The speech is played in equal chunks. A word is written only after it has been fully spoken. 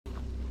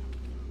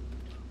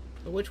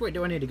But which way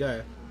do I need to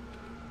go?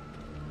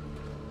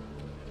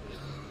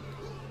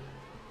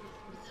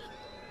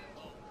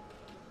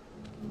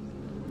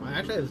 I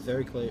actually have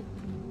very clear.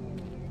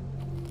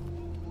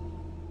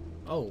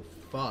 Oh,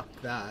 fuck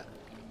that.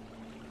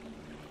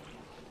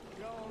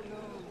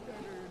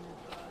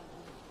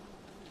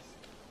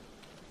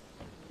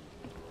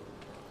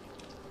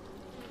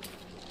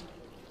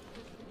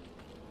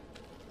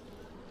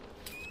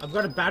 I've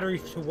got a battery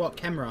to what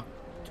camera?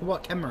 To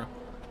what camera?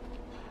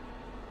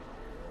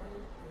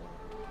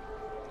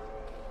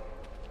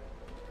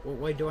 What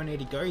way do I need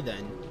to go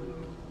then?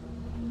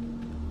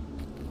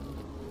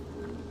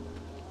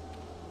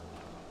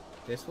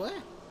 This way?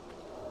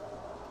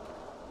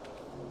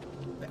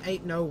 There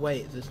ain't no way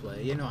it's this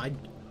way. You know, I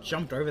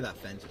jumped over that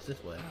fence. It's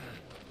this way.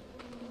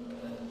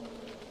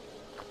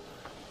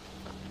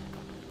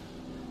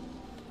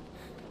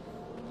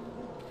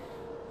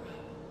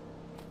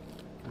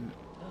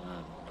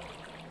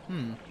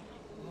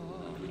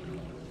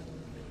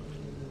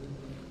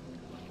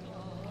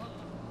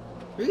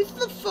 Who's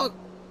the fuck?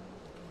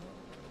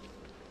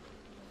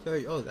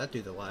 Sorry, oh, that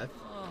dude's alive.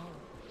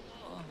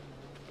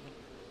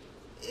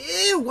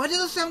 Ew, why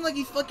does it sound like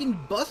he's fucking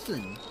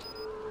busting?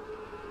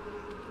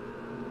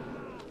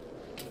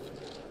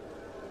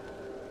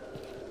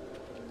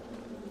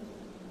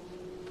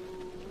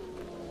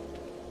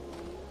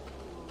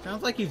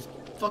 Sounds like he's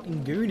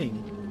fucking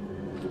gooning.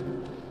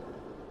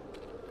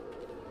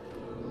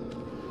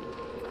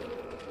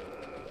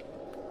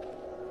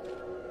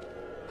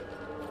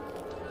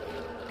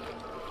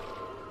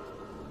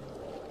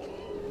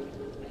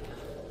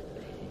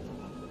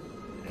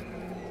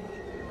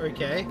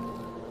 Okay.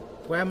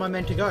 Where am I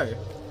meant to go?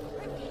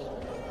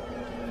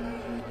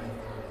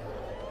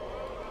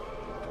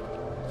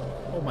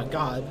 Oh my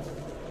god.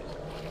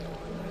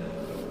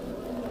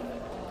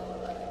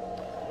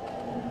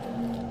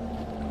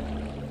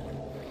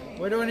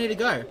 Where do I need to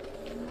go?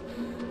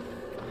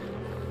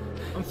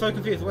 I'm so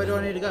confused. Where do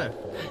I need to go?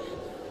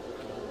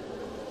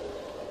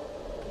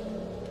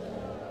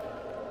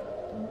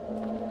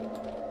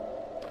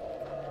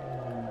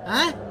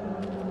 Huh?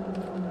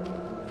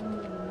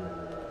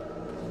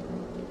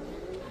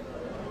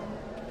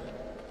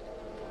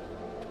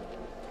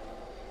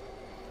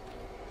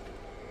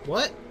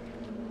 What?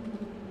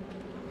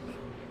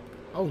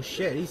 Oh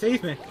shit, he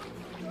sees me.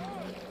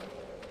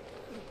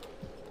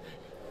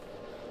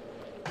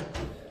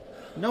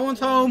 No one's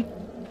home.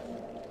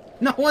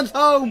 No one's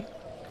home.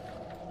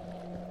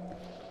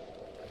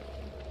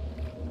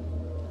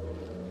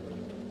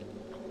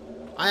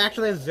 I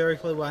actually have zero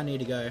clue where I need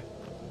to go.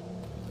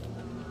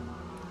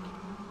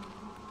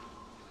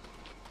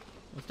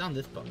 It's down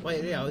this part.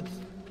 Wait, yeah, it's...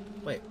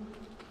 Wait.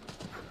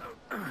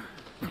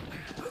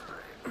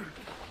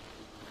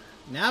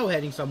 Now we're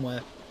heading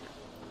somewhere.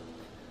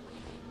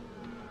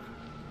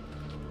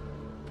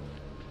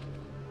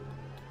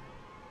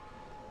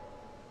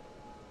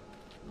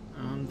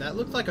 That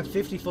looks like a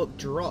 50-foot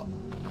drop.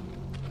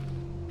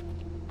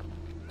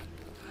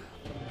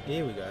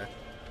 Here we go.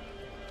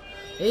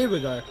 Here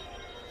we go.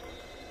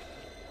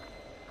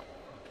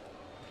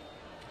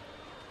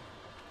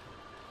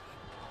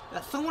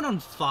 That's someone on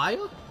fire?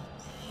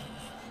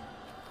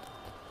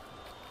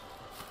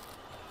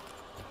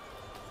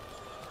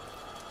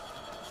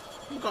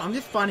 Oh god, I'm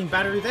just finding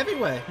batteries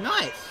everywhere.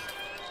 Nice!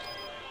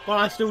 But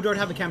I still don't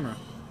have a camera.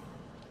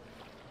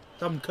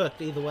 So I'm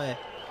cooked either way.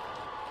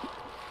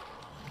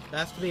 There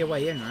has to be a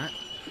way in, right?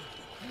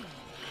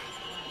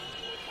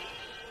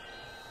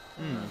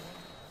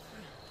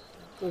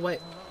 Oh, wait.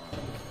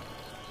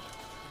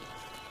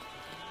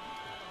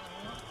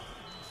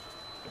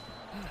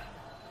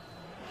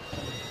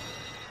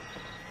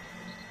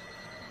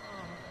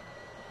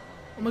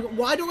 Oh my god,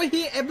 why do I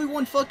hear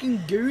everyone fucking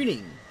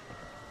gooning?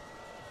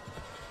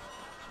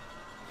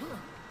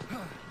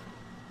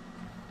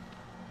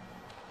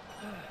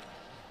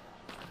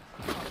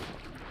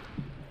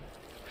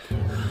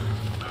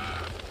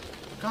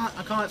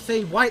 I can't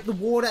see. Wipe the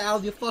water out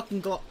of your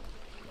fucking glass.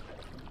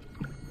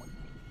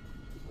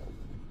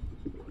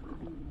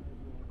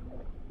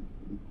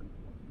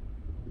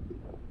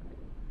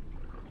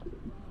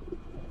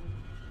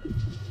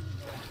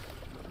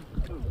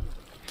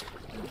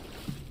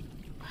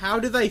 How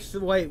do they...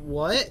 Wait,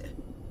 what?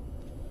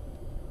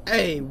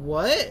 Hey,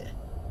 what?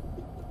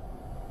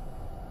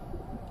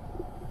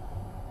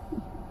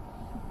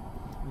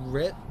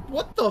 Rip?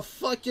 What the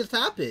fuck just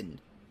happened?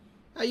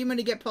 How are you meant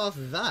to get past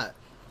that?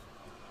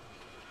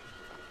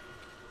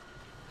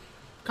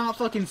 Can't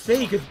fucking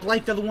see because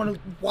Blake doesn't want to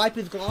wipe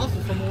his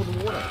glasses from all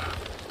the water.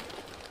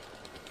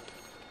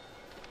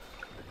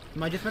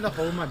 Am I just meant to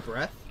hold my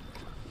breath?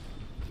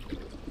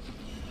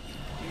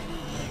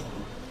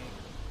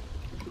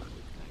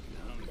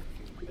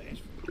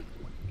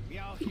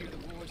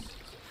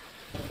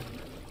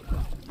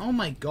 Oh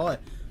my god.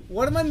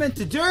 What am I meant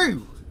to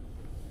do?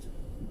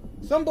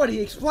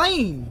 Somebody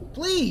explain,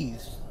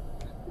 please.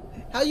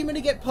 How are you meant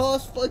to get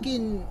past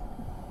fucking...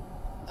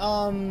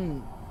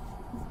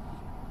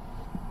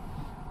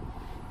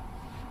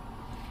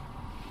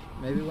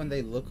 Maybe when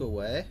they look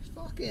away?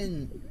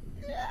 Fucking...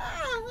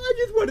 I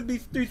just want to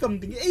do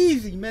something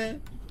easy,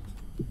 man.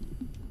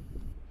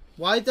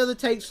 Why does it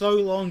take so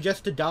long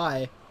just to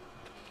die?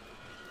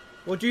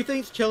 What do you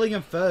think's killing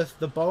him first?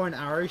 The bow and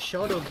arrow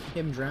shot or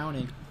him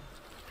drowning?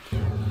 You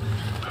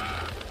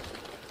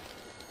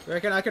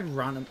reckon I can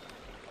run him?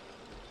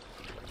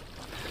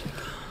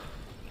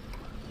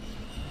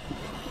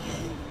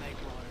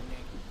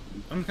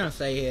 I'm just gonna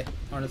stay here,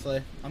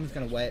 honestly. I'm just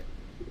gonna wait.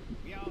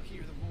 We all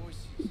hear the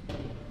voices.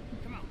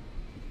 Come on.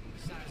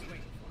 Besides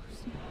waiting for us.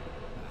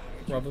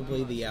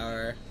 Probably the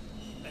arrow.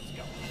 Let's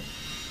go.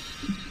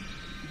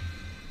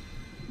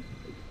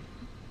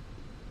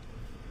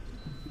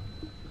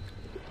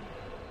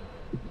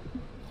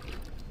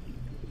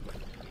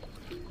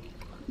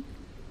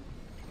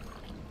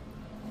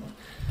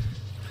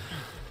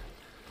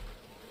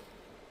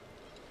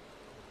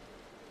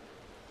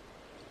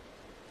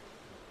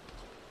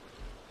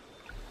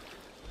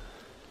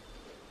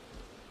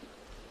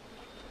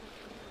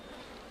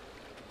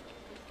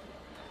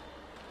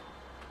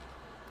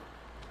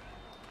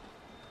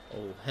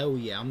 Oh, hell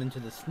yeah, I'm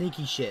into the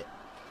sneaky shit.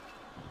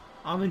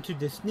 I'm into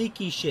the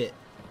sneaky shit.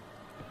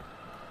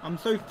 I'm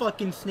so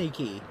fucking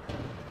sneaky.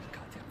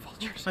 Goddamn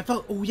vultures. I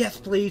thought, oh yes,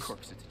 please.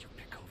 Corpses did you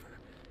pick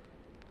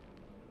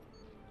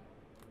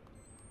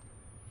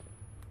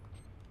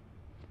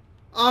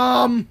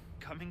over?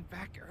 Coming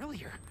back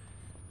earlier.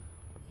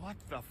 What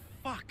the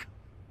fuck?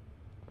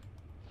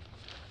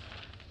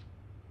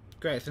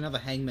 Great, it's another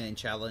hangman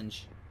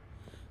challenge.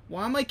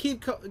 Why am I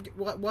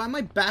why am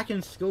I back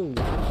in school?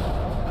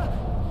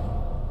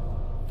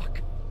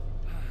 Fuck.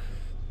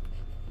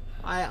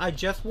 I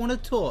just want to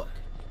talk.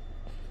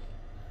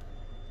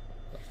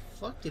 The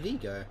fuck did he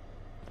go?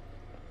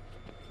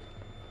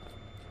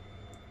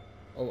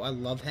 Oh, I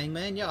love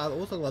Hangman. Yeah, I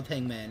also love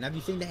Hangman. Have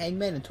you seen the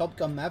Hangman in Top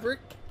Gun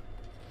Maverick?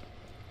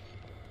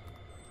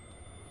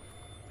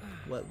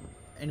 Well,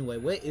 anyway,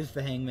 where is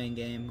the Hangman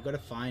game? We've got to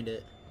find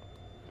it.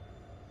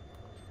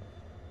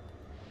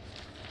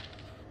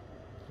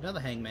 Another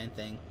Hangman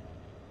thing.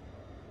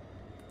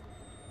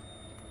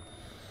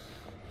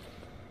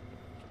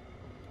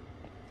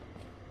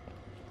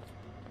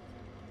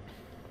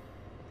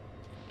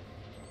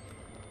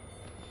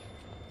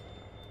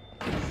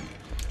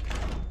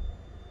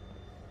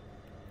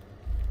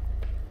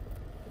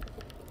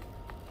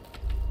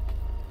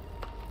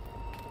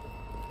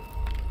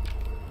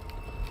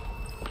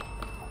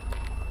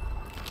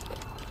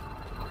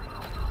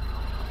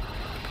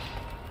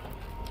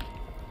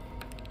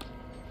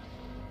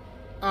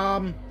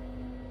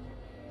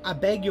 I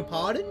beg your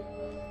pardon?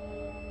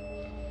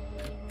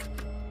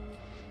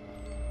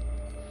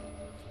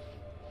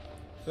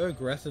 So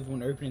aggressive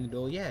when opening the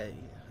door. Yeah,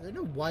 I don't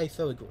know why he's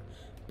so aggressive.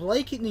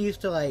 Blake needs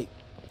to, like,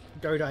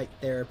 go to, like,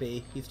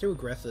 therapy. He's too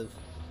aggressive.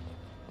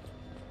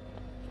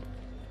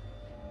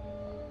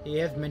 He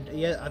has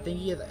I think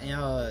he has,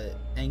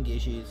 anger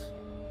issues.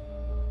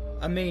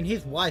 I mean,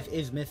 his wife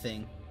is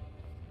missing.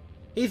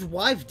 His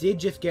wife did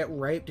just get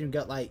raped and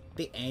got, like,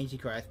 the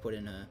Antichrist put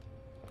in her.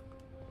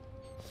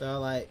 So,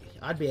 like,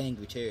 I'd be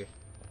angry too.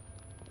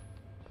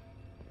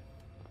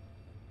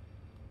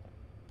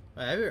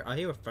 I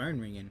hear a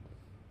phone ringing.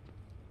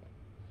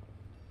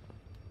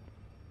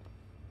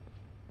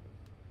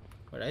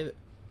 What?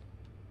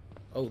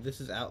 Oh, this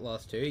is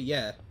Outlast 2?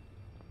 Yeah.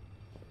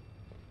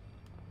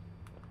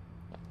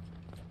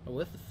 Oh,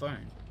 where's the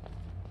phone?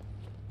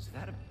 Is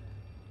that a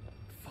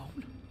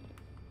phone?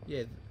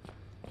 Yeah.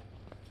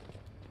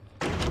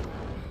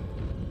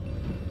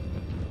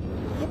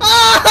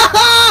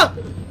 Ah!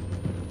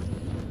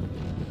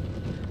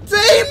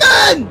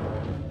 Demon!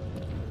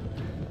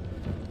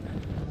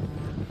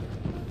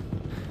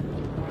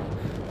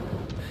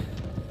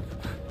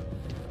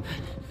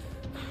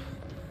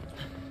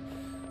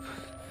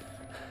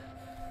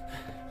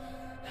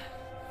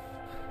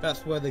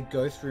 That's where the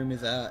ghost room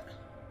is at.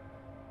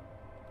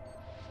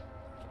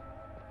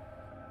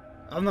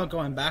 I'm not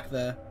going back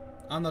there.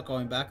 I'm not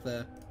going back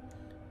there.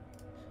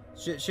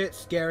 Shit's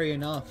scary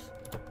enough.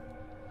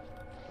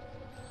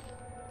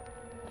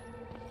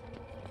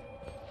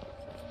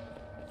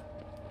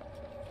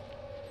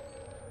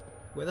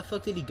 Where the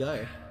fuck did he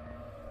go?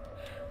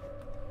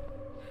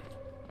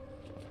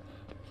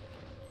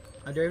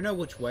 I don't even know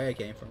which way I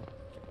came from.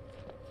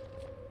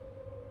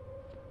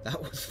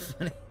 That was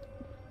funny.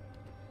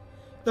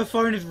 The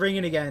phone is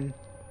ringing again.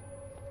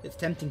 It's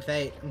tempting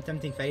fate. I'm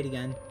tempting fate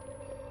again.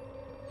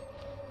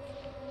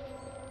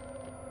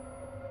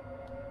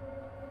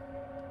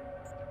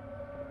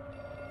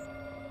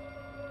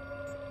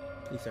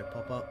 Please don't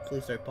pop up.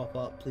 Please don't pop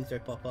up. Please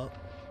don't pop up.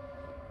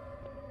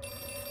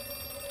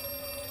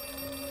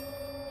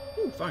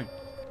 Ooh, fine.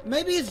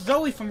 Maybe it's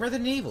Zoe from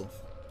Resident Evil.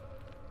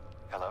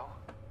 Hello?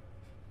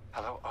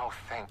 Hello? Oh,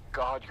 thank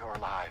God you're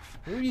alive.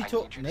 Who are you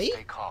talking? Me?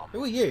 Stay calm.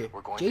 Who are you?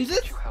 We're going Jesus?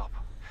 to get you help.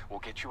 We'll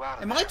get you out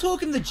of Am there. I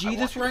talking to I Jesus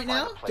want you to right find a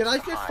now? place Did I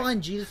to just hide.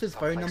 find Jesus'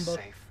 phone Someplace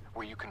number? safe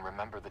where you can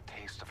remember the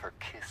taste of her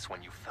kiss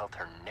when you felt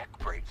her neck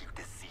break, you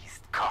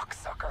diseased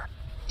cocksucker.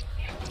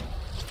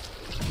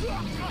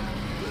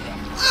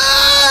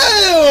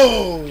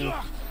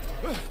 Ow!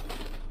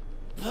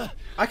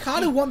 I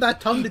kind of want that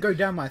tongue to go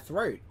down my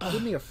throat.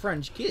 Give me a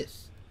French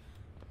kiss.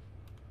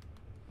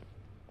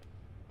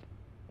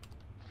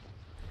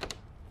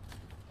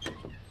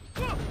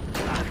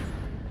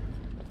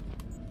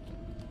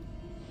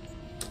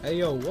 Hey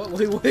yo, what?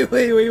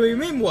 Wait, you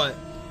mean what?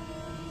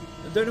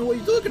 I don't know what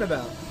you're talking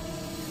about.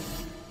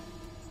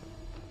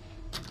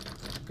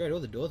 Great, all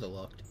the doors are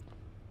locked.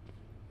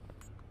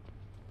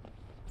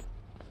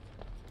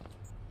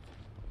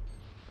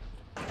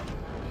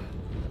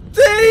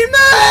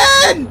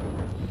 Demon!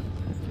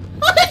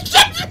 It's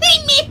just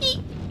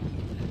me!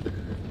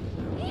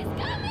 He's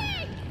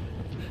coming!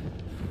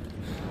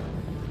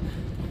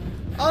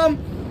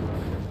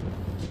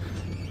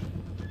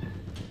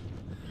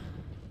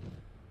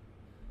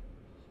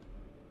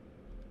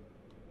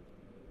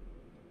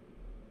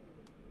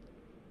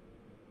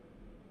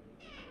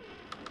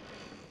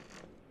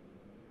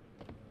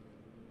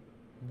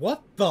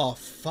 What the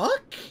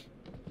fuck?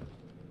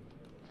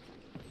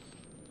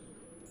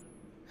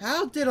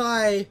 How did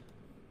I...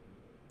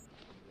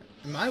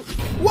 Am I...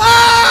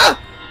 Wah!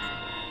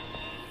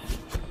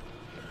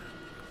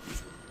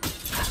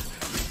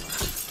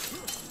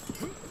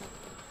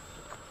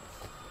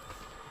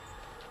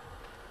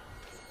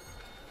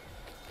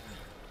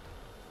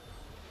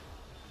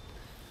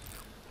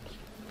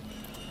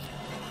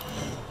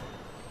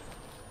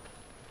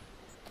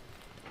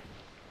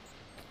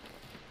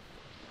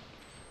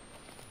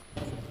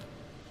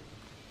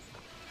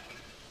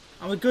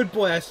 I'm a good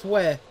boy, I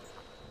swear.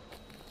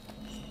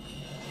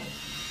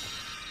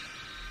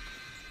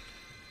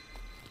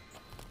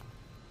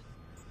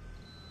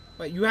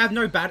 Wait, you have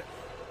no bat...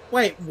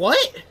 Wait,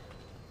 what?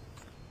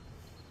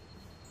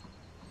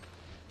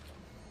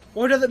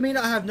 What does it mean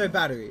I have no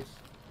batteries?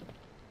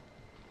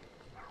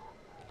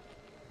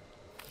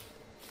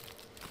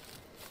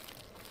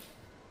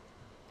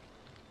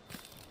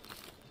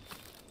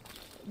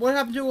 What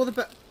happened to all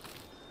the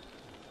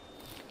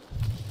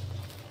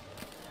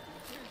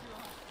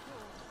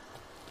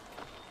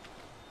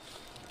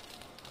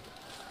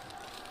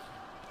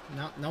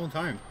No one's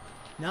home.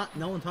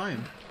 No one's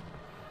home.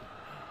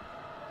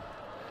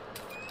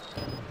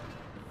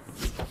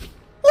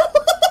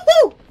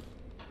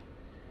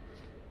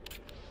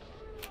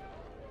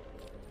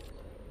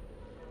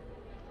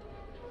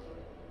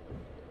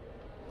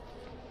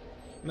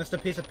 Missed a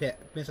piece of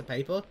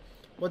paper?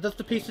 What does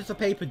the pieces of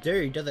paper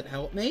do? Does it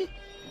help me?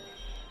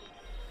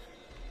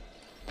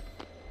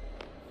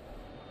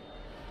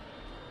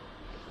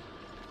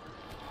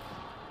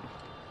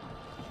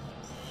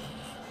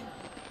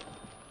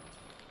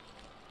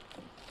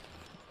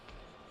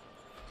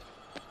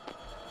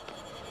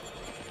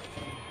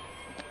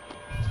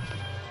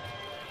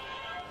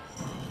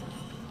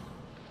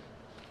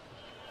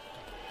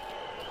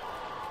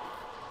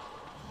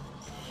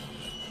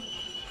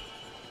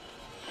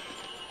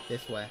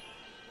 This way.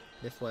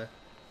 This way.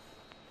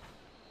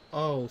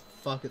 Oh,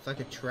 fuck, it's like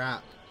a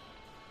trap.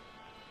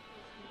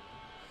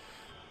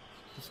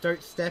 Just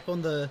don't step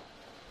on the...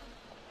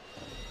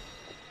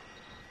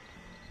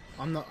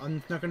 I'm not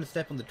gonna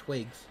step on the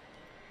twigs.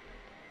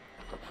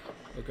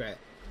 Oh, great.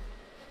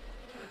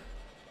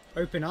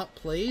 Open up,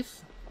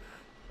 please.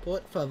 Por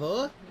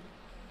favor.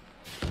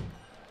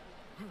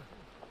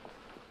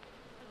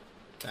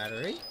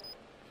 Battery.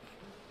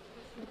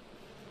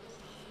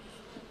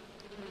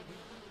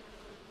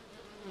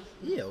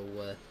 Ew.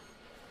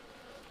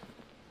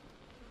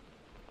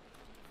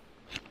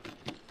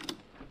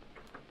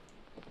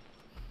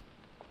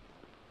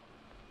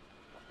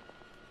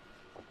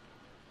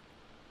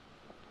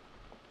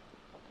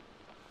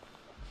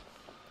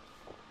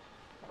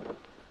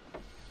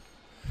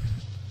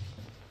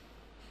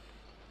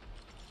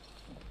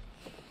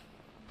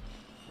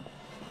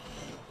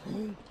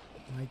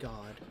 Oh my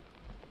god.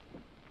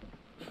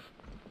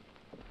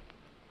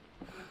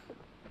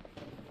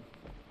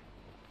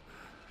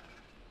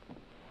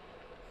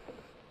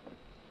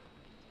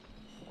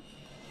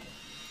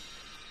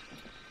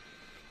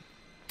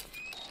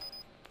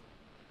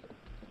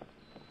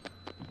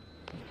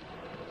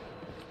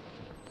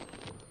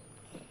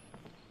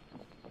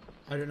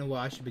 I don't know where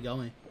I should be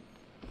going.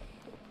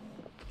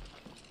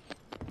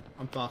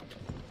 I'm fucked.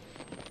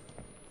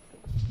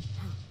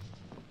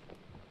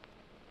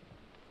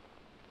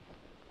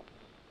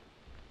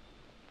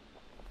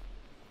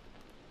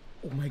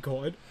 Oh my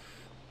god.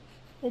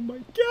 Oh my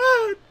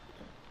god!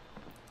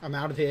 I'm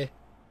out of here.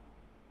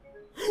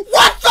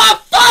 What the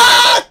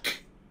fuck?!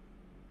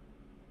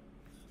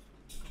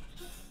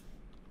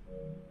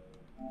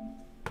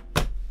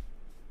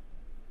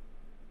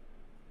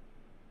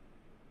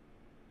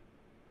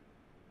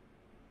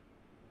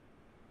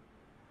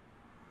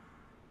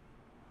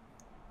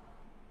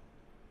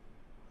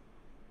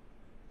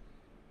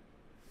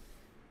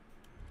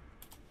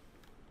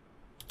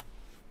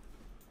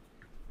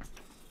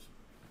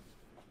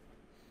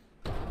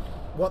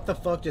 What the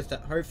fuck just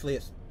that? Hopefully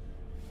it's...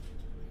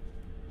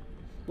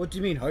 What do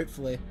you mean,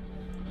 hopefully?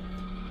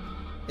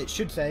 It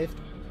should save.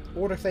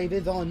 Autosave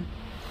is on.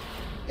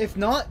 If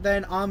not,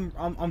 then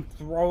I'm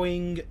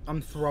throwing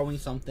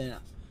something.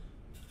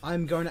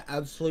 I'm going to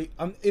absolute...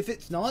 if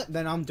it's not,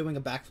 then I'm doing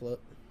a backflip.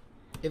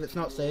 If it's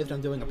not saved,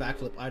 I'm doing a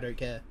backflip. I don't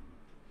care.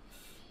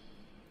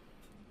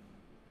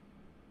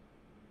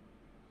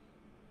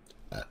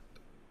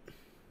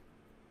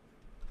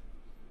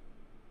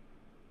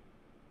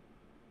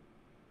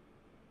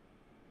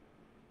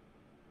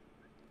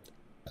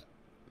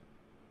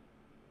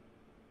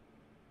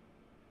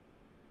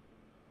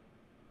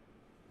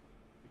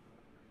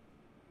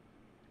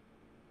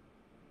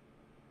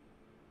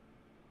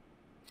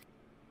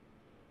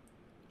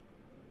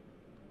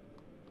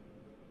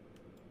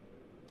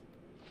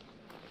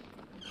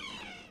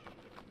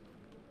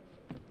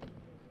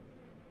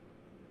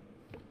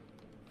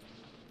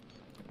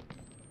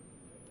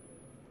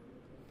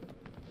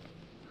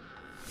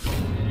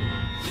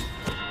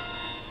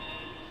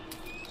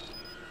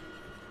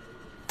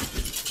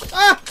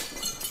 Ah!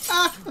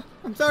 Ah!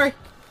 I'm sorry.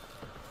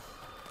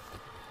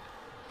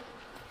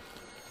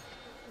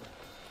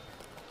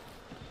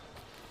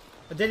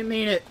 I didn't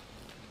mean it.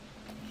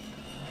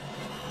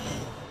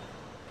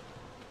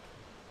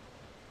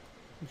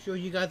 I'm sure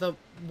you guys are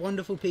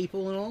wonderful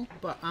people and all,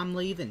 but I'm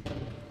leaving.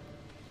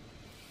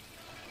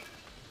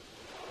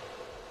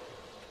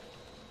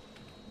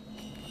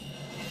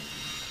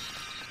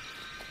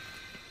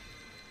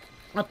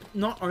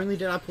 Not only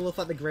did I pull off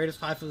like the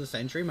greatest heist of the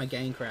century, my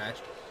game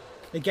crashed.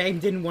 The game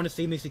didn't want to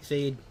see me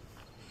succeed.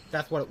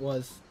 That's what it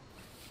was.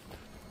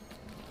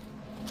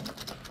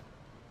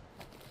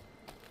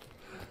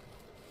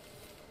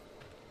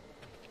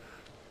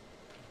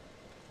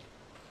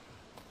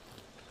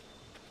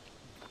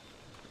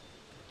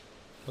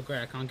 Oh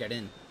great, I can't get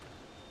in.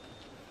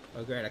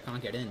 Oh great, I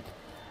can't get in.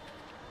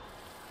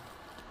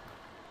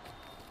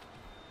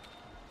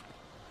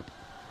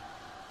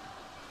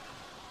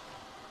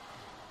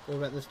 What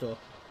about this door?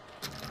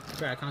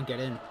 Great, I can't get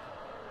in.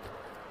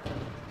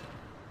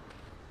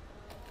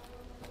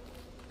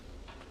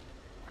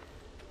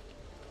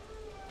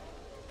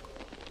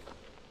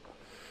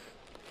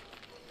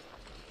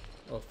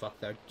 Oh fuck,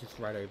 they're just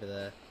right over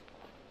there.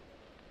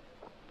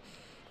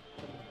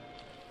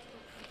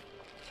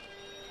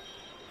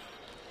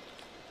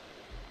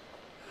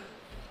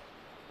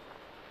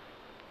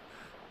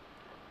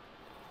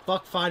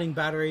 Fuck fighting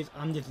batteries,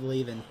 I'm just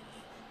leaving.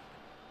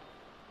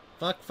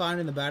 Fuck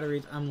finding the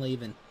batteries, I'm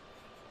leaving.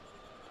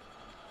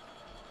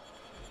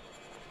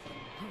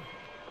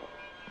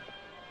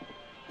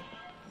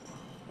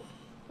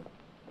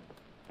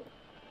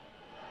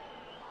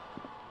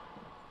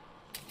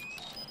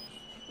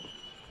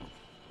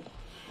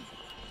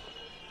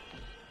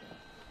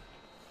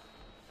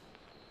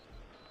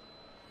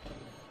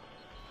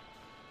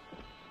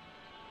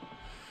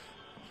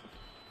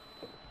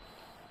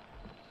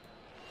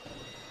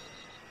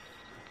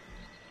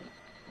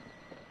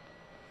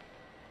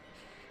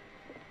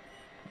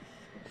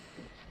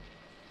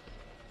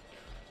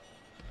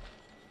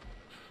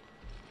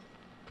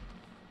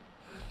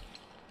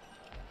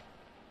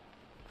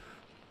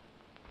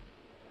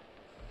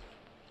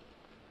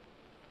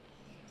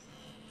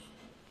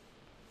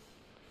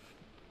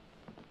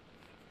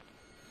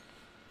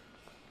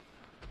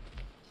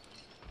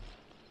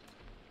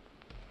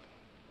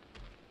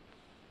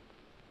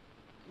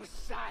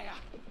 Messiah!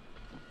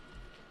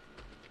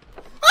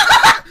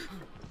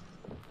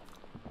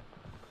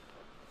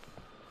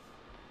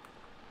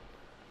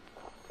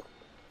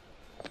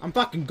 I'm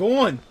fucking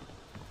going.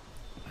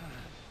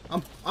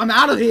 I'm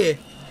out of here.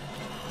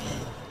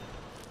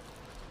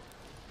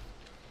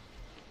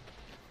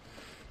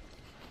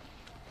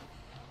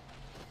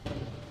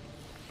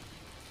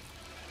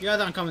 You guys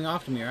aren't coming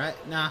after me, right?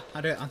 Nah, I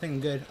don't. I think I'm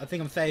good. I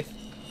think I'm safe.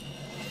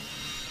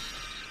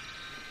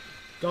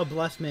 God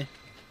bless me.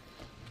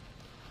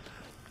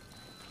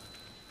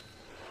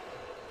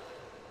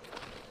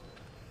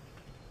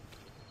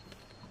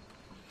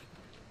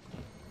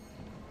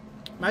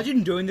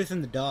 Imagine doing this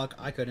in the dark.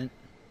 I couldn't.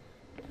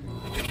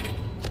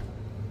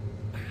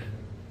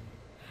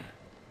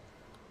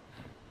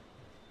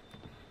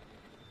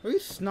 Who are you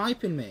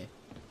sniping me?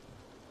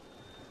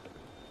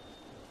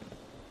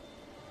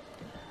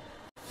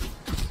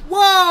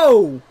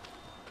 Whoa!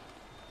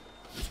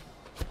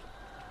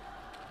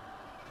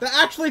 They're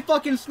actually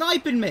fucking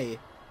sniping me!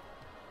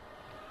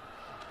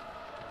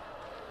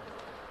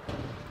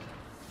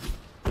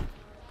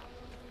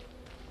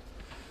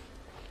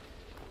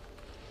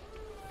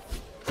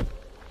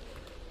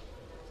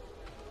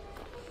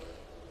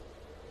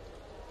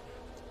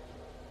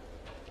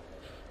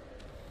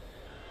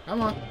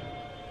 Come on.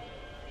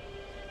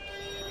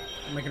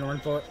 I'm making a run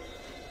for it.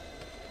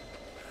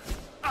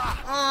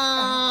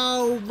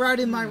 Oh, right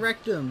in my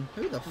rectum.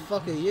 Who the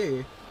fuck are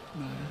you?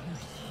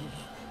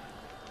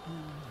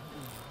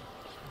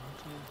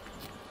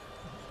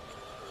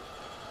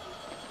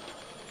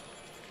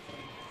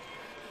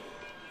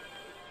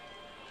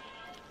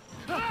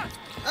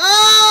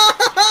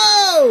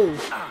 Oh!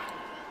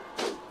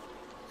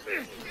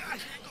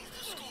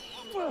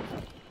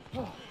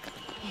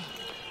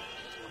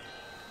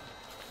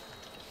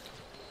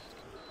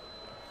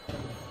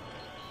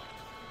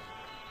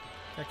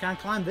 I can't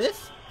climb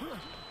this?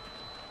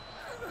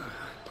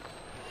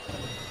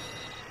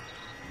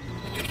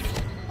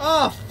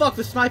 Oh, fuck,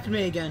 they're sniping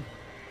me again.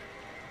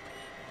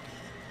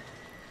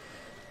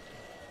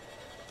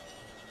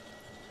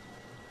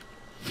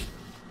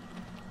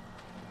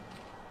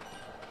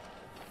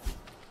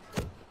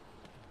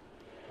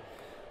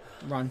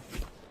 Run.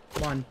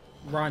 Run.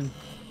 Run.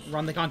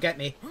 Run, they can't get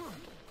me.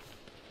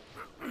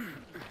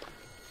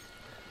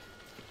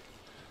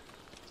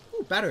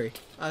 Ooh, battery.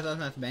 I thought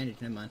that's a bandage,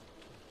 never mind.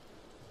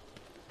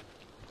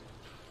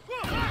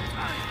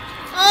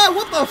 Ah,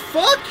 what the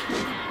fuck?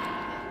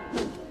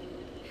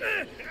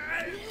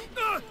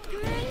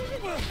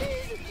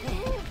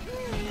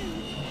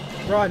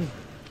 Run.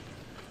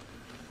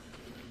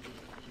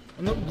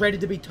 I'm not ready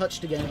to be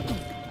touched again.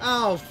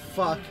 Oh,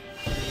 fuck.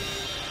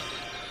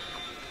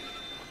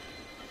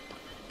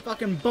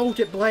 Fucking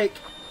bolt it, Blake.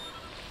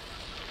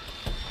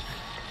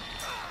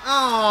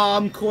 Oh,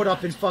 I'm caught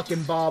up in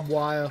fucking barbed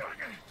wire.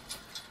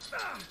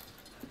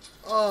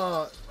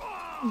 Oh,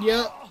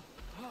 yep.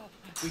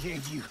 We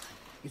have you.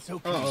 It's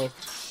okay. Uh-oh.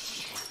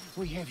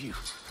 We have you.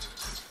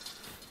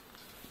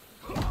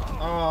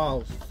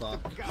 Oh,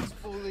 fuck.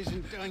 Gospel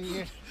isn't done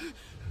yet.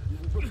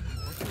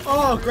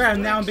 Oh, crap,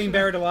 now I'm being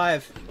buried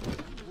alive.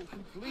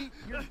 Complete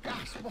your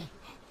gospel.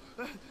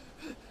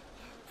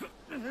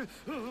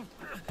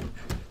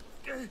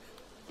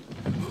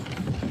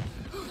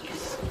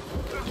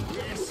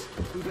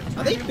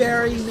 Are they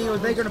burying me or are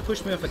they going to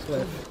push me off a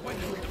cliff?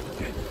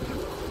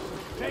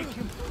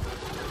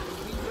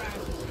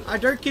 I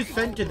don't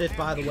consent to this,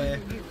 by the way.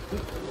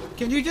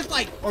 Can you just,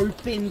 like,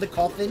 open the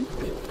coffin?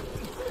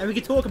 And we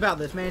can talk about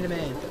this man to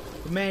man.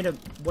 Man to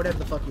whatever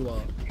the fuck you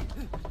are.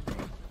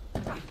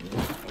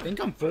 I think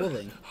I'm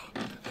falling.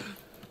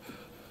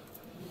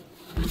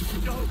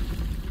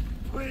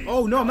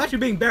 Oh no, I'm actually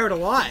being buried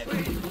alive.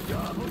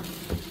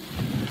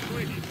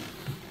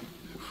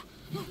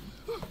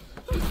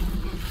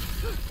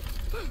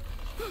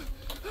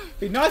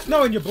 Be nice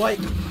knowing you, Blake.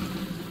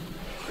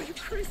 Are you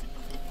crazy?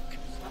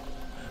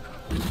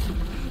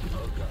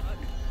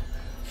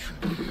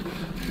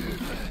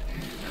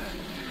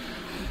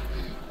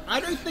 I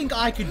don't think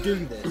I could do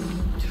this.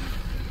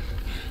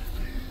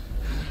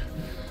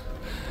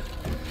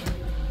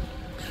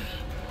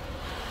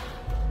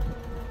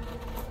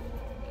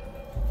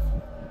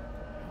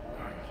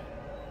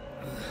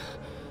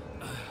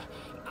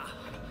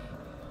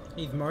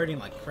 He's moaning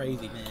like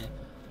crazy, man.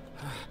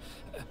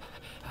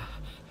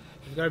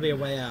 There's gotta be a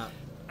way out.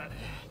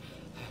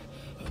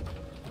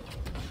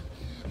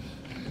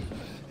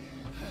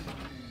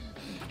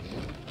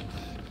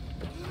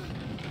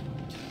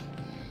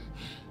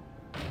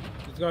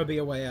 There's gotta be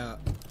a way out.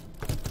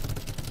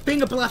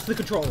 Finger blast the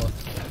controller!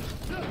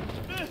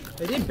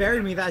 They didn't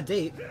bury me that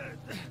deep.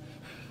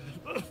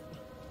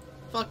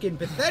 Fucking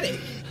pathetic.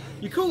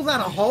 You call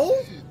that a hole?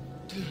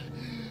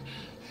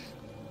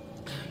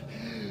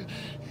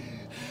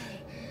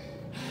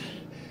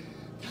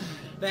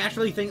 They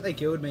actually think they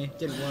killed me.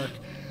 Didn't work.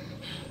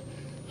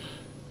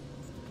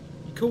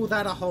 You call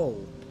that a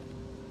hole?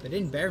 They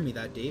didn't bury me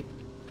that deep.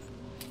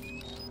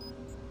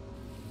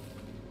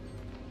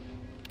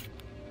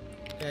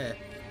 Okay.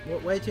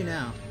 Where to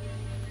now?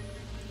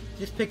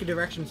 Just pick a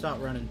direction and start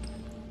running.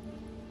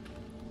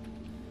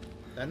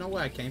 Is that not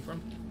where I came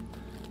from?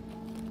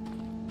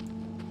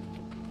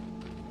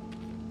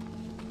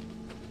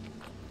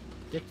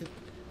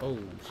 Oh,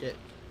 shit.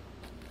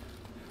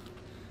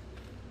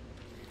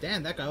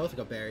 Damn, that guy also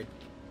got buried.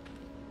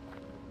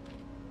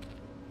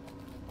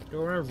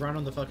 Don't want to run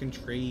on the fucking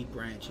tree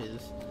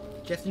branches.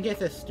 Just in case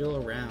they're still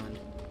around.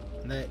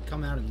 And they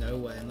come out of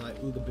nowhere and like,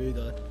 ooga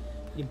booga.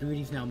 Your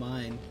booty's now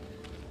mine.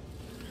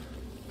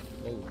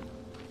 Oh.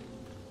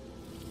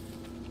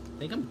 I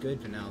think I'm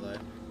good for now though.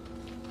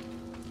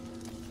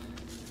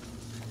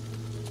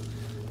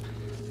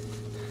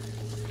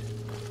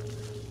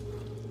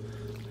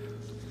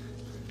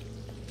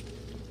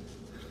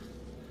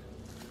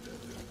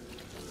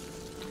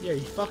 Yeah,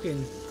 you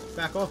fucking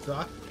back off,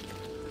 Doc.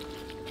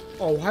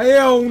 Oh,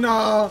 hell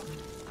nah!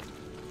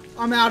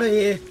 I'm out of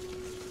here.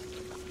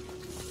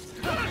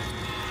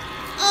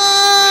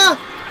 Ah!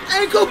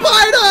 Ankle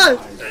biter!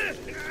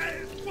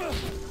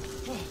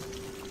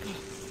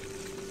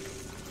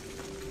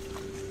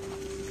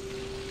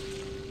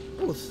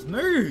 That was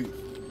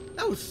smooth.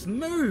 That was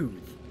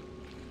smooth.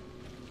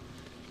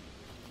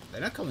 They're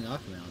not coming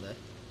after me, are they?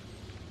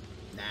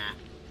 Nah.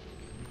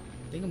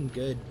 I think I'm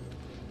good.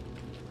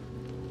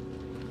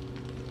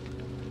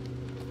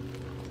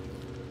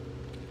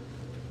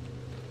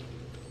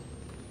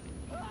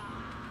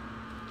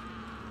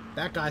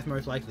 That guy's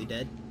most likely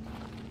dead.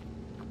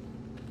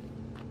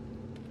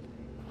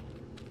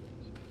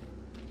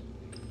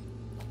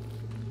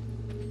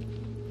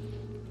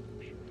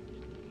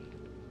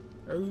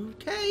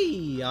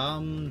 Okay,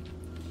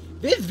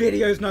 this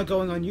video's not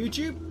going on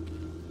YouTube.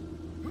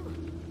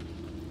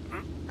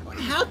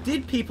 How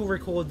did people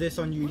record this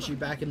on YouTube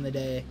back in the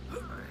day?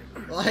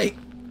 Like,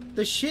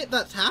 the shit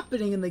that's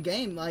happening in the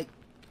game, like,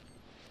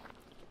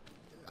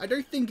 I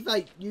don't think,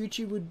 like,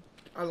 YouTube would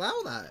allow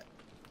that.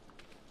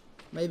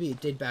 Maybe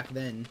it did back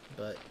then,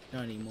 but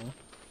not anymore.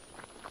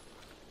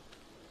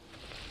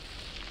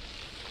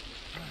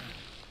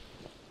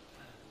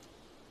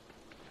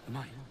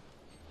 Mine.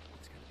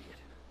 That's gotta be it.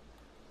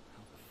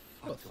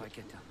 How the fuck do I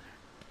get down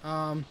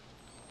there?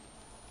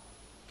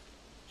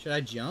 Should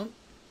I jump?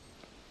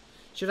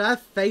 Should I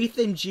have faith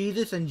in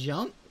Jesus and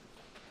jump?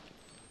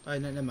 Oh,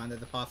 no, never mind.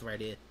 There's a path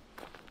right here.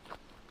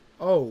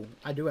 Oh,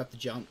 I do have to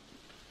jump.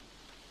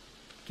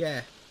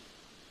 Yeah.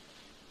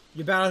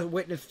 You're about to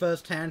witness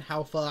firsthand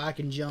how far I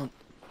can jump.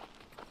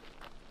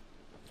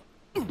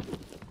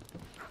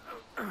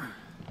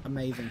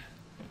 Amazing.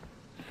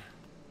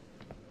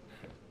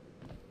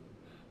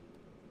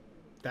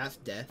 That's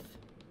death.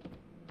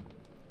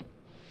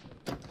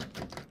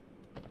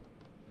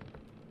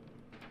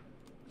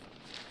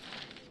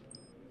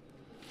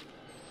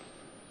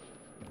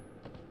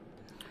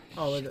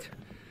 Oh, shit.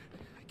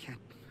 I can't.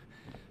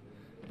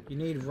 You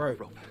need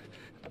rope. Rope.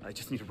 I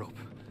just need a rope.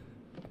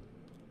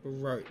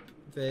 Rope.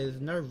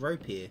 There's no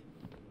rope here.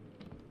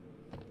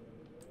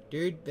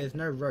 Dude, there's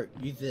no rope.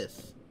 Use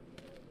this.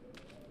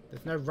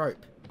 There's no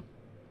rope.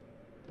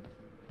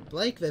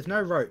 Blake, there's no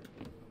rope.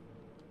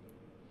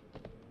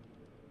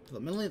 For the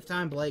millionth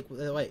time, Blake.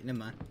 Wait, never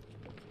mind.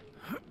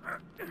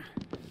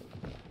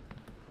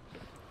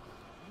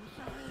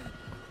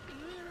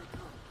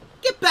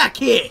 Get back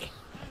here!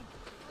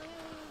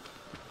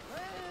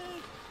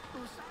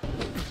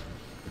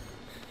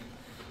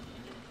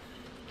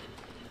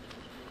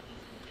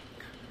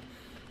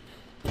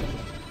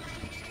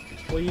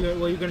 What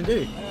are you gonna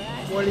do?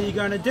 What are you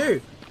gonna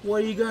do?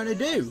 What are you gonna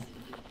do?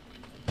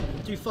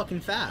 Too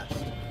fucking fast.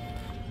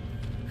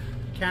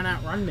 Can't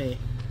outrun me.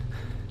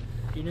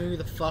 You know who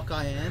the fuck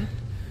I am?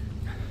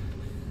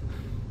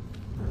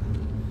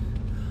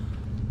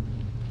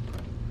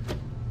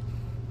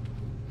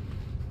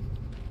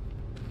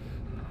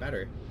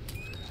 Better.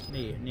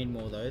 Need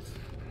more of those.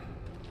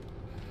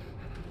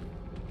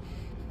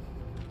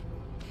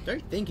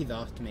 Don't think he's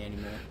after me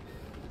anymore.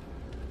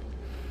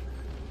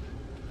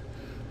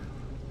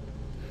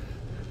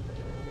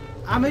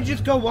 I'ma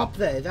just go up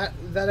there. Is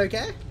that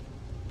okay?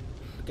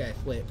 Okay,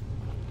 flip.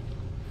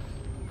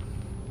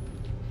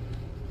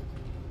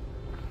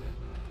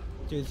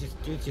 Dude's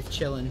just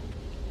chilling.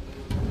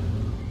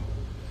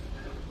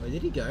 Where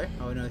did he go?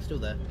 Oh no, he's still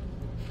there.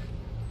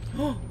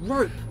 Oh,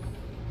 rope!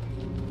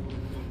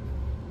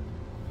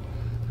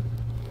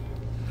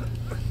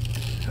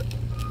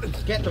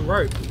 Get the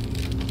rope.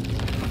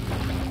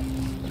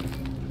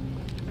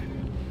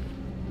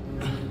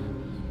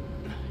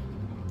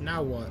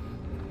 Now what?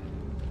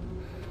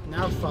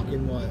 Now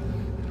fucking what?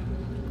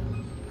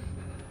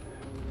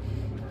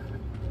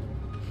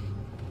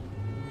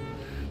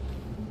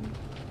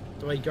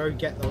 Do I go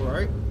get the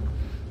rope?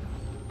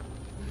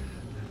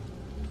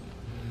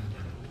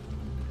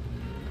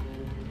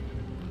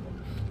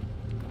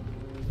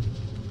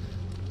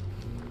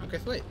 Okay,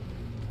 sweet.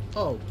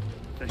 Oh.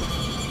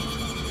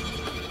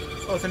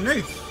 Oh, it's a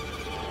noose!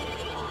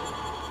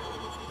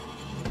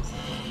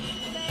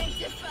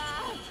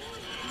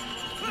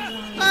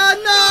 Oh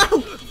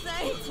no!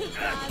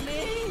 Sanctify me!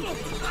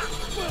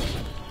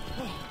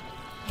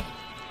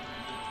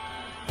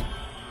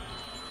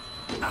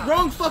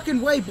 Wrong fucking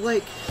way,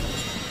 Blake!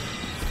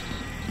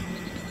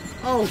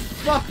 Oh,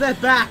 fuck, they're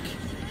back!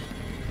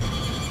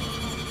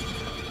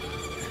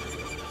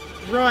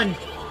 Run!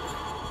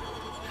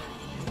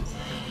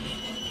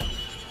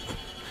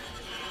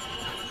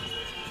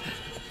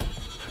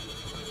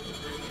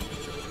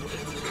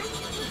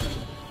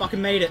 Fucking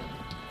made it.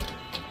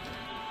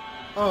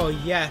 Oh,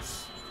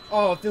 yes.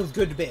 Oh, it feels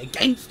good to be a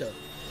gangster.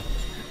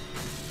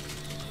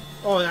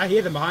 Oh, I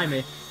hear them behind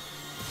me.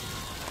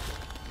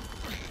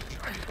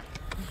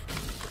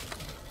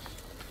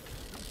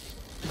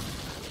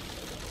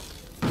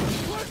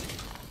 What?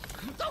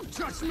 Don't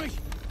touch me!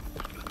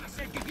 I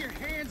said get your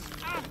hands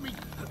off me!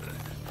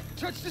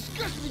 Touch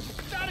disgusts me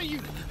just out of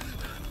you!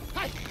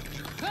 Hey!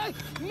 Hey!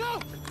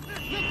 No!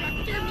 No,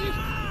 goddamn you!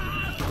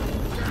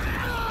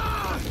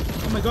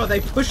 Oh my god, they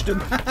pushed him.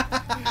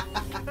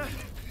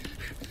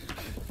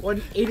 What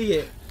an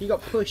idiot. He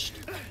got pushed.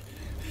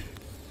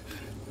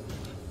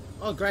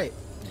 Oh, great.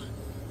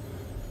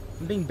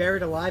 I'm being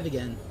buried alive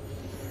again.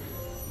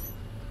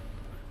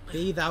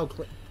 Be thou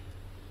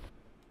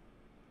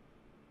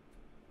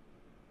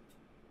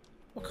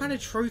What kind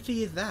of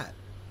trophy is that?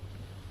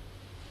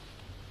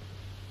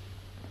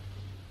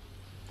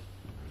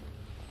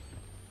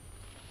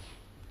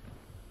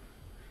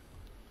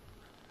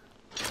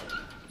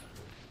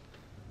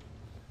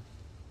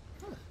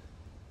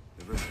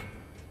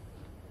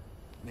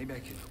 Maybe I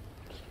can.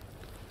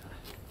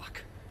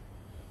 Fuck.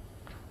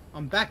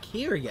 I'm back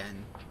here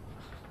again.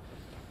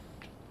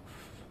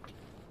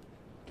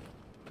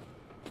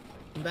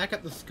 I'm back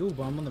at the school,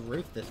 but I'm on the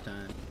roof this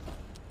time.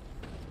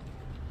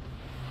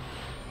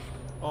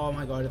 Oh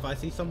my god, if I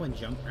see someone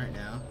jump right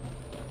now.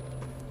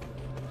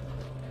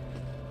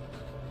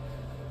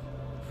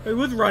 Who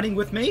was running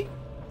with me?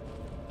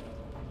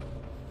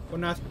 Well,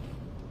 no.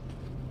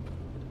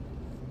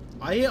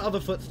 I hear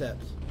other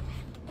footsteps.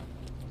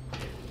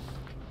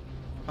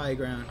 High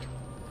ground.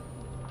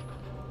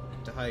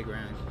 To high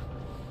ground.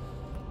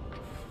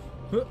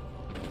 Huh.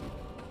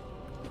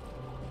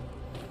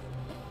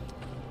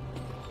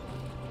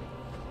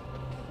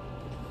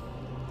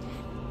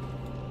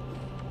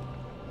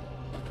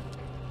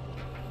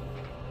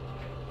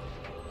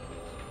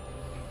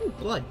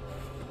 Blood.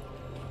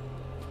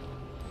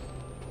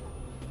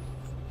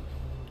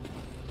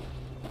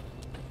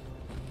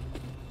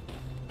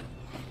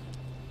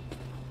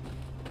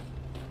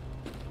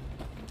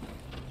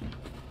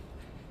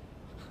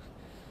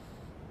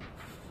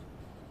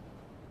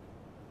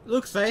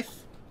 Looks safe.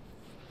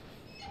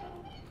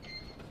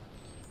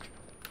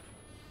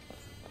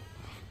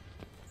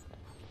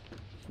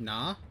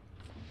 Nah.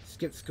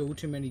 Skipped school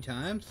too many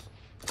times.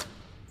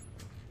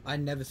 I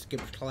never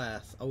skipped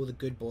class. I was a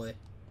good boy.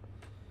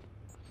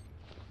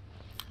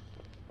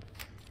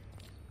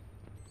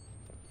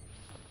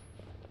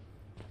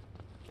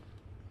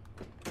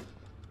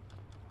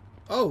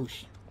 Oh,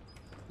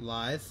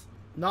 lies.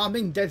 No, I'm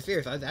being dead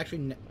serious. I was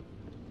actually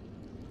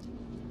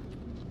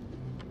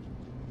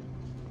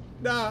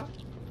Nah.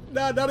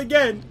 Nah, not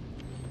again.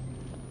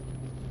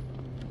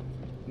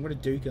 I'm gonna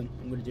duke him.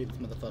 I'm gonna duke this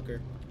motherfucker.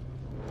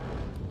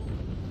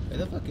 Where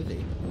the fuck is he?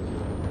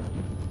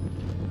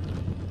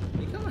 Is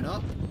he coming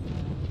up?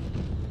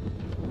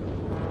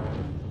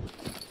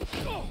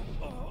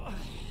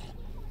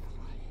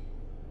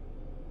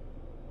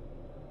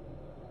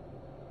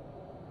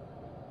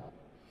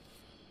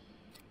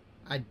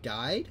 I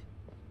died?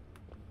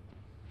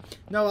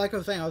 No, like I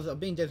was saying, I was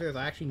being dead serious.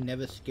 I actually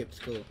never skipped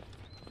school.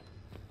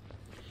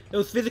 There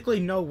was physically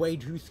no way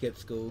to skip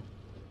school.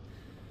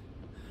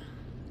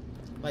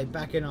 Like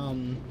back in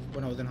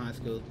when I was in high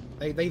school,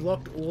 they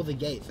locked all the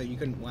gates so you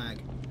couldn't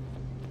wag.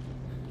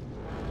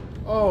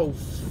 Oh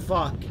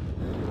fuck!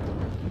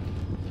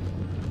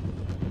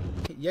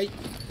 Yay!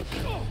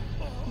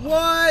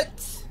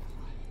 What?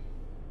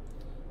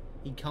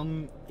 He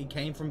came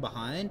from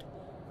behind.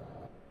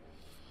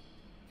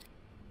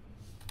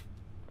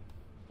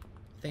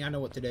 I think I know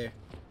what to do.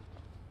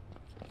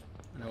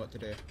 I know what to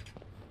do.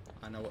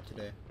 I know what to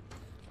do.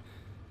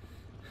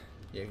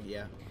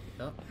 Yeah.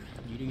 Oh,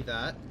 you do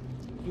that.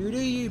 You do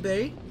you,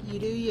 boo. You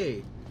do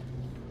you.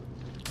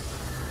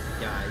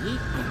 Yeah, yeet.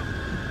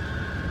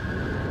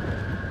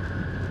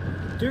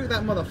 Duke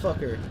that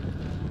motherfucker.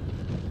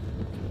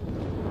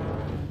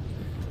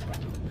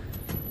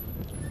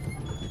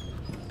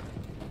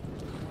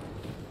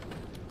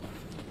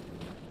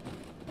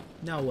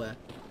 Now where?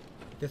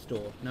 This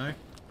door, no?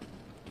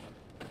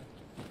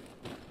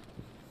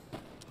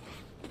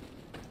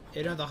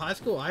 You know, the high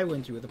school I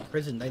went to was a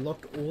prison. They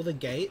locked all the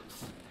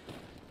gates.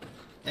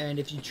 And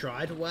if you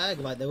tried to wag,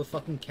 like, there were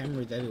fucking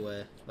cameras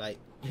everywhere. Like,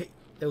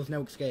 there was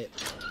no escape.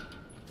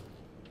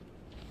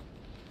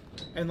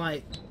 And,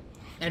 like,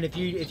 and if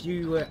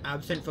you were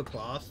absent for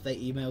class, they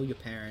email your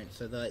parents.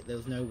 So, like, there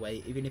was no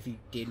way, even if you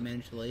did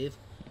manage to leave,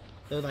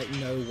 there was, like,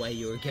 no way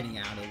you were getting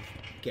out of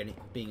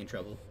being in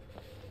trouble.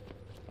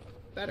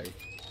 Battery.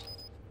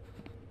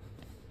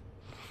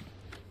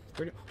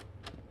 Pretty...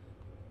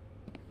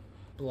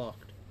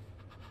 blocked.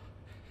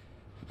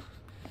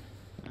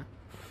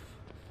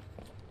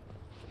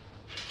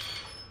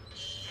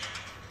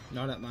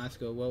 Not at my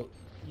school. Well,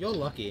 you're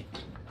lucky.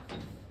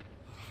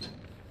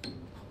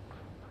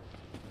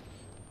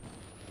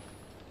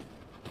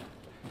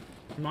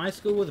 My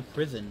school was a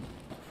prison.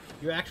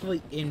 You're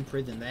actually in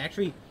prison. They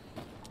actually...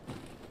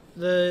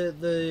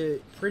 The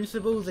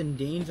principals and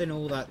deans and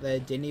all that there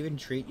didn't even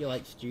treat you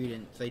like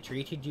students. They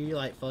treated you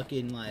like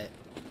fucking, like,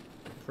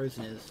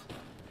 prisoners.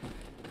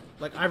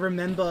 Like, I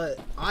remember,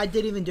 I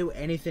didn't even do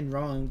anything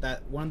wrong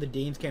that one of the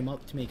deans came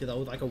up to me because I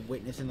was, like, a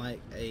witness in, like,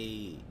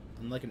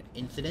 an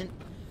incident.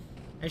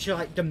 And she,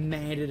 like,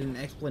 demanded an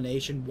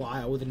explanation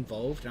why I was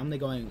involved. And I'm there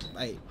going,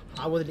 like,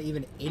 I wasn't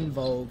even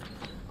involved.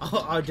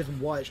 I just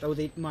watched. I was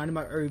minding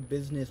my own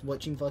business,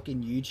 watching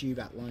fucking YouTube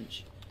at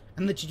lunch.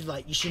 And then she's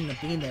like, you shouldn't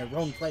have been there.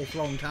 Wrong place,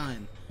 wrong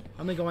time.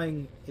 I'm there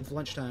going, it's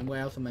lunchtime. Where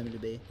else am I meant to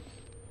be?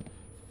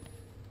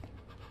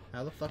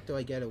 How the fuck do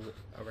I get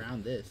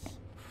around this?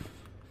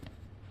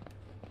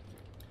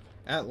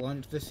 At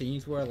lunch, the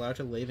seniors were allowed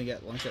to leave and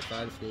get lunch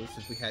outside of school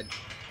since we had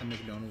a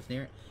McDonald's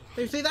near it.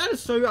 They say that is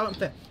so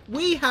unfair.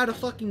 We had a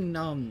fucking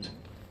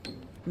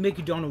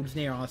McDonald's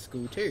near our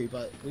school too,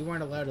 but we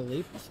weren't allowed to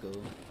leave the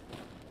school.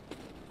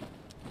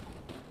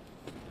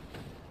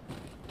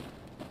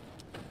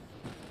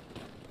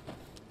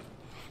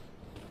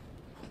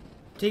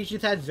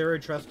 Teachers had zero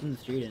trust in the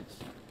students.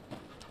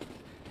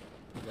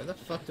 Where the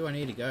fuck do I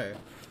need to go?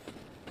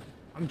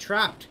 I'm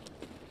trapped.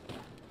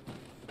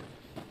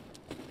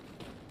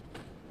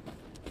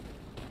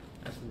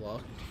 That's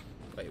locked.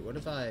 Wait, what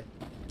if I...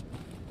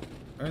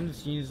 Only the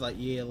students like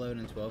year 11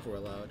 and 12 were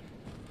allowed.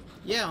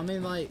 Yeah, I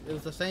mean, like, it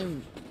was the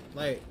same,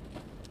 like,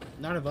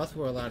 none of us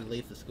were allowed to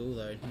leave the school,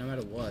 though, no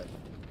matter what.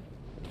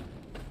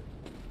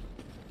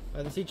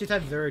 Like, the teachers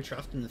had zero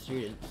trust in the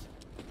students.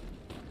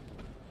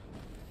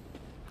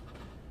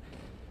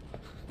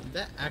 Is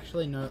that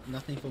actually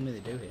nothing for me to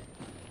do here?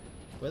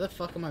 Where the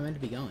fuck am I meant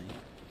to be going?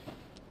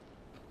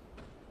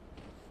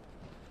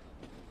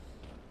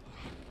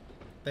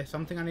 There's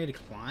something I need to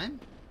climb?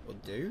 Or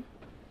do?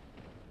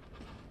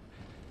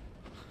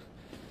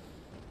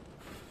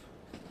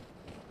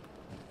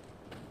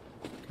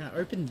 Can I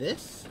open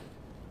this?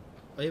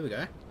 Oh, here we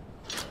go.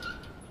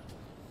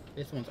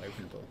 This one's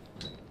openable.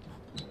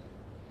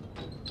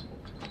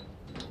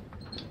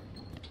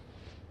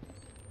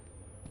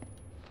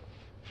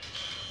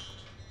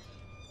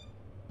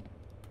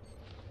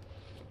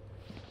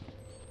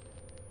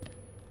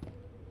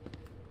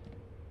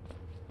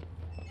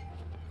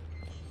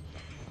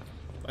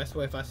 I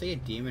swear, if I see a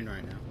demon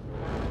right now.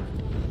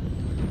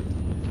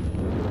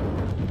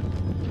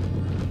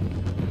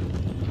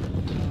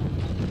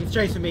 He's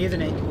chasing me, isn't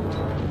he?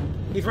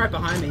 He's right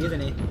behind me, isn't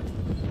he?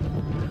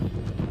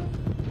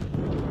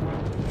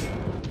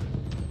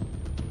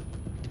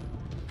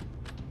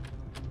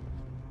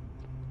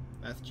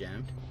 That's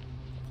jammed.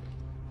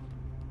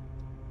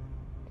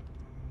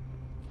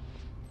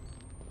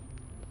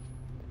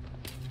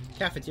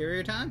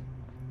 Cafeteria time?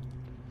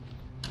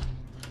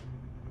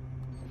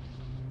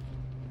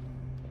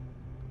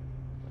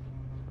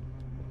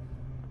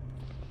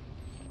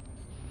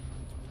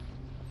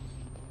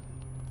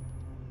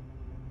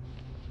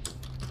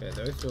 Okay,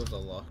 those doors are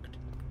locked.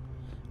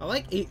 I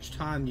like each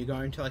time you go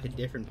into like a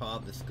different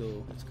part of the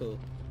school. It's cool.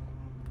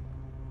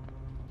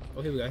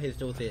 Oh, here we go. Here's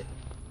doors here.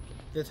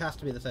 This has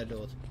to be the side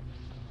doors.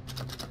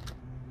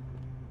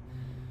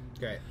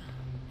 Great.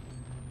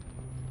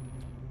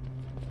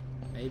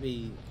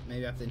 Maybe I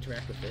have to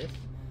interact with this.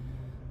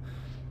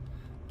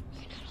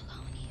 You're not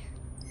alone here.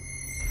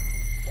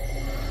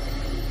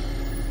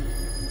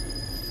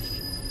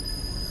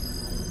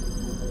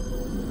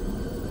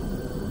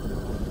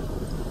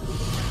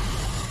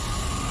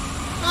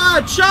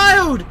 Ah,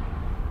 child!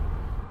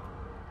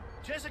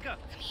 Jessica!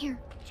 Come here.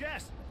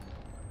 Jess!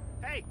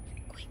 Hey!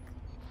 Quick.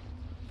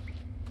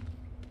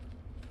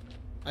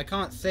 I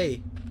can't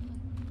see.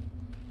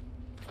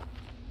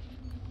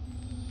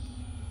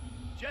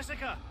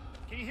 Jessica!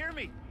 Can you hear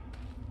me?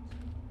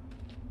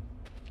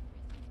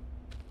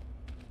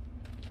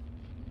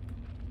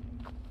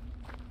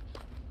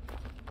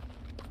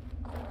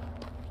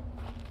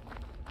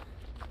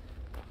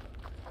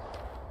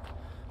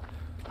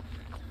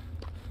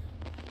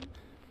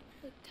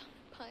 Look down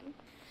upon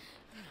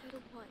the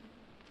little one.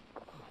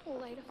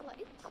 Light of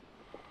light.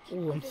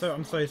 Oh,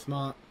 I'm so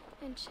smart.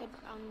 And shed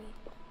round me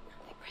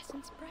thy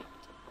presence bright.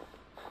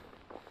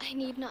 I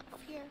need not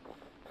fear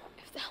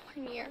if thou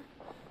are near.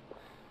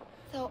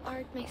 Thou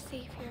art my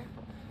savior,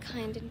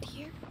 kind and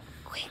dear.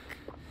 Quick,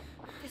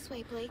 this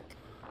way, Blake.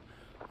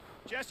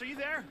 Jess, are you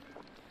there?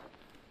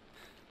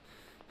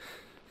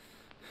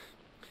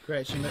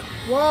 Great, she knows.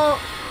 Whoa!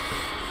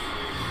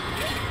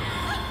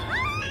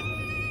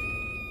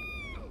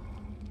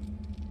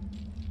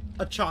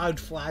 A child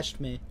flashed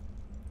me.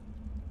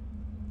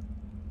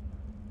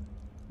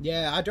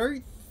 Yeah, I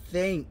don't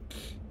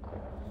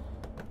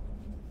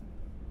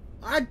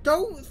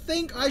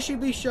think I should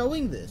be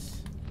showing this.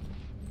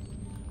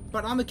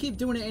 But I'm gonna keep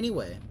doing it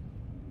anyway.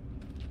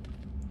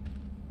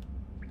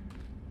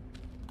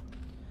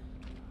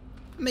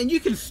 I mean, you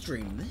can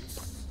stream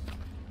this.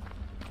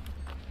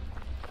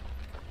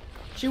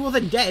 She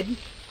wasn't dead.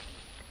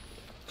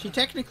 She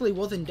technically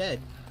wasn't dead.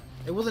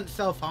 It wasn't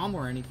self-harm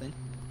or anything.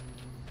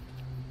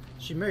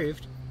 She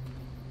moved.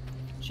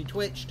 She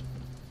twitched.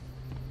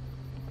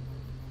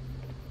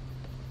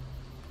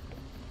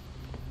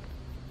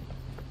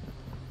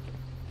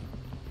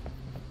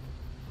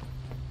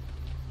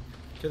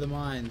 To the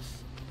mines.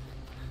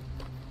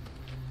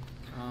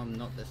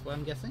 Not this way,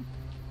 I'm guessing.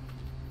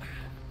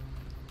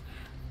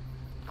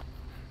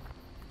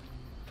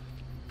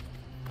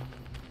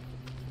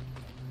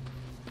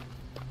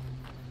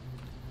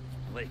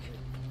 Lake.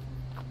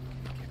 Can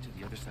you get to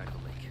the other side of the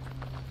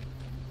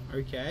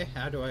lake? Okay,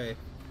 how do I...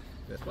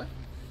 This way?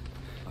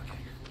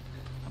 Okay.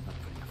 I'm not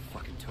putting a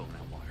fucking toe in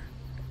that water.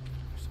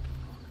 There's something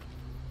wrong.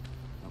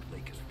 That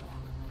lake is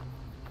wrong.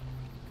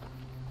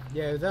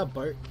 Yeah, that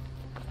boat.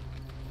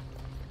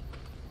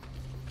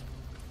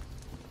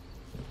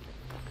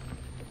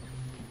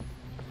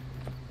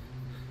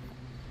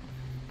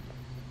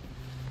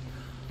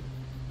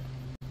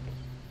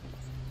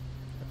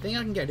 I think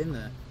I can get in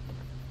there.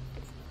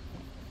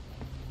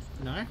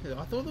 No? I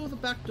thought there was a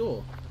back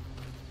door.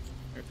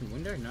 Open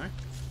window? No.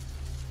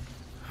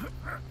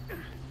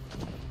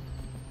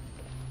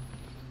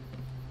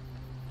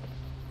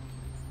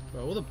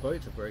 Well, all the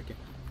boats are broken.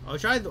 I'll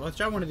try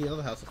one of the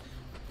other houses.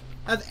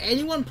 Has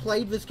anyone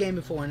played this game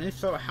before? And if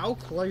so, how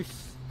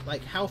close,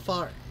 like, how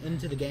far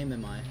into the game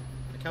am I?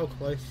 Like, how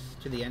close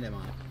to the end am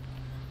I?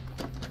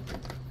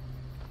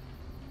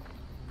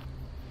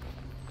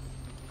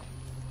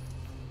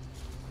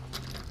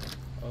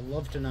 I'd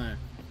love to know.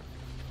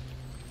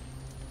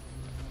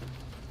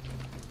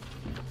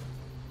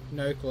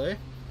 No clue.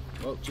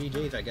 Well,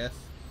 GG's, I guess.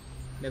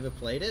 Never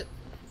played it.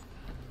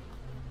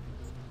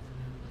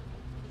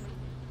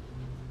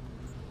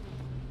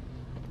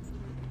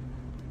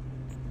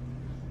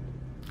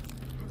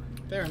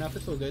 Fair enough,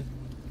 it's all good.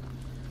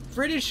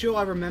 Pretty sure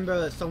I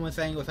remember someone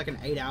saying it was like an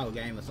 8-hour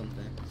game or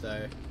something,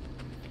 so...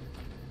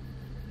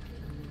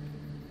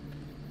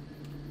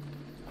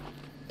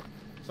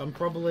 So I'm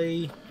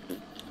probably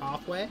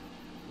halfway.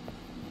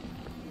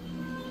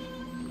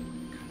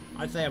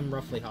 I'd say I'm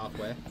roughly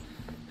halfway.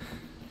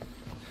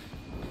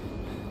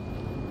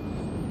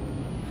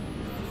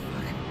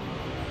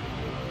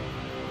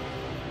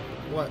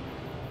 What?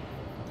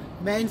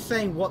 Man's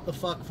saying what the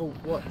fuck for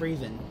what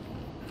reason?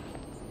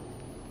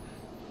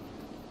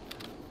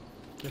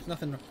 There's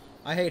nothing.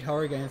 I hate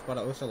horror games, but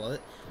I also love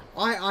it.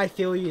 I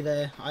feel you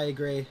there. I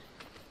agree.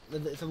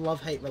 It's a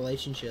love-hate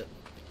relationship.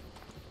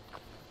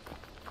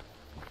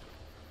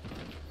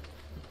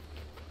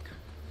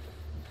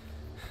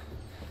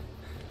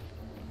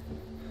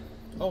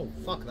 Oh,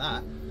 fuck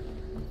that.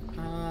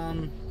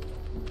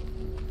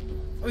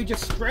 Oh, you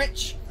just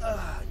stretch?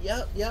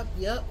 Yep.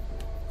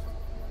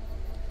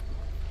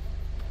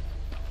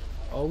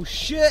 Oh,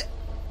 shit!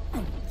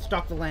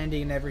 Stop the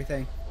landing and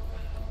everything.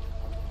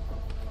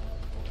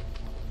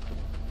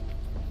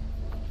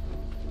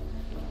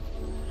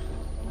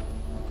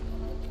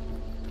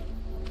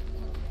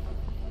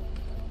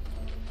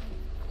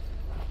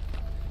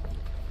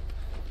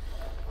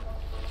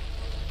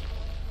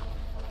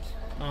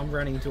 I'm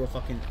running into a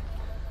fucking...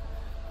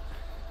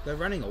 They're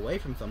running away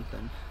from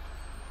something.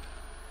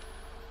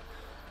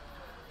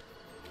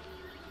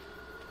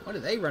 What are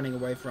they running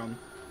away from?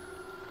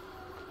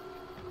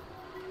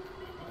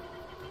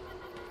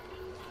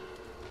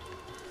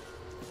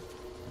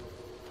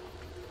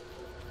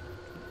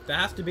 There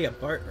has to be a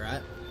boat,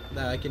 right?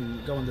 That I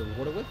can go into the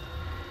water with?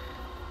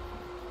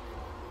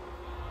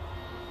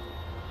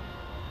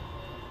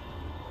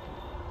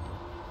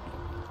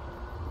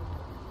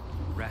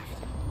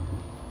 Raft.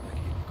 I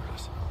can get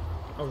across.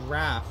 A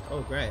raft.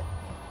 Oh, great.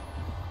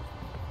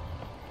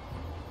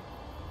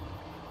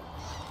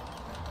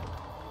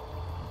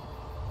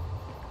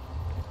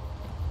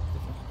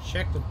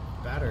 Check the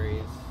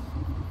batteries.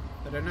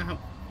 I don't know how...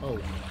 Oh,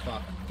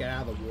 fuck. Get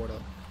out of the water.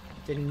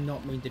 Did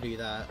not mean to do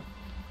that.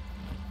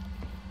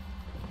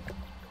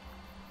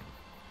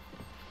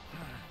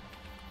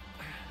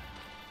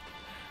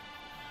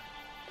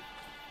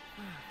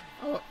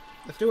 Oh,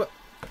 let's do it.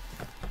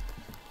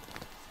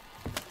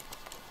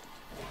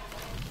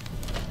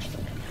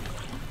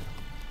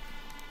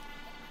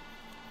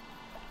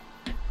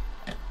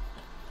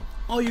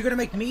 Oh, you're gonna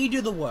make me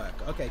do the work.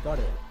 Okay, got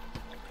it.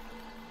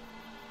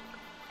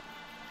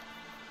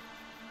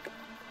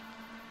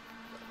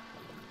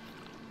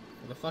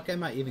 Where the fuck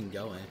am I even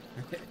going?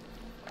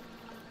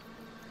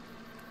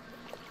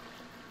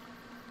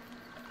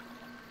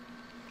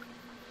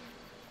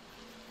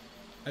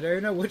 I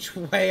don't know which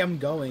way I'm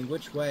going.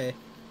 Which way?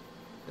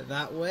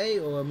 That way,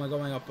 or am I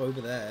going up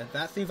over there?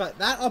 That seems like...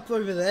 That up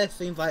over there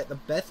seems like the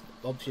best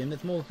option.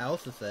 There's more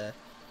houses there.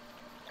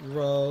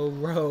 Row,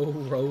 row,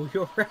 row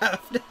your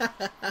raft.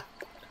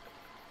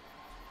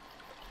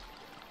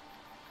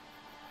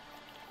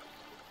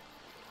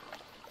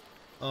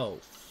 Oh.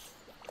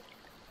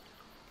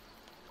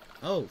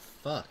 Oh,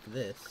 fuck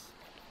this.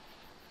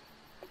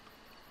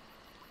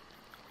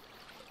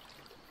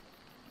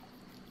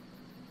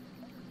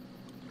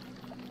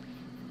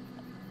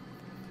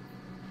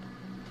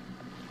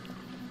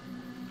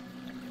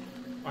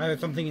 I heard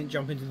something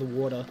jump into the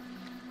water.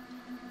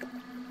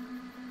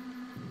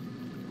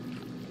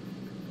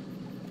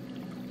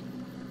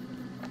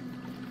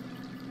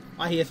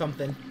 I hear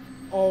something.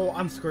 Oh,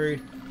 I'm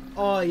screwed.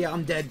 Oh yeah,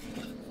 I'm dead.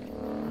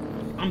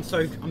 I'm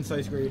so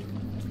screwed.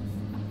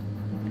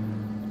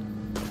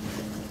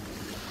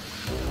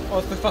 Oh,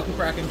 it's the fucking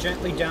Kraken.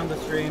 Gently down the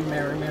stream.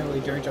 Merrily,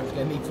 don't jump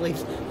scare me,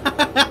 please.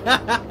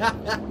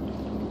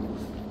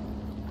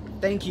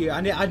 Thank you.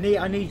 I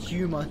need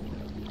humor.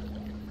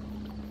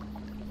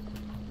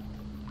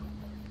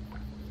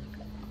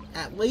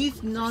 At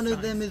least none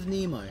of them is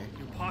Nemo.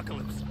 The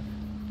apocalypse.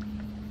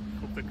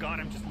 Hope to God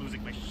I'm just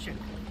losing my shit.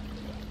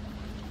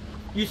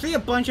 You see a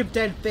bunch of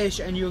dead fish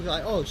and you're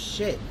like, oh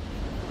shit.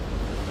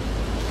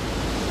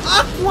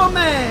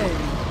 Aquaman!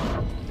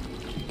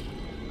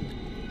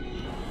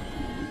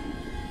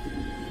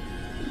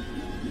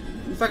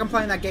 It's like I'm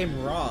playing that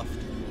game Raft.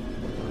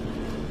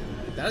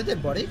 Is that a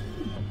dead body?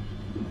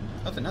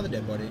 That's another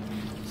dead body.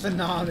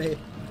 Tsunami.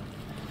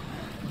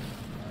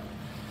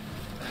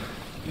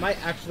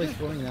 Might actually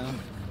swing now.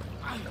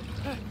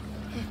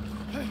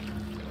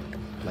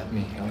 Let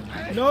me help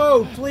you.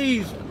 No,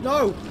 please,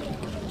 no!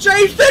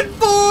 Jason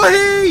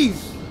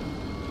Voorhees!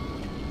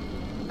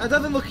 That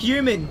doesn't look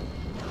human.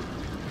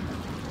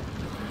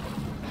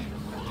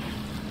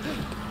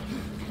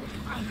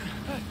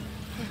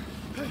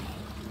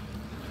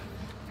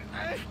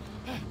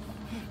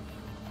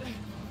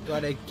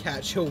 Gotta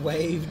catch a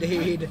wave,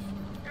 dude.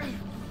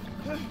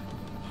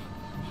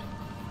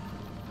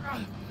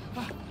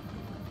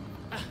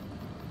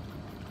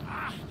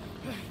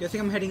 Guessing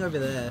I'm heading over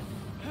there.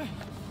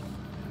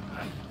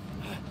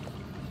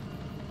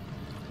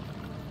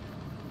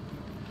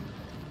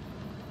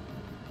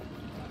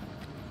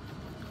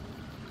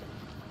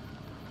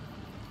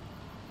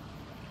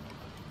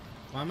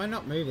 Why am I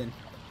not moving?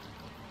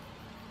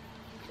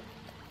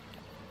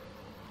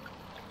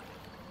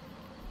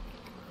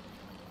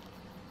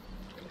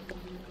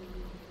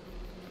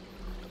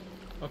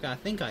 Okay, I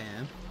think I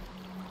am.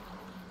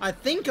 I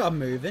think I'm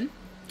moving.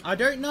 I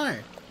don't know.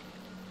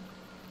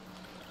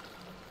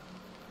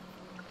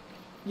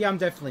 Yeah, I'm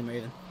definitely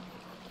moving.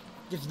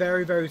 Just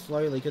very, very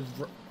slowly, because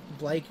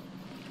Blake,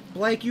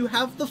 you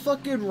have the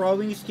fucking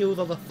rowing skills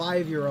of a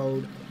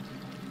 5-year-old.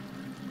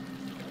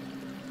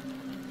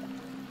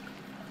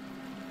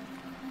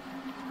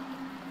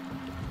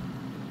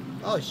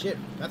 Oh shit,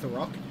 that's a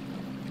rock.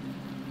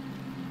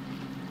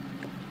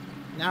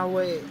 Now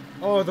wait.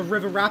 Oh, the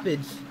river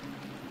rapids.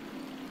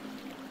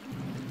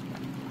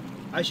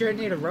 I shouldn't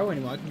need to row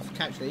anymore. I can just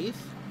catch these.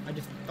 I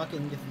just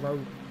fucking just row.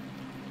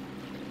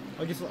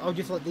 I'll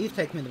just let these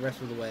take me the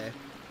rest of the way.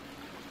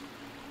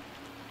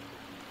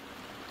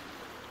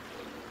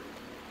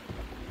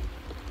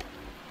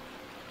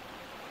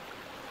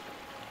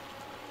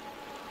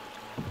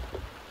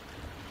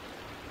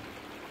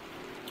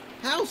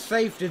 How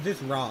safe is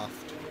this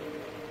raft?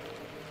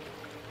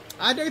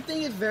 I don't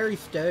think it's very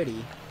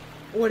sturdy.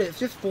 Or it's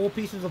just 5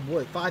 pieces of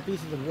wood.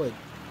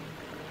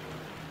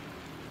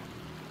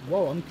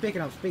 Whoa, I'm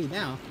picking up speed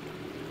now.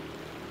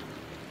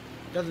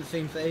 Doesn't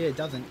seem to. It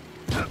doesn't.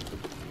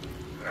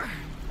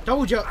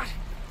 Told you.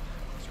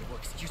 What's your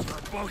work excuse for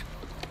a boat?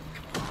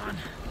 Come on.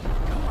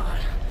 Come on.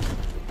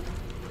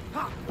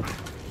 Ah,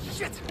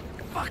 shit.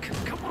 Fuck.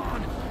 Come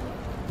on.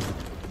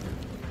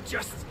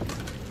 Just.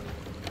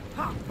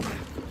 Ah,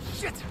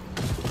 shit.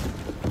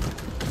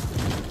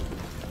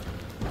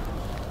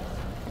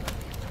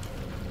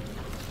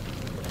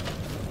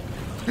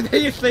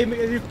 They just say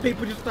these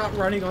people just start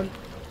running on.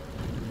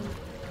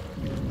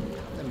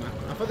 Never mind.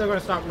 I thought they were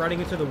gonna start running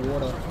into the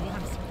water.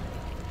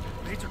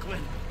 Major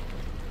Glenn.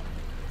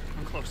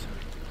 I'm close.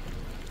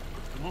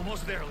 I'm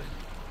almost there,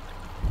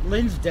 Lynn.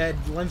 Lynn's dead.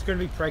 Lynn's gonna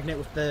be pregnant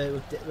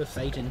with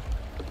Satan.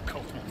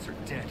 Cult monster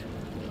dead.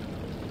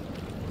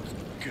 Those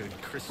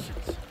good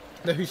Christians.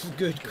 Those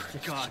good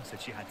God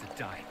said she had to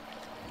die.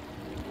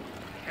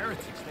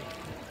 Heretics,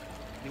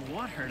 they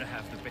want her to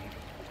have the baby.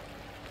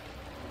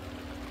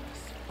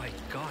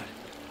 Despite God.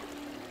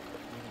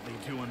 What do they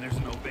do when there's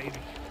no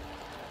baby?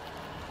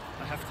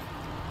 I have to.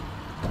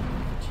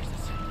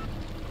 Jesus.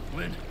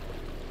 Lynn.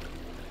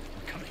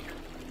 Come here.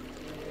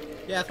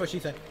 Yeah, that's what she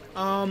said.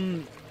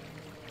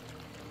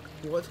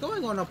 What's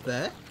going on up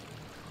there?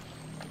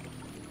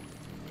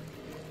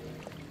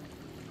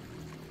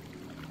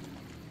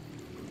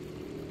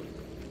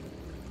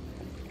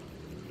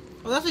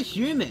 Oh, that's a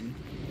human.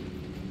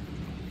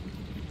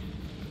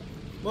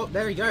 Well,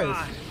 there he goes.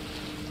 God.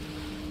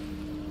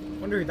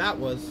 Wonder who that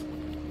was.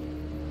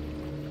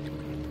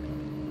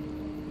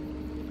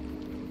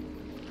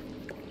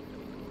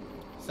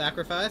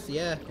 Sacrifice?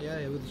 Yeah,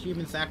 it was a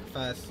human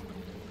sacrifice.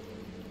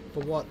 For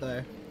what,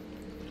 though?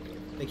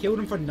 They killed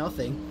him for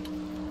nothing.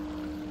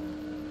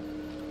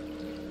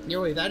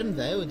 Yo, is that him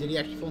there, or did he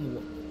actually fall in the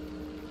water?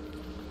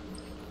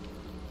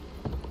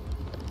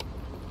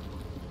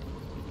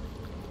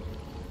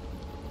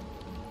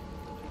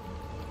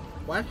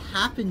 What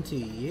happened to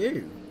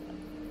you?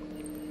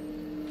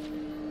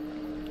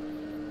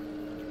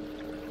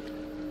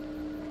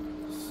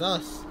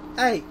 Sus.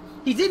 Hey,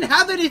 he didn't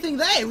have anything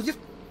there, it was just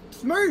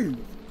smooth.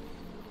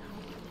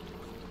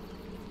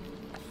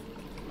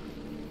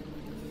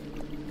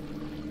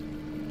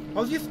 I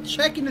was just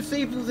checking to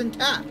see if it was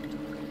intact.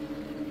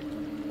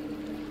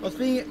 I was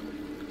being...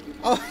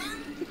 Oh.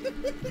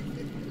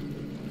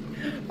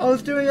 I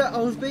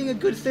was being a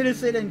good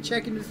citizen and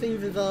checking to see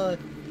if his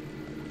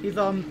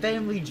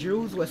family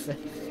jewels were safe.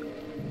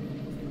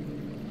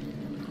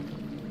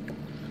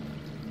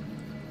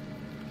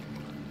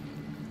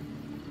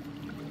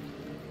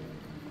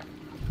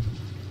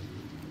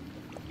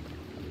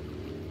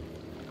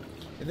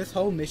 This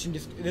whole mission,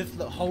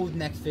 the whole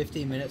next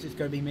 15 minutes is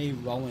going to be me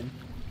rowing.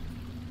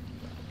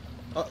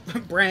 Oh,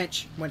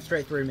 branch went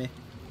straight through me.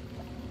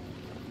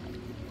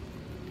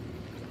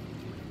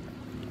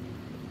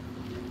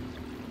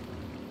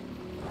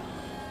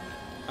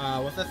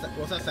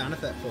 What's that sound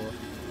effect for?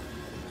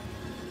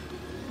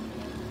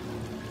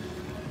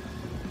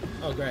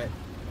 Oh, great.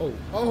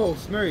 Oh,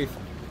 smooth.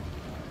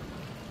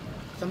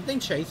 Something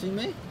chasing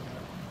me?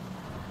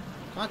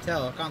 Can't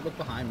tell. I can't look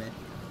behind me.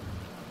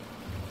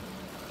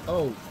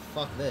 Oh,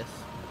 fuck this.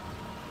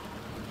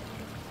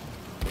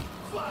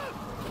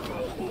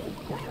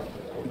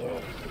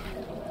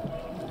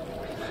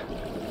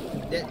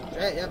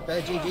 Yep,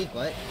 GG,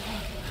 Blake.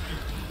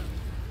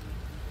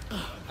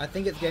 I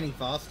think it's getting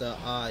faster.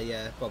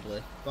 Yeah,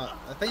 probably. But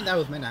I think that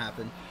was meant to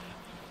happen.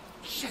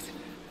 Shit!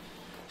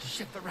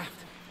 Shit, the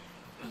raft.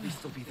 At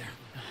least they'll be there.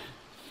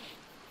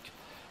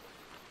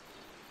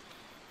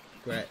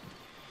 Great.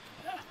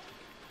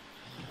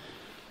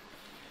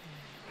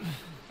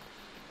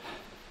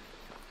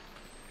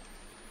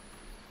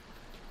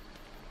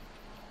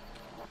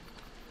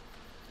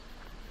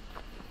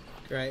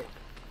 Great.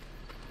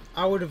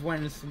 I would have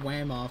went and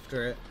swam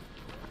after it.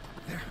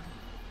 There.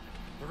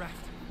 The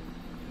raft.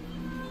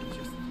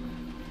 Just...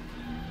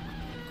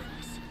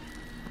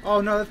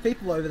 Oh no, there's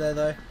people over there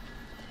though.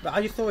 But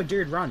I just saw a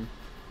dude run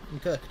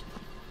and cooked.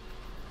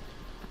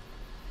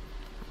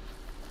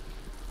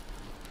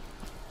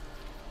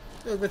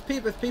 Look,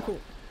 there's people.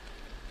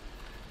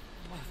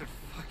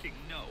 Motherfucking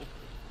no.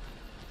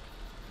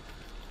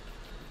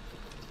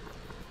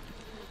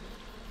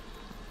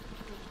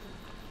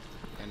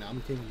 And I'm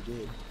thinking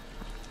good.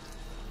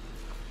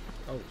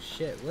 Oh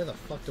shit, where the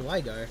fuck do I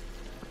go?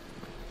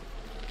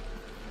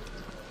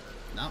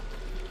 No.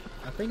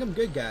 I think I'm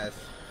good, guys.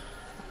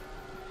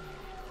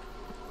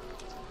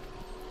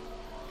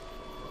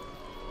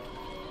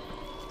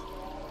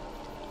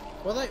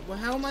 Well, like, well,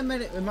 how am I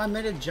meant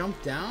to,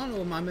 jump down,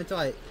 or am I meant to,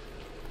 like...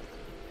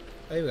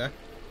 There we go.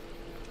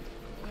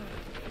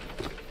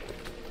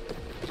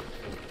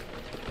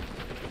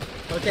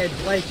 Okay,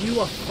 Blake, you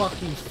are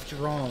fucking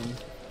strong.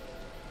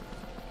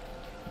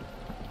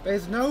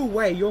 There's no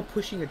way you're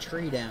pushing a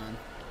tree down.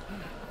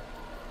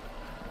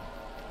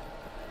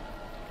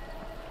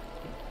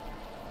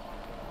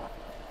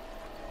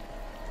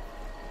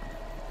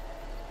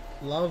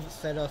 Love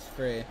set us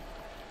free.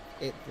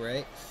 It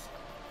breaks.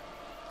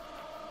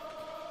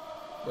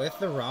 Where's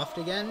the raft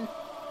again?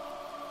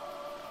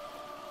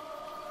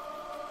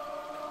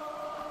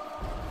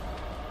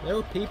 There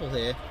were people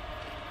here.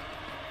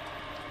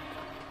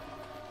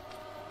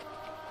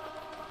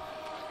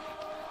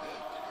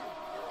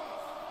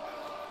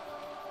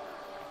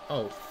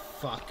 Oh,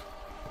 fuck.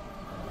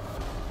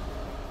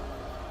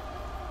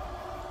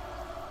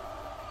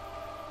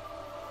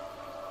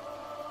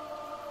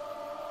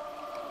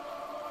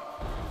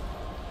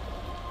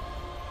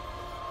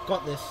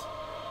 Got this.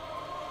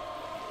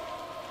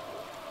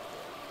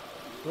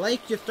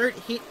 Blake, just don't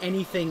hit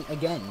anything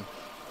again.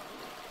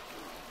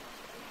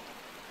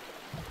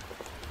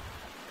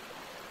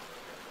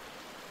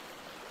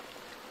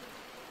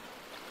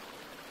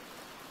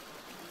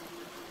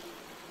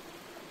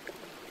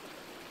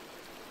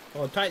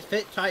 Oh, tight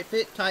fit,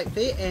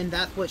 and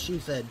that's what she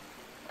said.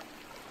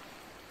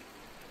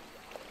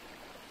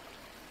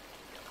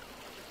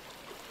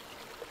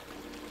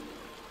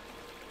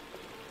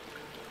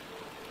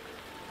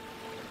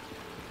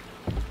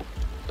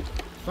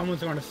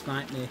 Someone's gonna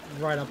snipe me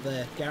right up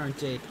there,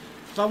 guaranteed.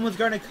 Someone's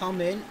gonna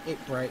come in, it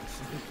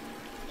breaks.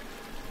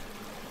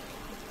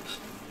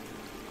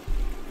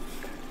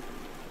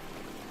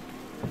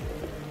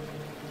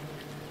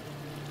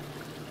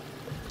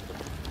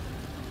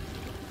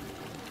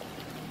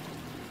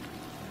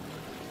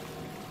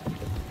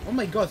 Oh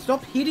my god,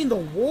 stop hitting the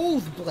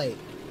walls, Blake!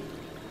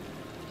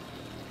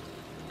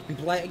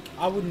 Blake,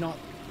 I would not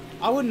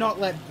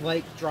let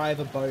Blake drive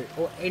a boat,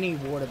 or any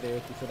water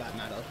vehicle for that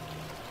matter.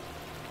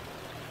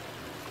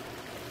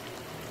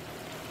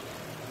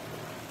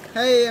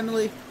 Hey,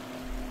 Emily!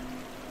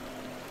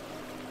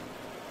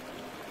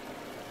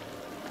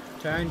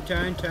 Turn.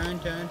 How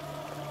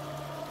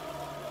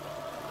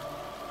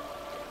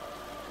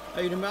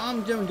you doing?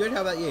 I'm doing good,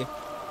 how about you?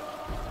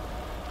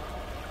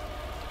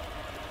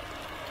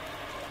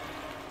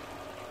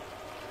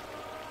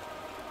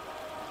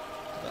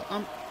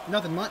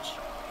 Nothing much.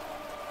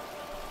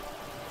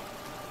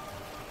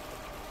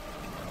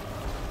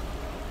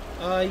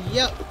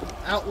 Yep.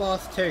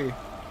 Outlast 2.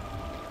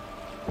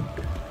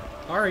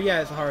 Horror?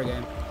 Yeah, it's a horror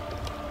game.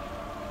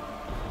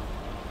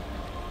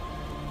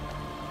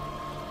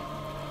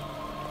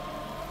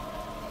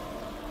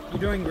 You're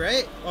doing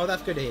great? Oh,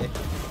 that's good to hear.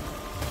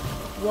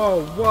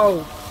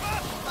 Whoa.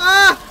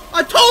 Ah!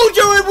 I told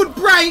you it would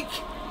break!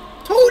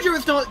 Told you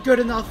it's not good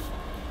enough.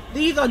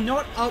 These are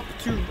not up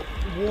to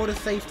water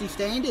safety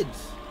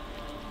standards.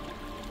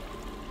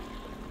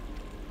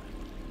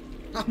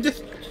 I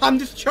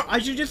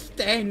should just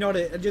stand on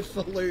it and just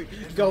salute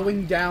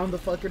going down the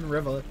fucking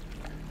river.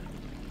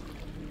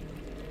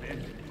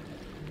 Man,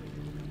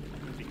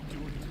 what are they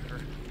doing to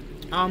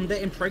her?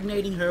 They're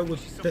impregnating her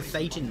with the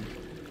Satan.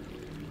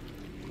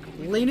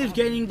 Lena's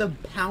getting the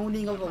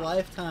pounding of a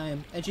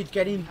lifetime, and she's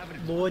getting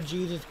Lord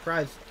Jesus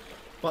Christ,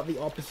 but the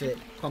opposite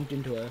pumped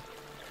into her.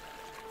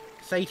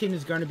 Satan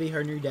is going to be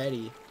her new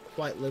daddy,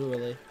 quite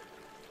literally.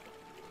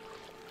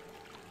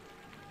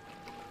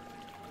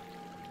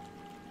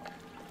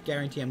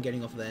 Guarantee I'm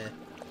getting off there.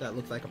 That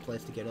looks like a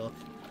place to get off.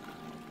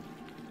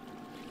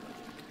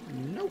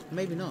 Nope,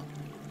 maybe not.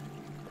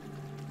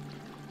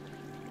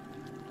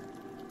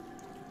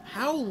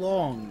 How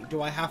long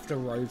do I have to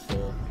row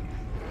for?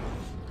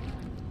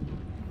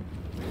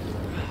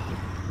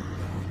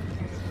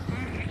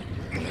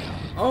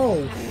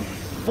 Oh,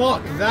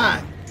 fuck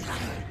that!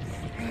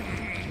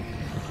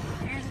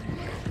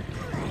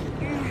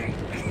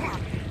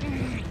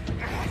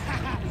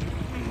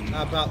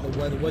 How about the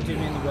weather? What do you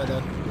mean the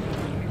weather?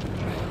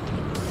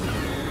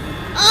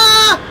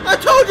 Ah! I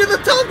told you the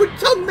tongue would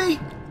tongue me!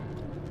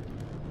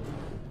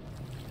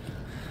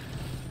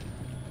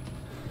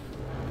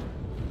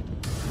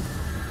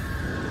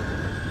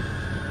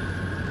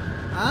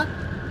 Huh?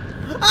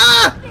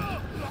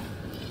 Ah!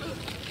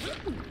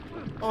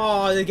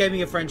 Oh, they gave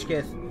me a French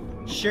kiss.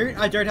 Shoot,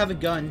 I don't have a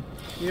gun.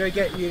 You don't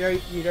get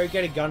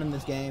a gun in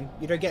this game.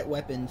 You don't get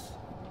weapons.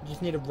 You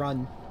just need to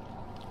run.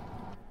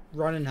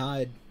 Run and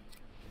hide.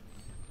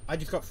 I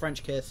just got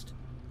French kissed.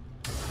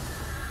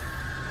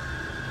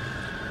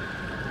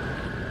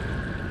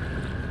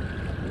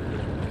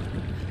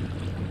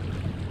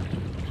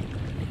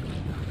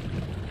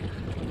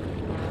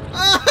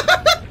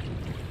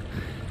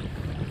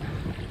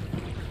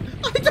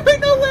 I don't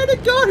know where to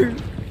go!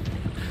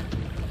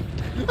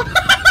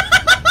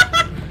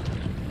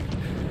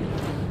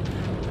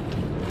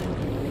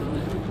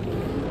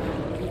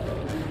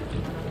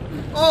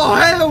 Oh,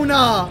 hell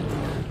nah!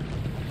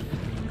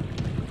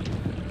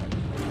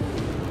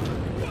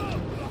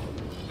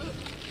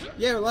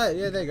 Yeah, right,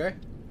 yeah, there you go.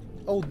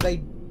 Oh,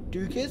 they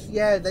Do kiss?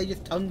 Yeah, they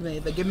just tongued me.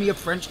 They give me a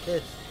French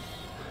kiss.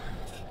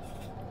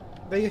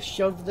 They just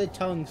shoved their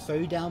tongue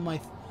so down my...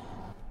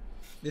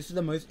 This is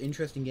the most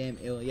interesting game.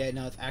 Ew. Yeah,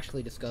 no, it's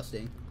actually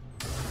disgusting.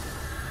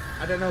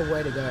 I don't know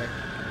where to go.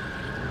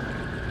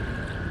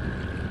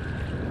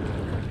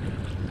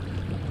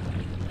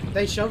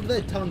 They shoved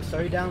their tongue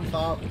so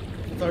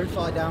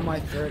far down my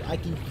throat, I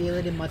can feel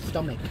it in my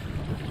stomach.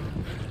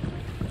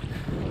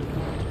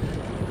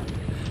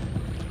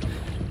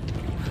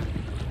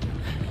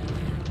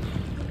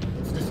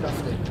 It's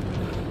disgusting.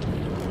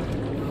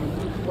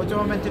 What do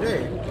I meant to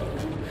do?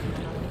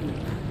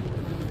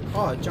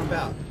 Oh, jump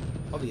out.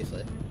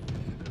 Obviously.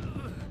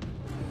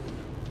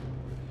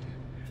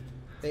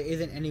 There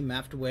isn't any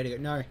map to where to go.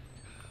 No.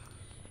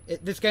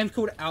 This game's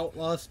called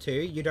Outlast 2.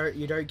 You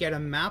don't get a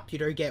map, you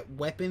don't get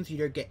weapons, you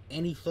don't get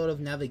any sort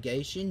of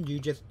navigation. You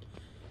just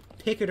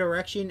pick a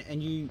direction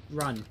and you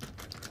run.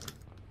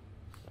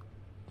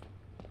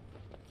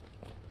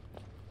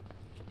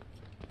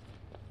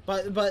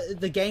 But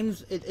the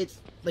game's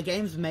the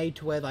game's made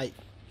to where like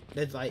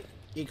there's like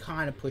it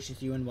kind of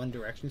pushes you in one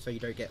direction so you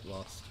don't get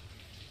lost.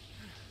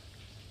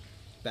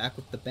 Back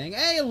with the bang.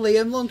 Hey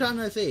Liam, long time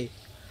no see.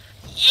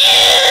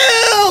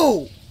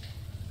 Ew!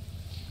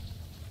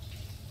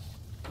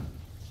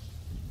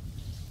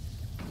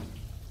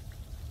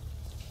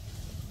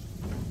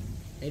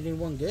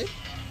 Anyone good?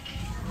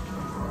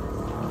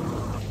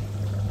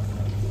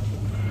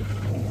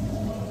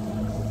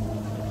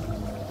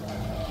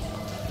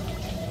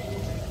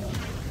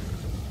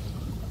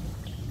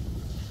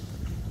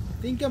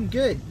 Think I'm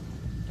good.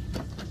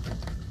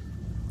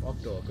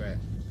 Locked door, great.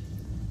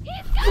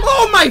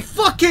 Oh my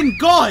fucking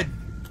god!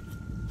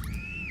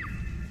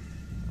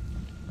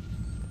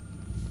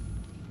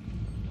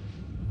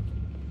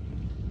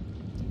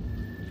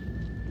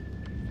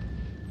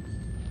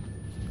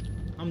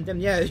 I'm done.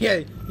 Yeah,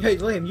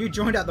 Liam, you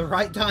joined at the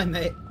right time,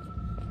 mate.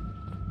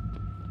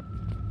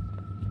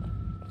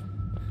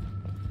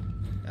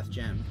 That's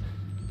jammed.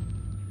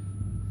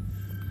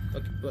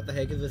 Look, what the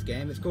heck is this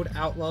game? It's called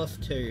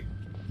Outlast 2.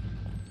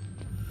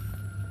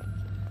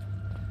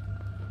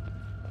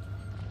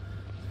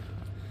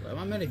 Where am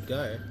I meant to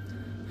go?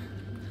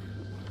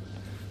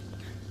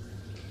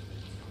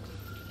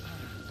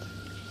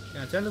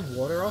 Can I turn the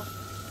water off?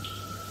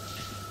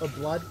 Or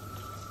blood?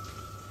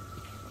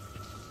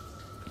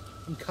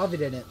 I'm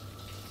covered in it.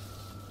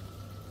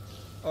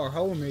 Oh, a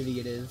horror movie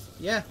it is.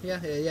 Yeah.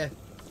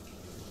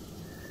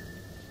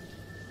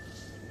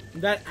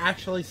 That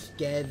actually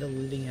scared the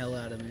living hell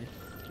out of me.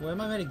 Where am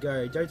I meant to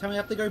go? Don't tell me I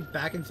have to go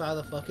back inside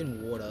the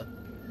fucking water.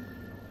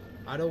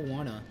 I don't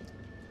wanna.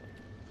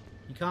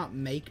 You can't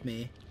make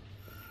me.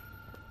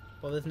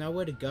 Well, there's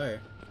nowhere to go.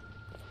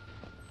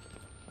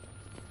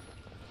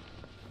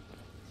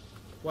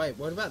 Wait,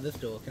 what about this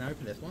door? Can I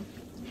open this one?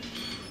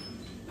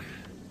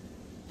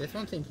 This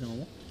one seems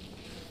normal.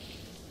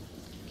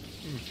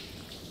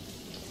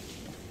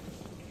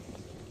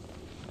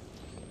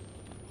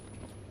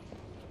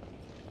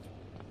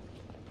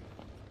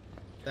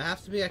 There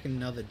has to be like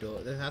another door.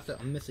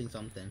 I'm missing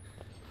something.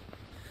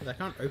 Because I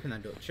can't open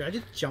that door. Should I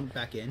just jump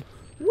back in?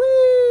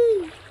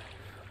 Whee!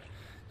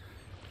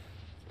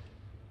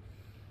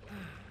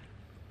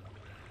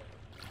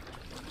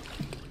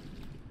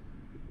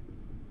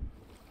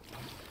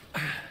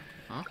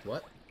 Huh?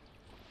 What?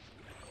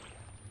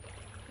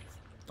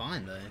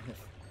 Fine though.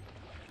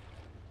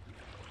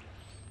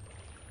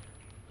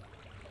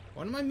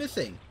 What am I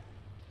missing?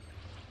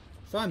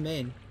 So I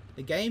mean,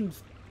 the game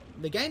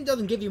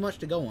doesn't give you much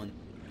to go on.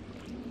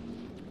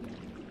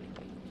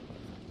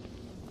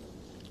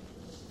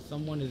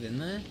 Someone is in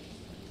there?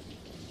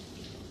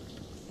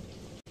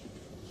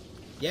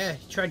 Yeah,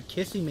 he tried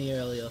kissing me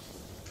earlier.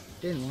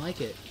 Didn't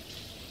like it.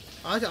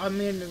 I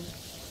mean,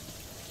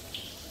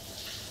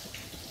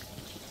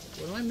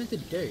 what am I meant to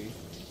do?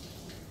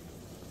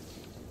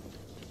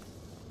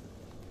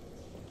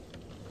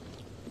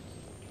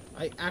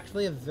 I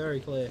actually have very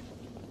clear.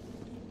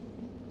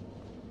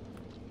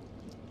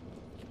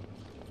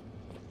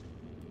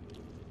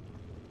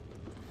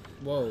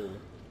 Whoa.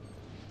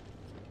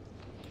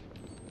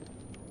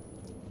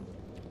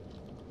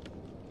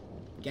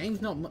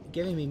 Game's not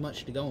giving me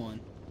much to go on.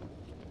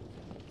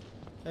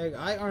 Like,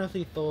 I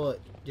honestly thought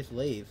just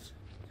leave.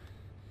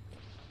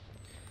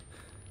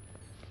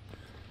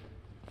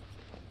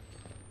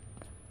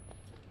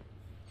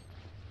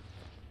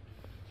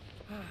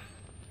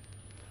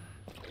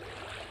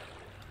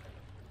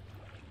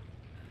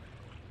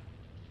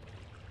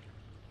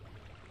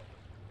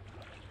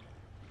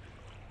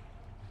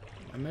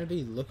 I'm gonna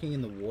be looking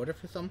in the water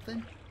for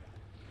something.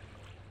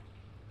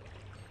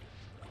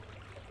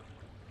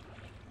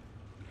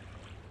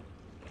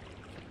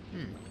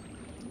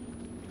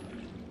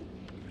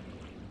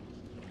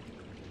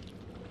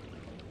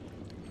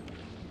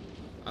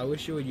 I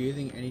wish you were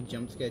using any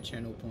jump scare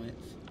channel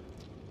points.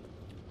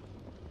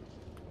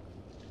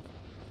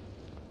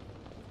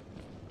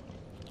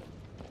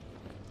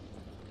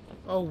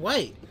 Oh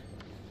wait!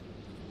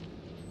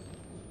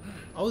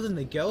 I was in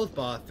the girls'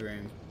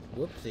 bathroom.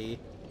 Whoopsie.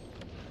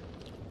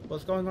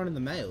 What's going on in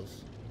the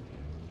males?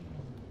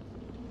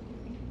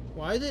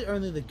 Why is it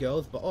only the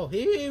girls? But oh,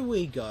 here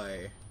we go.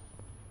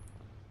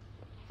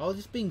 I was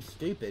just being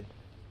stupid.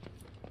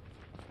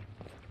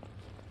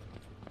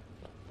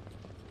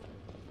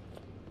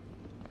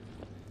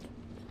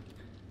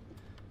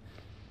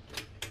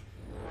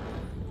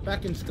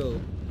 Back in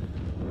school.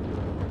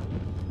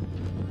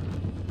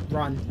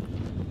 Run.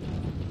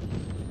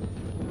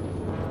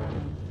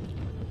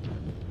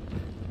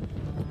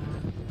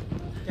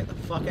 Get the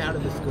fuck out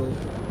of the school.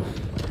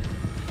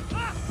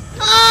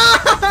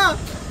 Ah!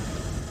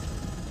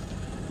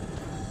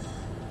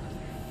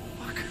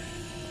 Fuck.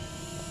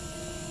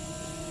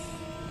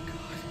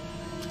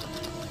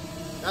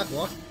 That's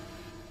what?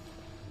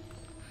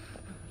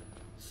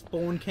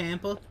 Spawn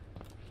camper.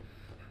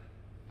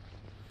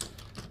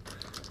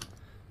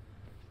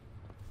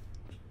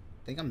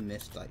 I think I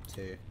missed like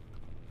 2.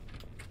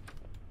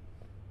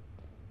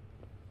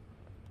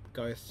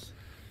 Ghosts.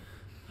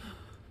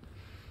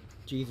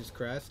 Jesus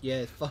Christ. Yeah,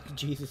 it's fucking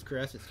Jesus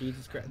Christ. It's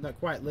Jesus Christ. Not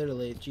quite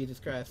literally, it's Jesus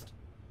Christ.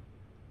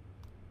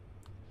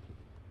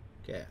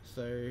 Okay,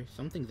 so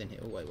something's in here.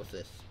 Oh, wait, what's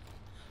this?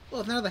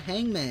 Well, it's now the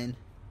hangman.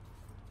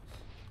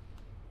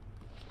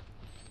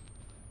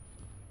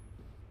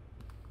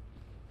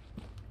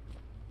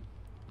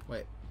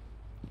 Wait.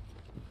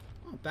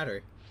 Oh,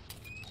 battery.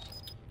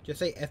 Just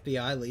say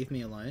FBI, leave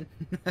me alone.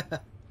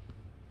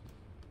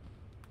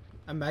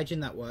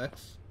 Imagine that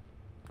works.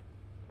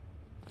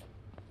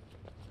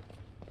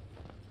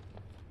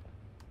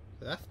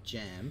 So that's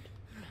jammed.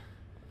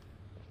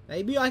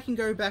 Maybe I can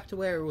go back to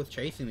where it was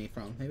chasing me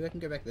from. Maybe I can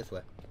go back this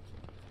way.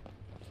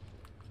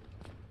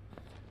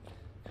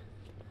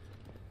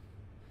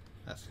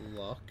 That's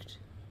locked.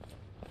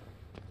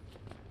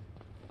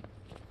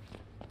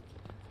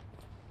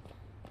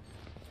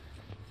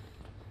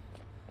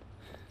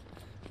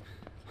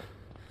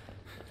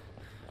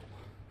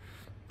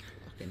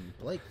 Fucking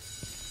Blake.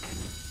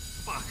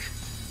 Fuck.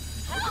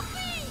 Help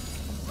me!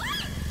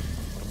 Blake!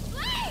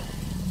 Blake!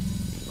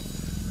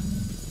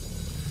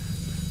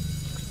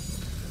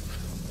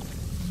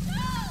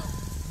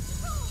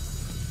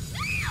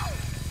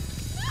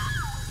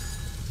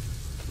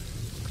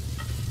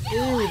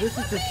 Ew, this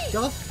is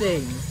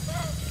disgusting.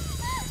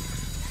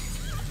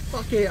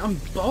 Fuck it, I'm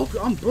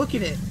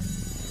booking it.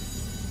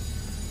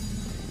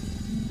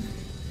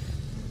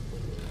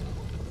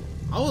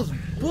 I was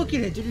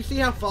booking it. Did you see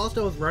how fast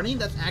I was running?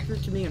 That's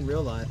accurate to me in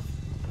real life.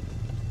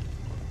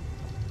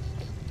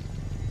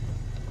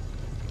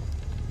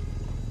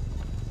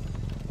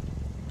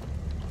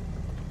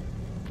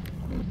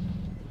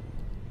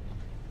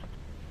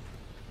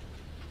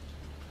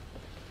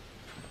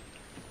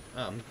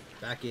 Oh, I'm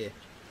back here.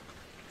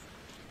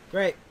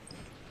 Great.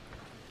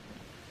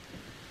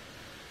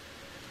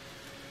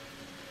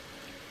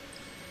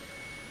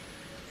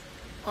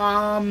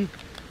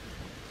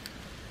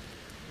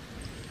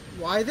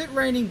 Why is it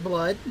raining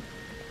blood?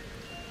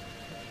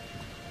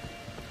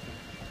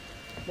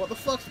 What the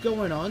fuck's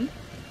going on?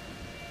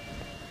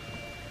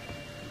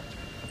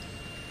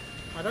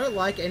 I don't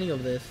like any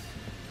of this.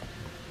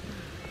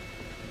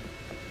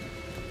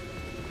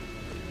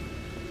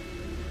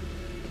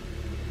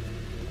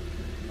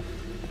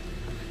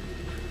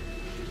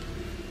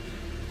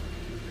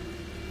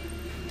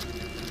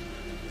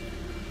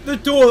 The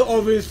door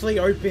obviously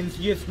opens,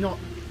 you're just not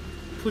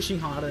pushing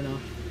hard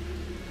enough.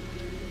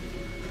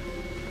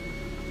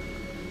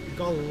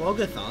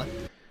 Golgotha?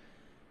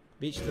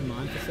 Beach the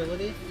mine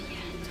facility?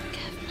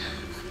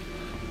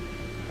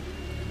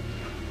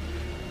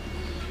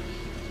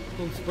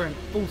 Full sprint,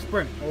 full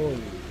sprint. Oh.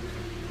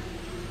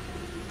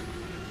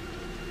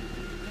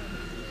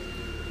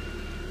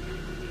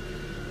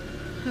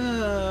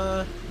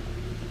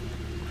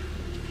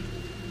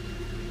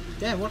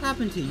 Damn, what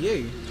happened to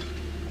you?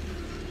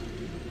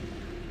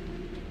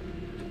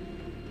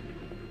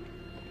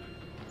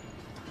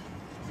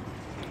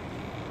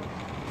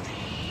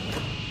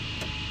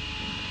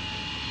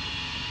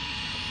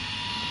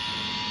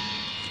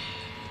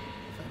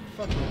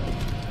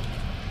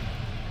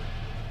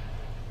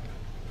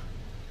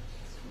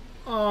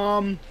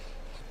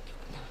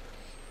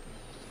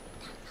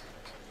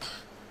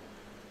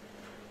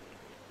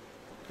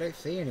 Don't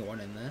see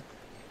anyone in there.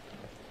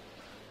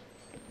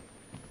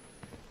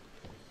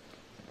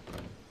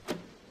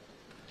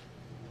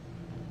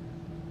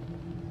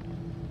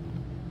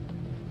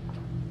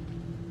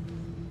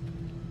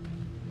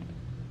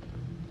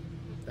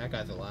 That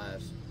guy's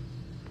alive.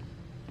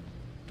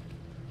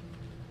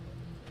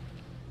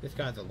 This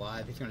guy's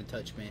alive. He's gonna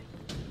touch me.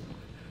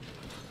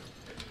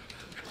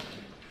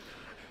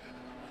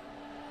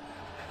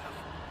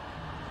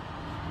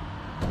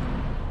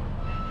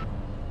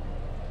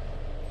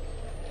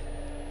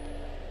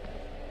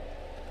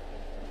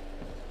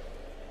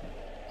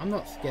 I'm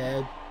not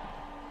scared.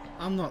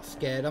 I'm not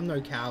scared. I'm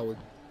no coward.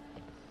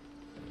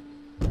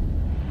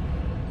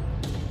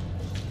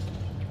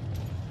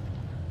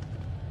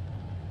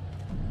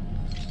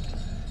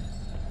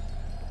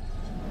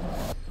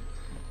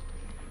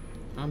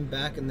 I'm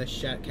back and the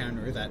shat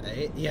counter is at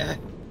 8. Yeah.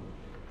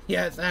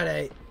 Yeah, it's at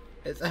 8.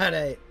 It's at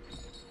 8.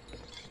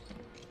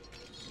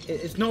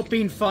 It's not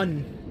been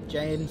fun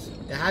James,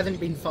 it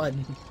hasn't been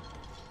fun.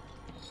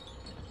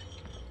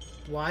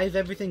 Why is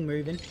everything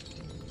moving?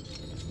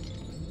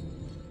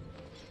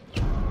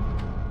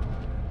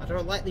 I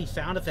don't like these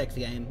sound effects,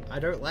 game. I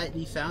don't like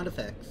these sound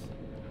effects.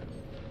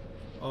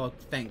 Oh,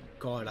 thank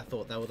God, I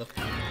thought that was a...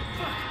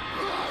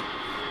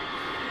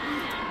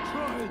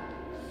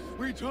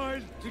 We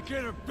tried to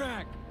get her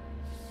back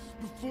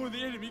before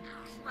the enemy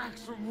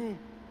cracks her womb.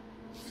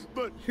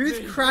 But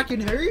who's cracking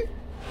who?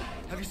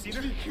 Have you seen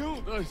her? They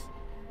killed us.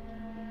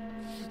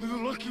 The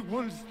lucky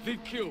ones they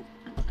killed.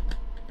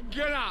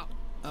 Get out.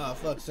 Oh,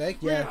 fuck's sake,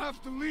 yeah. We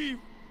have to leave.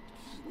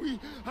 We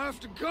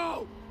have to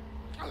go.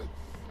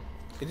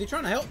 Is he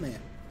trying to help me?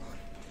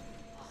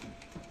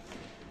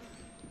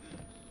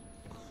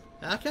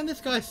 How can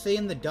this guy see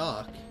in the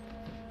dark?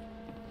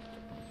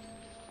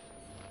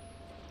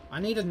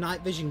 I need a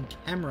night vision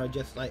camera,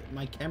 just like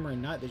my camera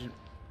in night vision.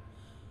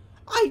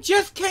 I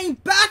just came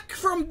back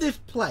from this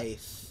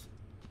place!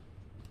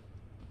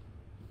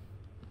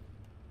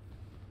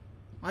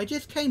 I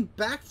just came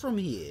back from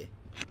here.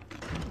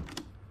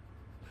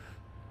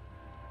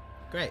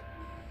 Great.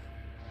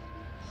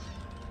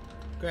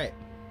 Great.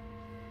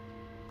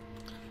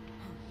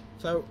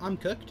 So, I'm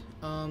cooked.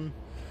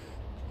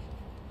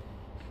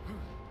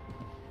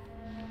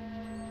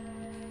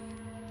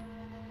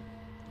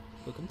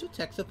 Welcome to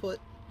tech support.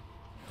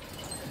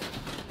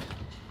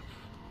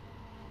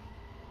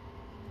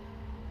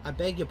 I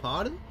beg your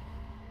pardon?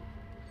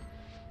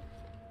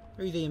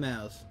 Read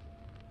emails.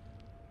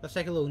 Let's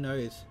take a little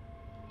nose.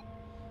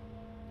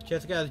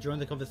 Jessica has joined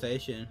the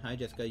conversation. Hi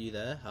Jessica, you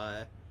there?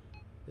 Hi.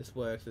 This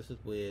works. This is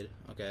weird.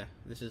 Okay,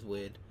 this is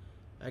weird.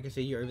 I can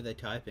see you over there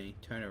typing.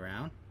 Turn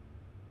around.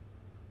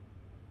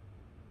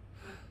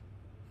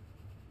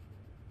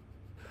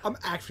 I'm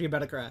actually about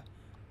to cry.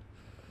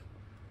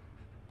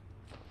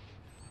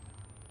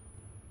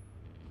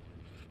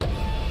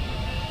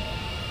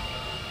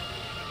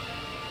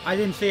 I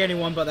didn't see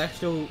anyone, but that's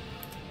still...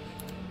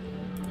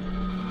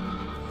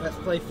 Let's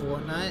play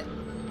Fortnite.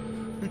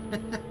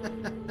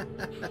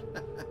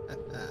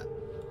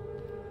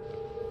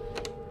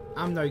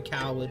 I'm no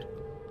coward.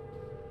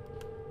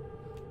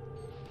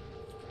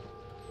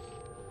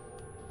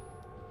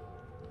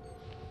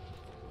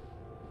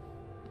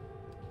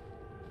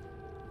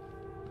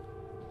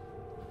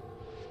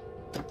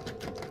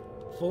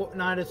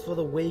 Fortnite is for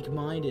the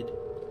weak-minded.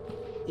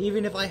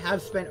 Even if I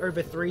have spent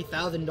over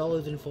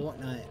 $3,000 in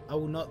Fortnite, I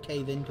will not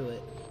cave into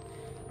it.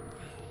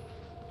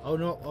 I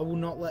will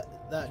not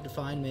let that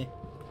define me.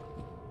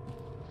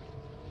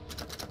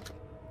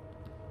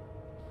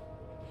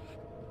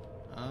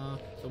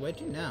 So where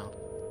to now?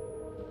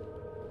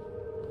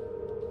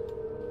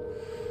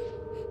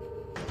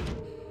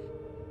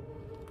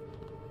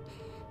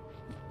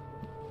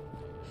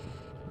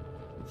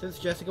 Since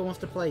Jessica wants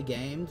to play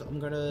games, I'm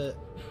gonna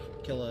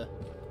kill her.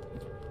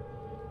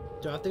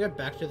 Do I have to go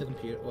back to the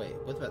computer? Wait,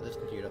 what about this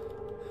computer?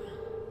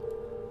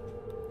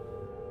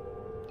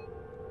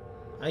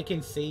 I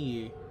can see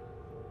you.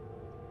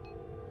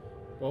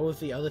 What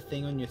was the other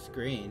thing on your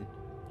screen?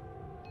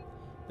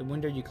 The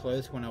window you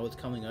closed when I was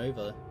coming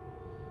over.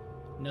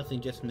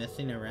 Nothing, just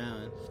messing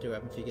around. Still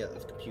haven't figured out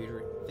this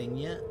computer thing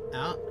yet.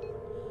 Out?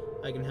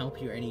 I can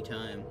help you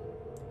anytime.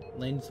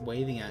 Len's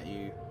waving at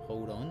you.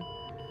 Hold on.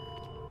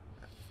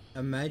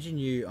 Imagine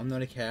you, I'm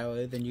not a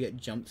coward, then you get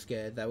jump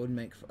scared. That would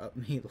make up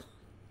me.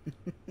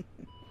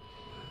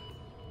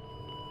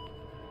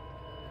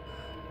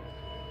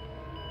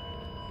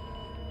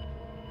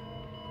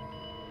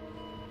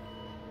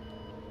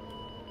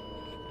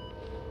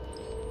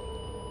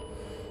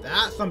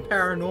 That's some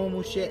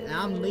paranormal shit, and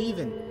I'm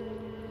leaving.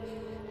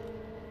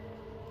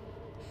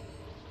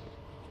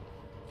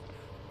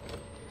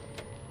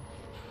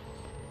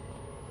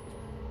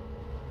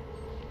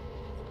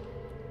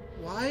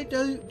 Why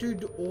do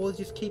doors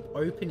just keep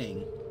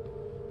opening?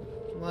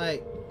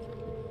 Like,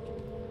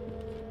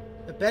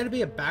 there better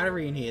be a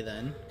battery in here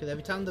then, because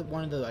every time that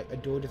one of the a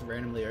door just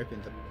randomly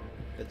opens,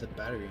 there's a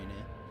battery in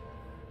here.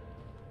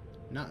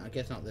 No, I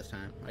guess not this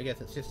time. I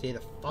guess it's just here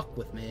to fuck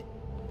with me.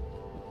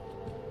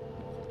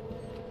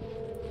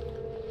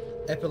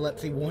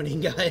 Epilepsy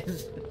warning,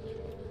 guys.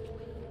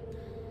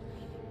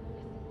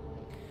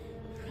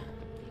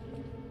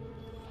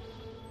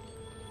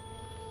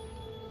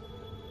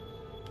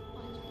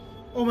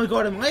 Oh my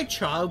god, am I a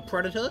child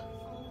predator?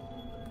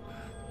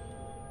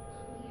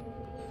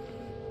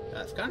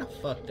 That's kind of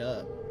fucked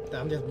up.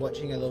 I'm just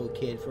watching a little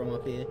kid from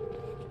up here.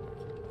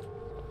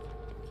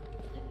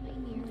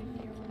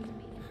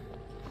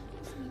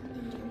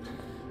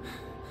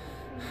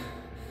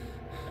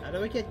 How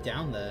do I get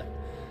down there?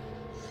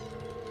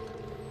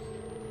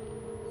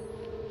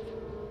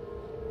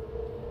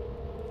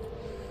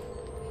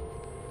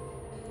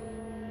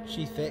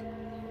 She thick.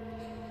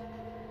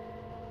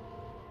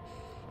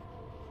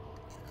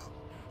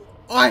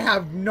 I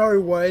have no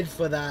words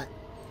for that.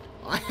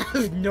 I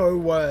have no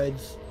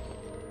words.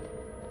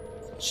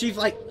 She's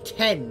like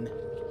 10.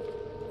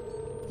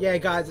 Yeah,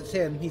 guys, it's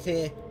him. He's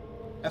here.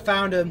 I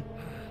found him.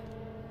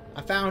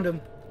 I found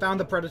him. Found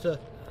the predator.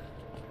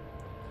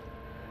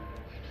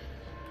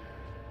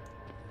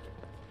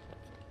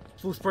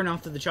 Full sprint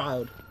after the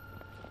child.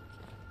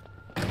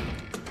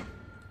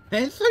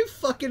 Man, it's so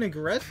fucking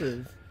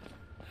aggressive.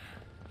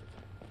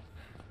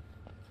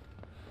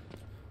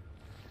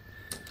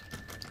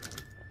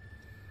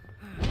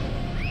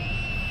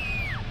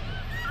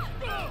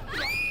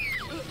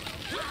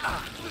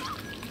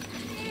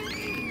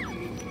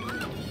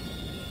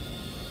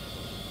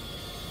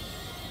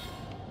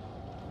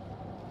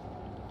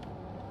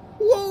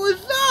 What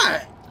was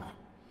that?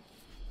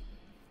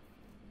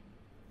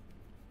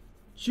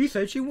 She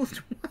said she was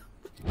 12.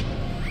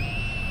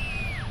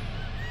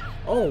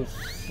 Oh,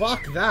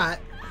 fuck that.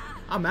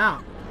 I'm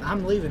out.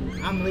 I'm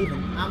leaving. I'm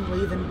leaving. I'm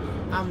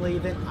leaving. I'm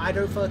leaving. I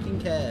don't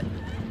fucking care.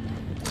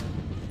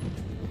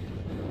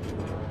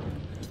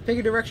 Just pick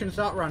a direction and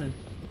start running.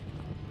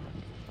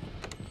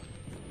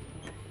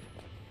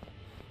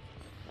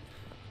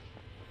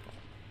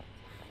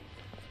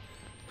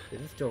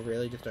 Is this door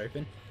really just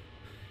open?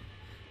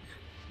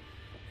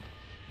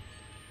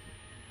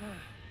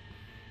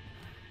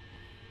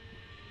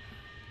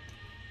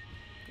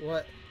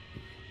 What?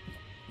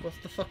 What's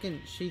the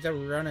fucking... She's a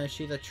runner.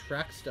 She's a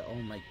track star. Oh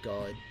my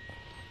god.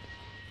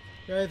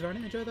 Joe's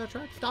running into the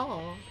track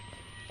star.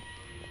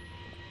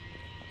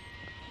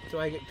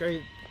 So I go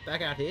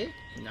back out here?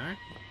 No.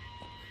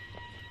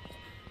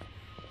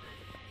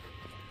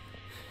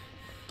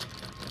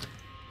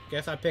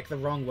 Guess I picked the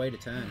wrong way to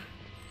turn.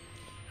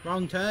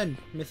 Wrong turn.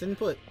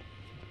 Misinput.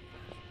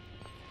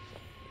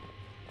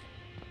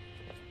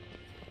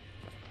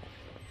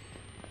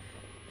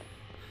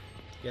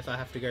 Guess I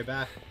have to go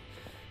back.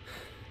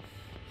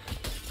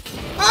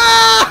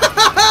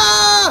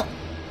 Ah!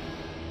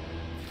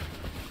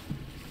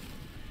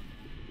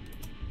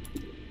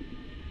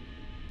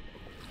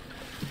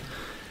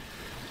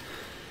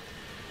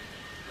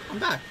 I'm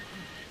back.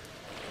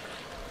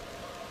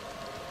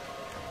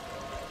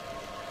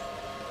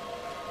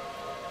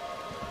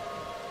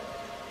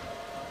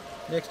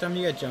 Next time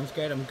you get jump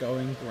scared, I'm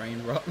going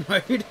brain rot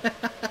mode.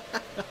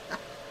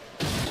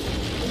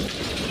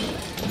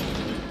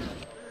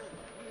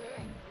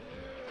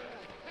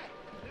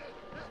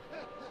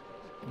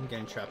 I'm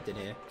getting trapped in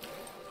here.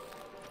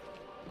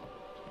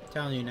 I'm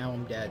telling you now,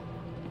 I'm dead.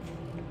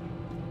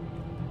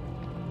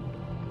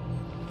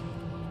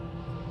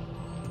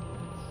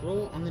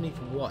 Crawl underneath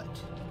what?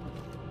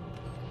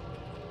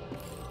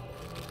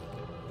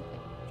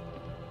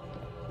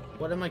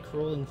 What am I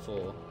crawling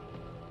for?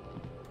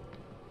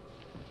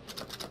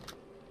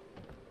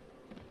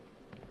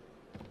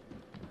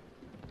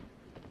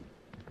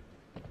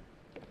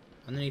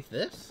 Underneath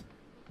this?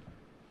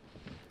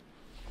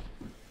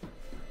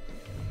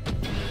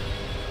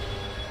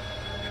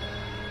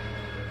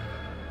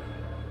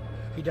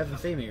 He doesn't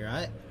see me,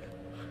 right?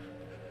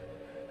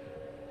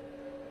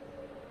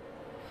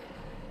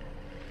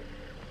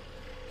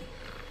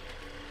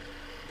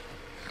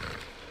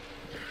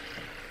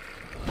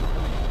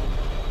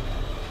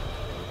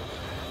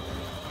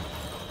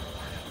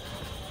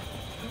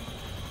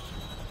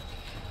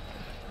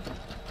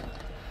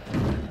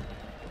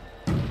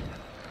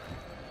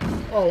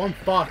 Oh, I'm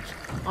fucked.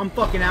 I'm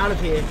fucking out of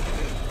here.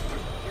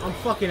 I'm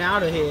fucking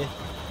out of here.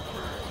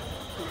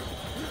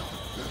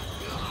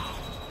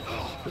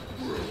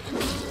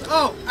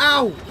 Oh,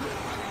 ow!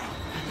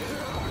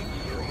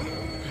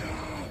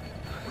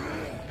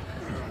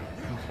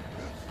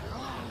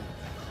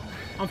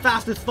 I'm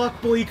fast as fuck,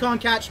 boy. You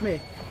can't catch me.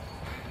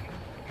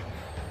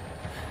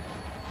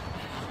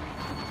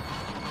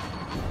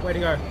 Where'd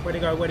he go? Where'd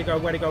he go? Where'd he go?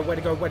 Where'd he go? Where'd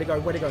he go? Where'd he go?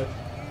 Where'd he go?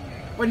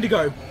 Where'd he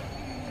go?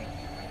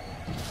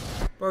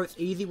 Bro, it's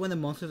easy when the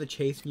monsters are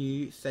chasing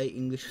you, say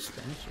English or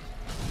Spanish.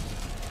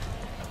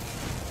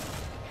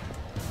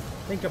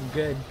 I think I'm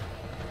good.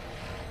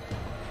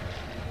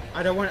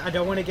 I don't want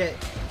to get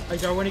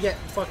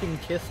fucking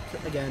kissed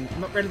again.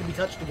 I'm not ready to be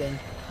touched again.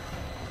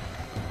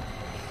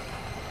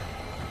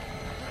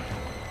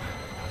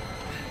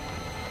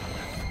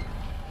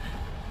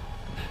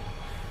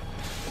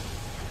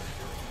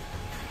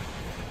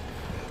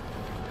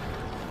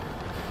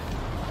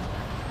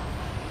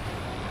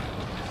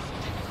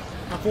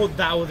 I thought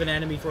that was an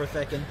enemy for a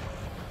second.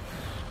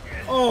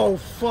 Oh,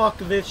 fuck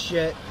this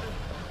shit.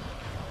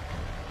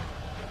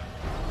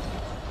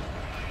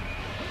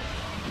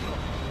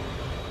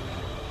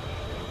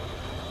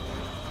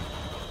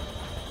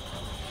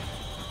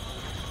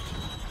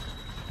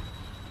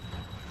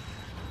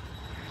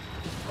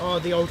 Oh,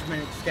 the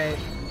ultimate escape.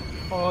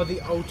 Oh,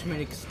 the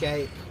ultimate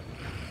escape.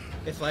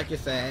 It's like you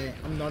say,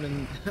 I'm not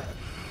in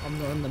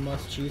the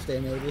Must Tuesday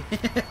maybe.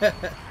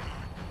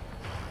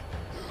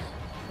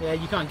 Yeah,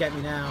 you can't get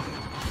me now.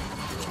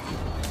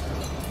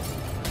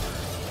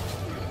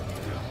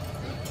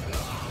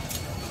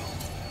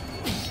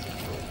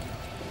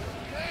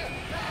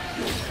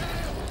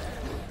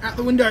 Out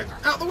the window!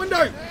 Out the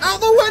window!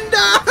 Out the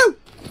window!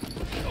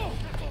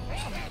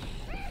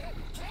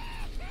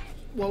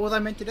 What was I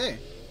meant to do?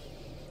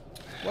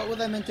 What was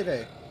I meant to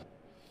do?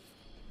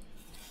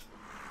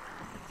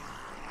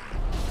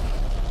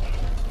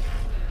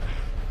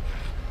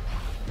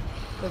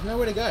 There's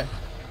nowhere to go.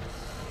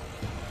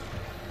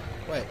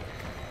 Wait.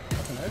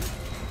 Up and over?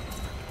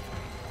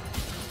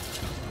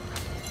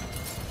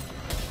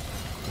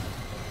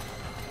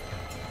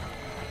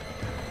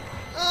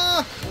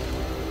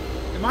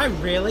 Am I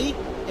really?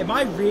 Am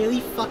I really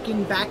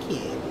fucking back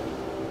here?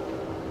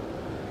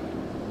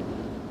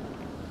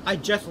 I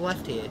just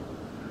left here.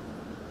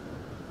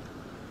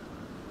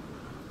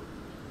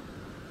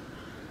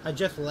 I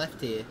just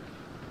left here.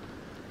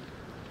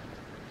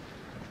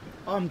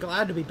 Oh, I'm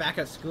glad to be back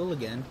at school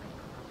again.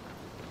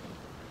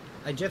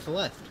 I just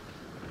left.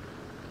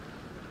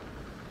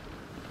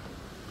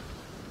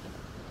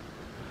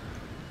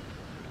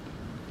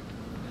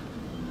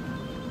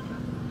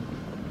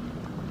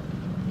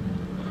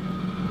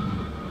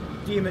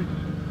 Demon.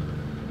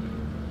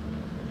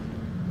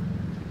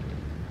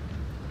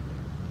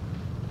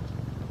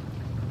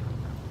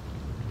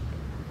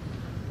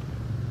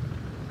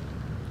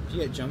 Did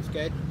you get jump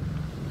scared?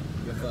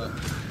 You're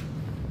fucked.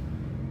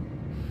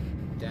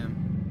 Damn.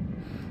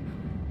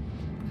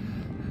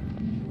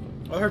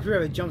 I hope you're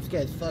ever jump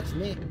scared. Fucks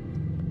me.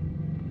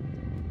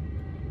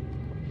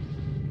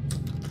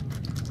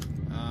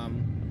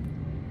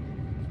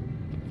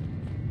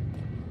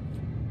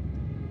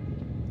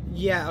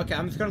 Yeah, okay,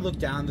 I'm just gonna look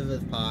down to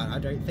this part. I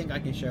don't think I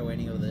can show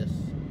any of this.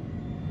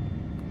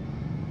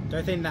 I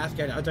don't think that's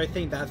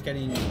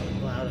getting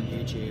loud on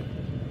YouTube.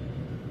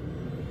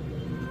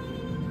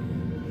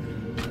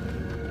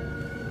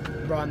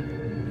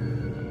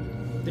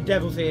 Run. The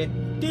devil's here.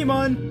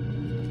 Demon!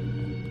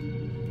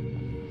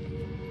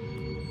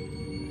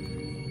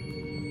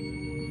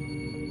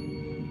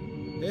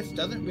 This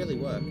doesn't really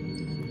work.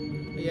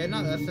 But yeah,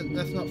 no,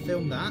 that's not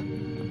filmed that.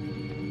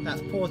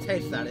 That's poor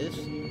taste, that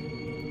is.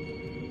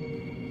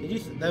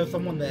 There was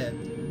someone there.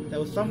 There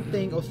was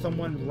something or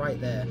someone right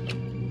there.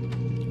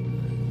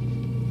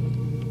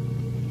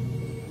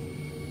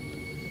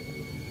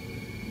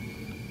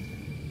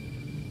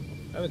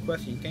 I have a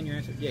question. Can you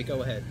answer? Yeah,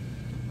 go ahead.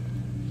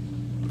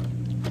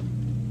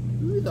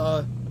 Who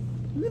the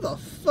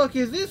fuck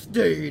is this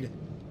dude?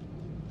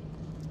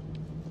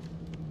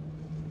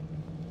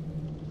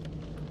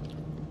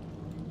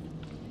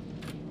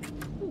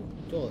 Ooh,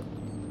 door.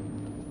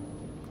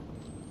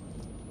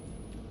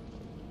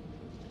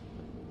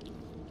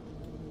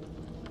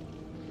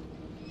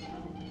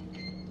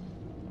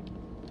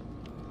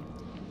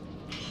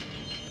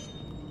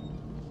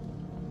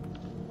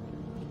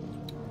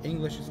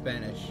 English or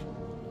Spanish?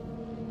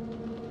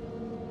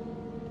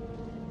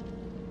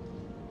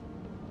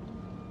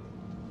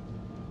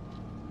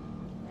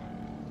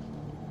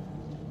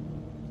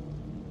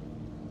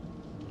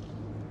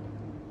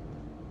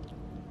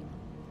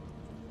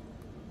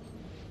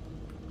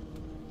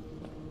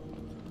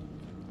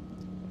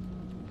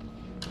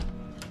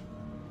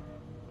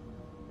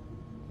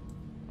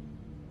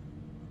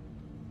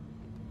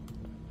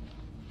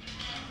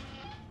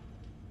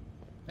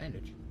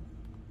 Bandage.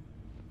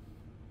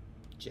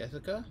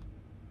 Jessica?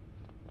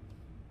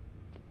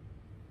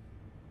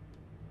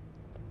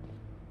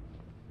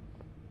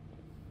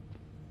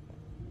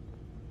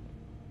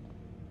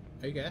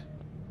 Okay.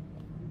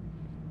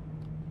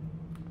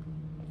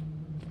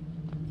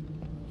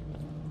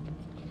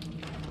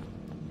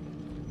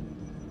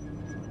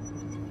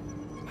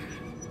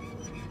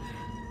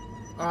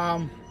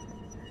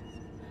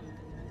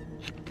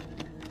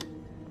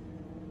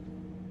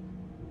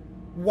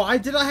 Why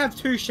did I have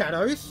two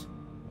shadows?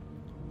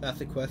 That's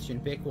the question.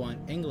 Pick one.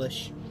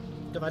 English.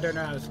 If I don't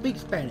know how to speak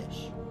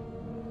Spanish.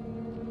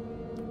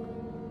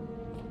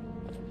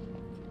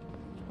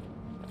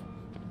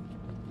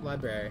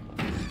 Library.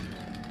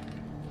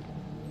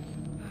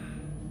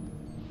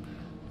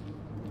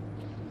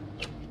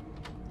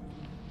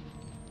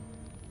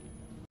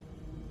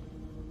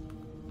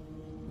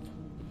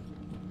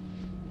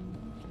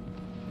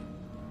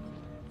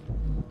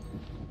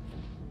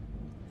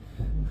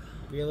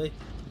 Really?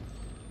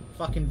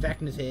 Fucking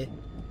Vecna's here.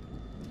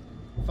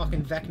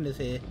 Fucking Vecna's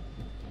here.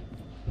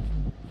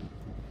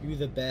 You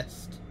the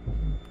best.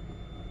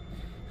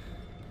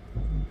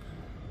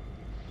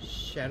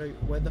 Shadow,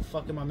 where the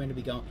fuck am I meant to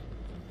be going?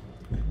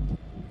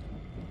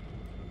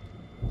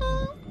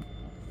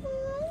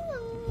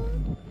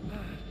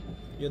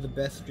 You're the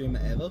best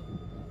streamer ever.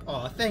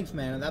 Oh, thanks,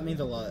 man. That means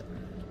a lot.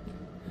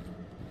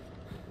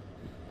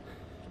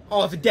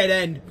 Oh, it's a dead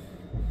end.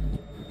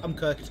 I'm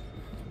cooked.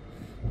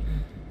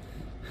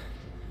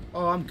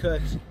 Oh, I'm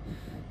cooked.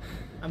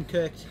 I'm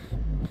cooked.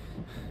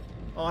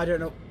 Oh, I don't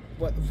know.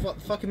 What the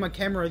fucking my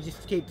camera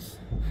just keeps...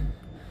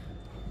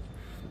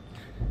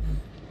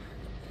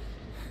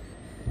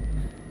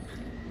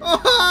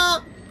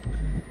 Oh!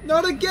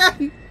 Not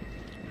again!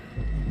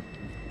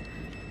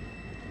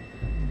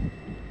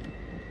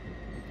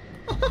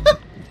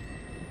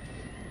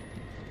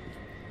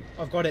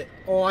 I've got it.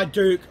 Oh,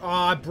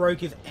 I broke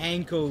his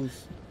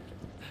ankles.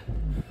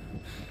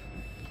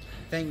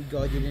 Thank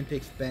God you didn't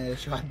pick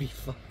Spanish. I'd be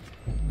fucked.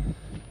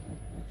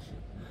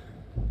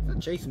 It's not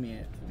chasing me.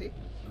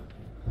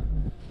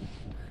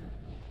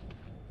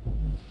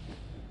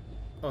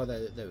 Oh, there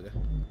we go.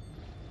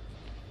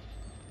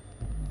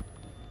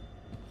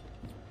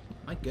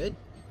 Am I good?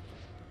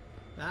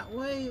 That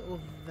way or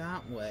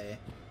that way?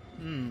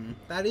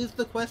 That is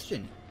the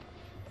question.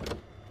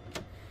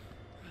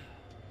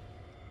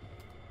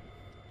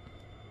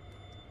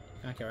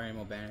 Can't carry any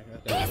more banners.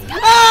 Okay.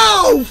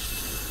 Oh!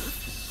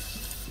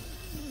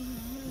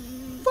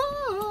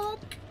 Fuck!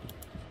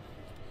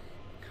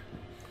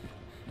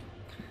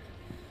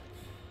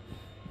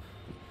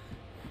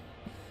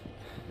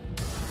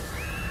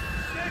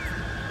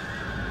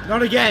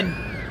 Not again!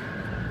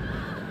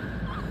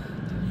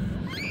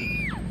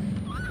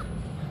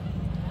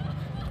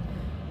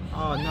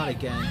 Oh, not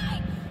again.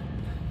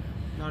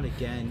 Not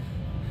again.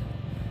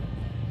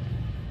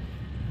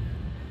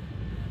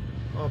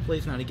 Oh,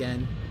 please not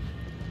again.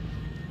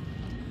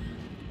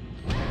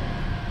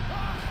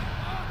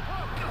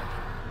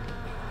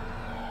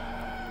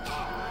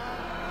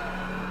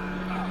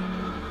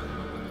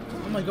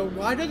 Oh my god,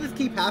 why does this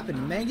keep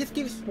happening? Man, just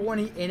keeps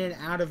spawning in and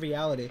out of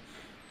reality.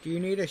 Do you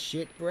need a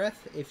shit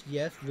breath? If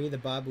yes, read the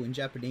Bible in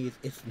Japanese.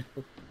 If no...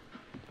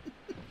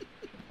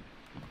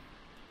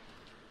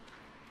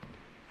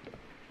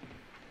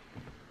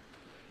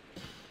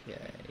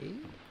 Okay.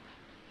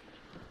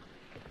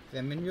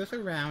 Examine your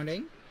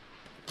surrounding.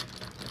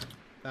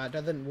 That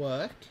doesn't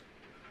work.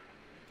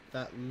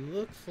 That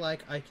looks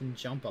like I can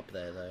jump up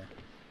there, though.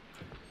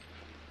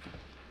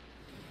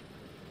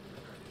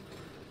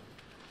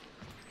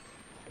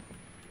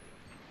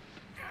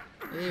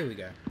 Here we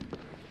go.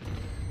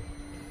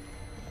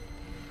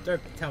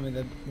 Don't tell me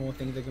that more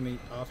things are gonna be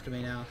after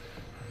me now.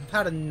 I've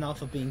had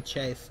enough of being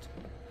chased.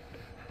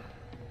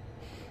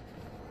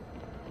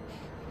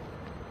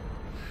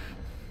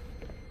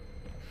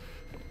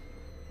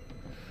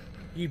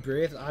 You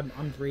breathe?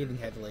 I'm breathing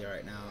heavily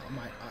right now.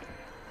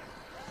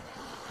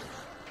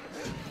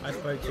 I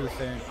spoke too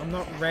soon. I'm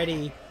not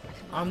ready.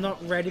 I'm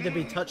not ready to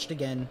be touched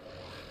again.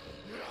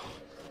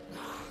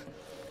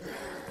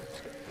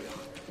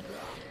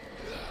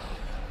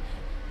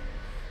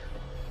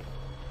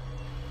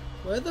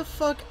 Where the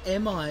fuck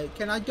am I?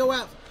 Can I go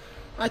out?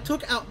 I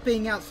took out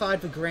being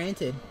outside for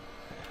granted.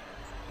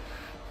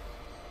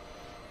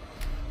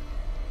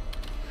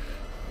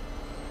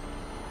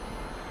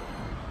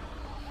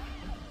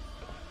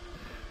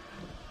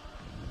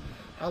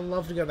 I'd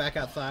love to go back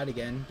outside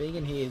again. Being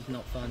in here is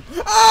not fun.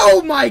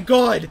 Oh my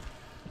god!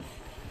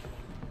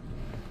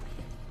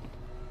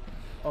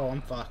 Oh,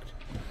 I'm fucked.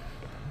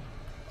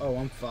 Oh,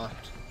 I'm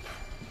fucked.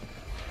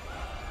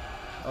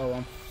 Oh,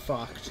 I'm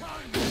fucked.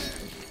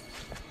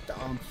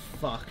 I'm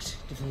fucked.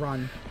 Just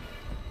run.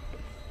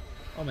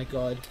 Oh my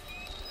god.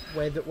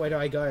 Where do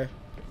I go?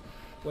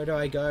 Where do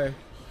I go?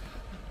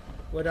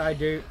 What do I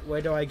do?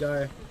 Where do I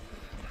go?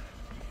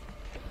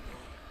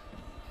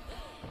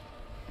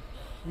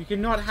 You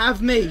cannot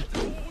have me!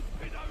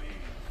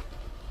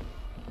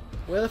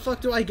 Where the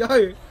fuck do I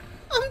go?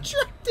 I'm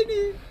trapped in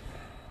here!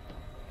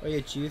 Oh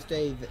yeah,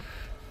 Tuesday,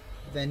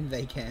 then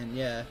they can,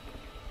 yeah.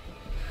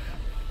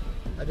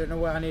 I don't know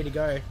where I need to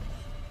go.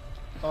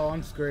 Oh,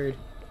 I'm screwed.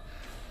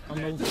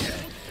 I'm all...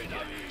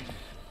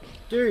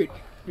 Dude!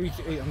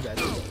 I'm dead.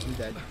 I'm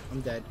dead.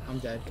 I'm dead. I'm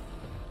dead.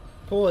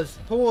 Pause.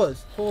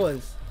 Pause.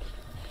 Pause.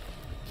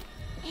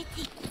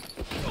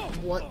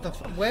 What the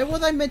f- Where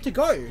was I meant to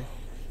go?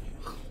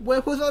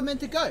 Where was I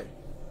meant to go?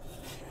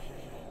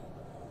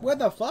 Where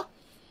the fuck?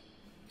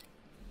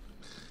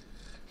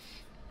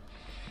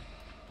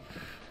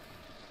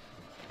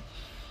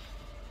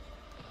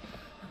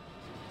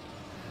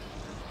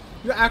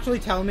 You're actually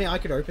telling me I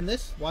could open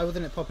this? Why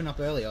wasn't it popping up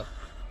earlier?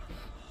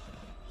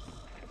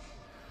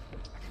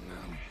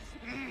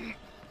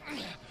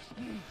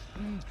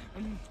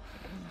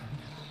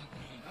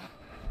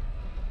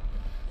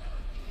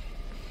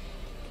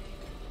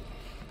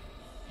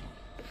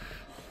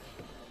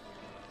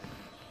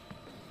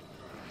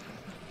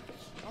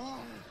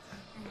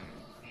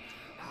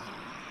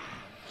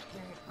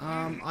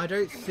 I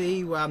don't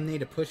see where I need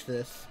to push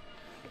this.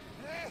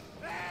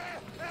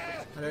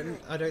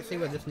 I don't see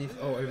where this needs.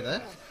 Oh, over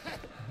there.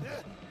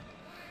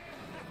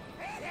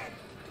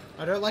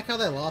 I don't like how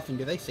they're laughing.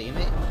 Do they see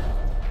me?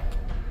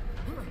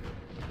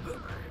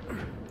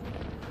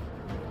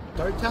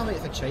 Don't tell me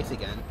it's a chase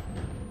again.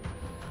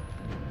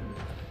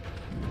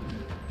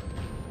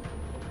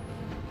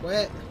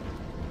 Where?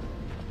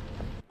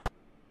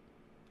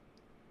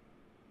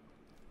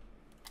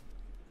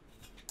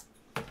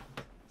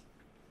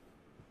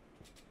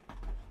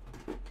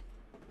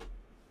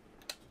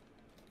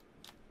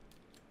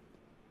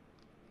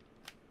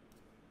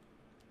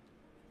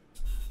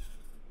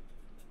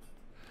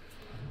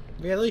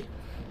 Really?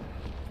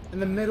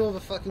 In the middle of a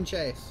fucking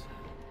chase.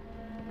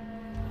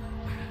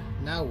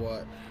 Now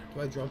what?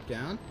 Do I drop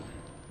down?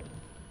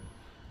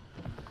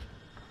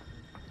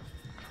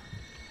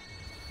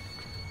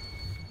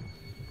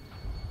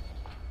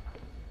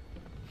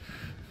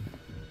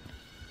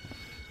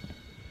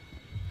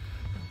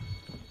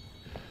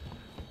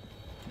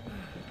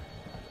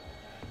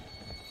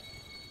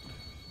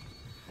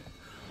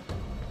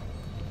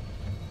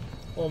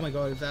 Oh my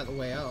god, is that the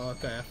way out? Oh,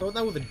 okay, I thought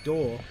that was a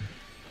door.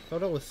 I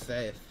thought it was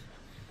safe.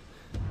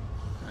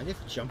 I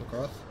just jump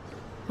across.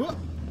 Huh!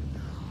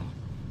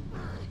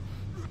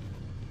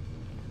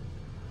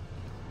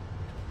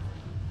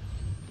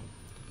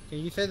 Can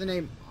you say the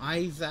name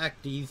Isaac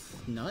These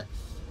Nuts?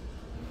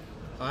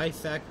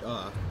 Isaac,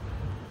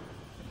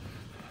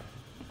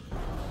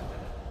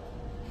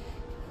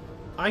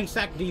 I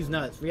sacked these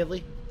nuts,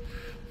 really?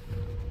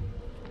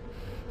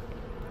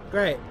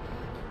 Great.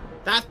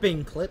 That's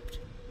been clipped.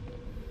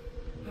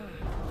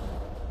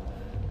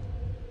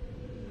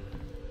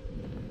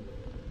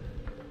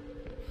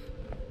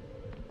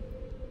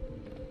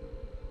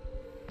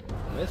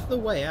 Where's the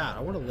way out? I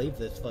want to leave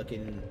this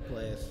fucking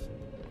place.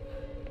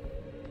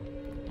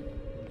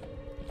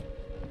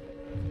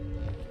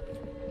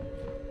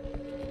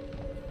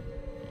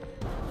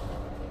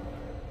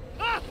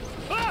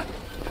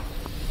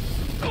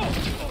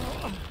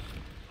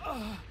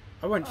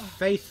 I went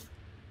face.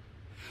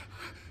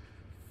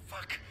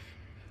 Fuck.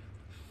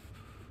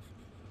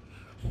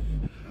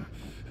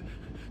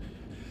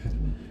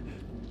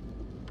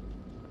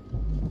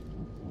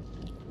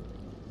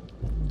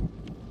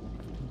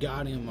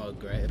 Guardian mode,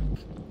 great.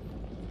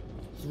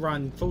 Let's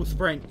run, full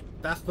sprint.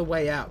 That's the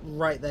way out,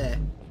 right there.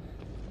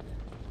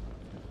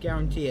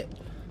 Guarantee it.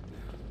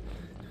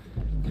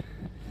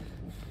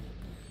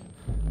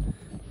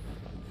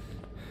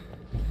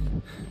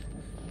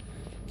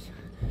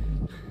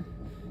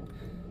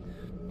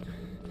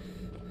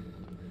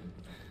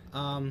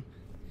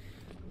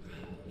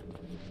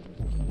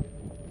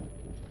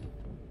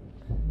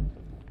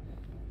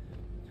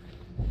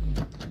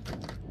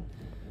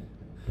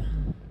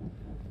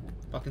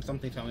 Fucking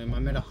something tell me, am I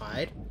meant to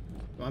hide?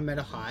 Am I meant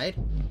to hide?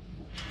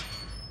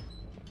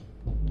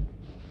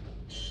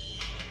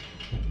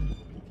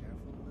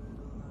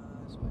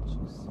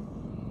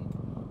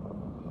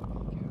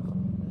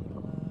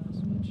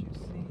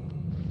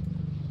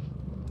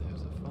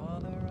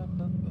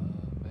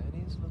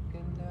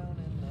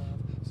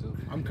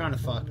 I'm kind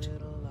of fucked.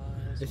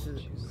 This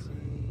is...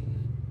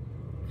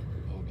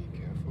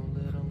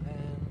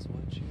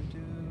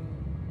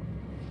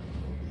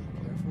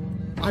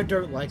 I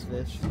don't like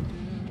this.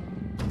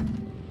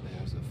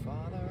 There's a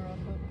father up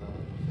above,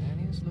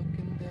 and he's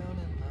looking down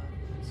in love.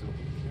 So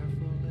be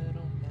careful,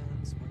 little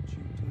hands, what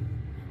you do.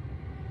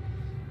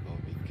 Oh,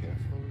 be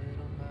careful,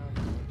 little mouth,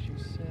 what you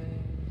say.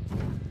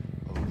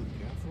 Oh, be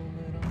careful,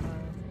 little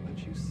mouth, what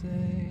you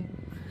say.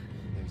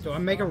 There's Do I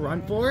make a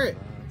run for it?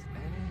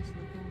 and he's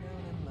looking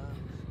down in love.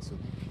 So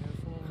be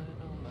careful,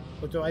 little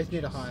mouth. Or do I just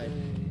need to hide?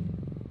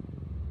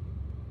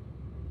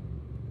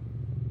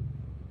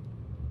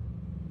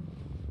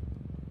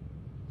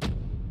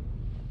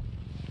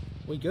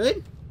 We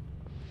good?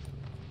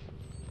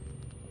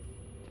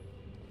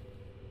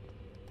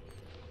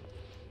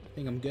 I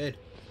think I'm good.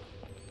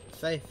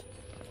 Safe.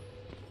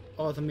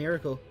 Oh, it's a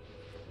miracle.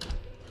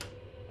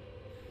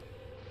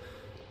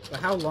 But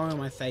how long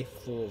am I safe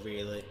for,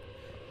 really?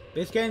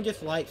 This game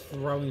just likes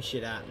throwing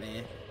shit at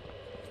me.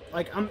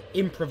 Like, I'm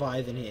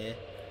improvising here.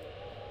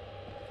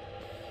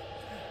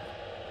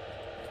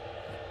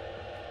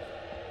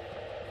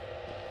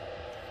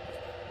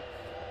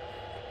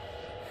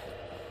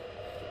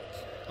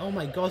 Oh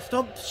my god,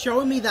 stop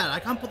showing me that! I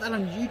can't put that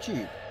on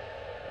YouTube!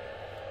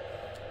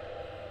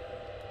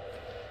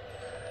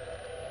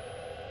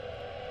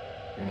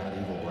 You're not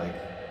evil, Blake.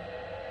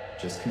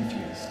 Just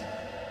confused.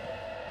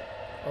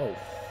 Oh,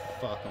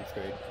 fuck, I'm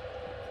screwed.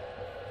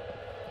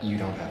 You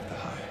don't have to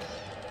hide.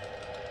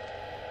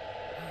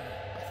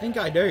 I think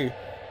I do.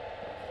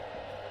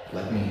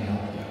 Let me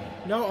help you.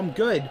 No, I'm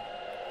good.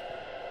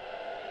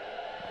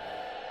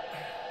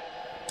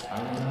 I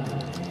remember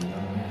being a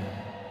young man.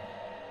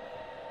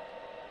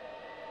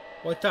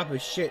 What type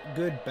of shit?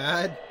 Good,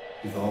 bad?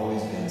 You've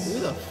always been Who the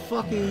so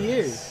fuck are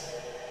you? nice.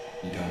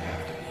 You don't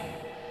have to be.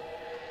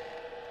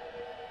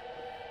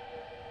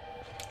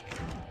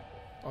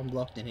 I'm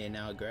locked in here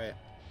now, great.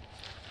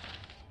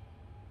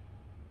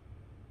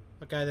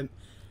 Okay, then.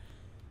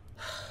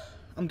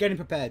 I'm getting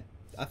prepared.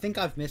 I think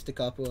I've missed a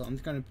couple. I'm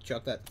just gonna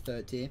chuck that to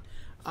 13.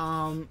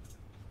 I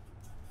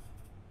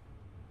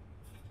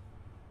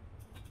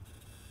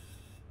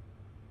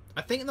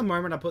think the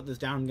moment I put this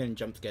down, I'm getting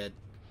jump scared.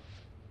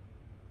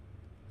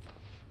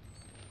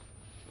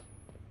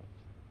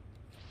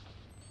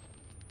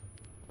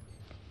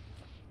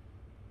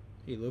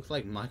 He looks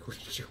like Michael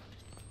Jordan.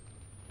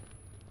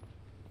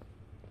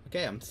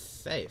 Okay, I'm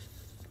safe.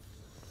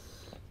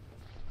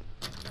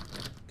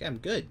 Okay, I'm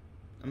good.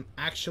 I'm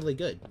actually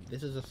good.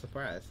 This is a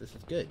surprise. This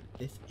is good.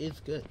 This is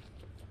good.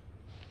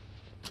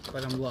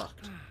 But I'm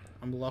locked.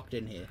 I'm locked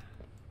in here.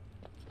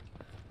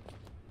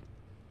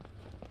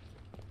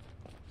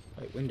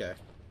 Wait, window.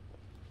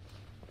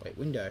 Wait,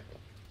 window.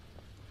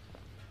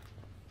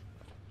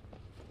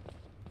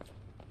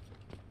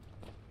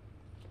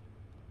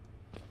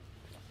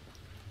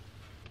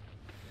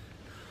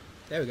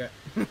 There we go.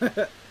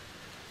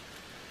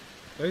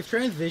 Those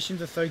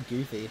transitions are so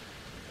goofy.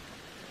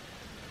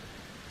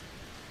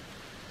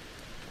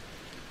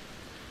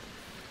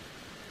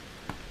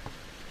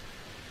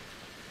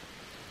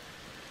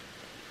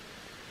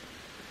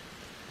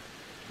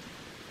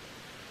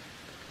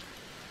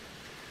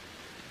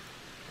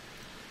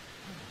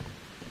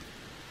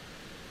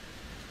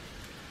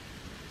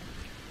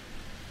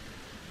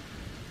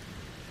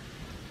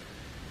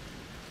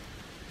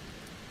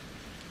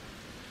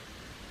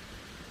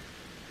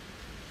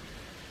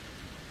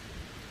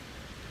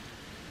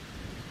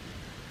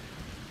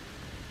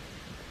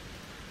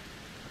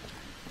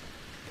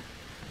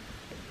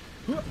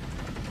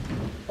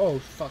 Oh,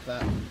 fuck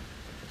that.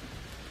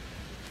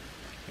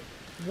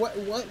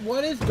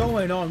 What is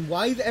going on?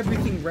 Why is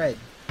everything red?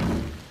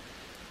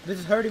 This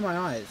is hurting my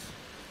eyes.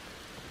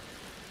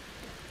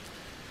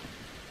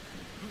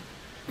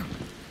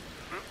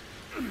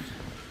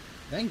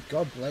 Thank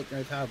God Blake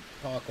knows how to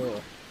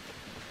parkour.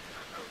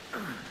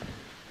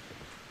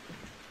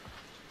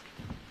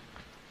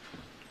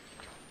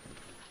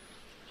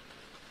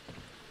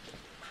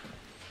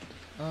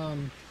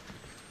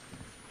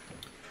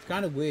 It's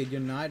kind of weird.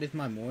 Your night is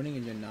my morning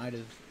and your night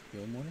is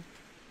your morning?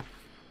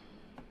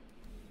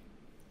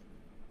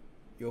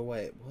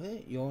 Wait,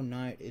 what? Your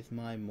night is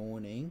my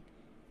morning.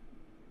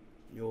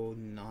 Your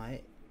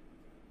night...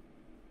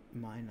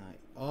 My night.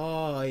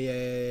 Oh,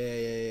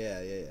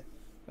 yeah.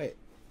 Wait.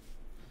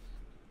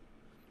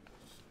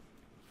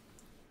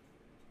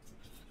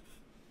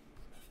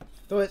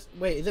 So it's...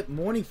 Wait, is it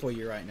morning for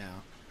you right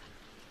now?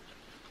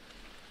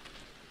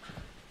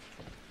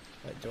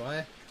 Wait, do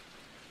I?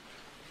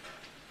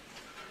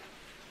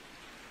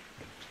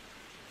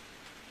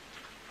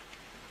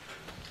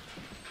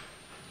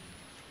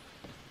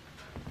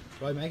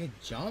 Do I make a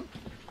jump?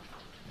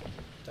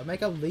 Do I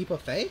make a leap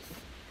of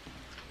faith?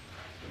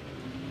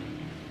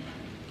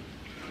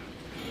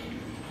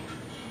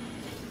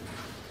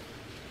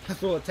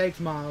 That's all it takes,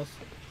 Miles.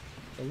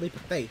 A leap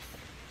of faith.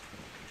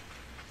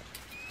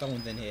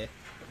 Someone's in here.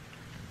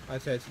 I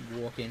said it's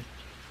walking.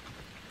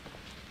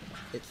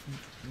 It's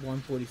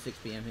 1:46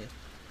 PM here.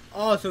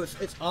 Oh, so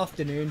it's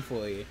afternoon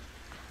for you.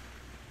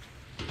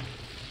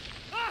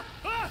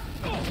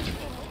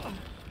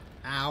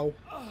 Ow.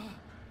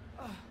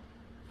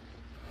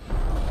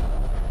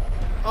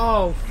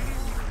 Oh.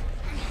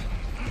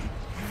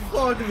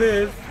 Fuck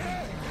this.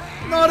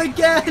 Not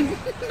again.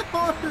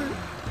 No.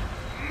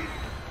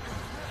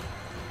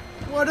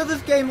 Why does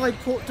this game like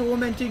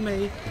tormenting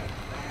me?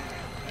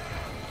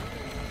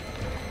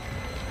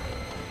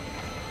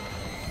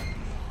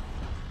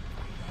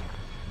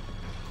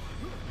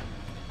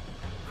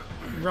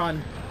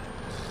 Run.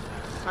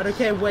 I don't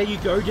care where you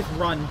go, just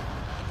run.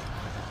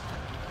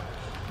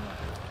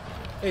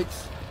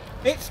 It's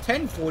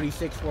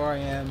 10:46 where I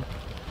am.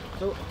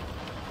 So,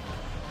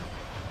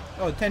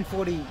 oh,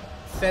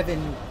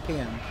 10:47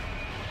 PM.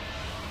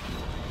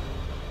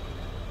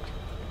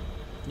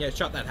 Yeah,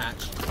 shut that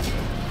hatch.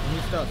 When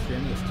you start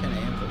streaming, it's 10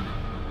 AM for me.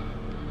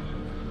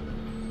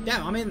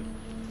 Damn, I mean,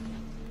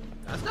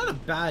 that's not a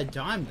bad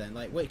time then.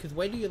 Like, wait, because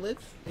where do you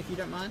live, if you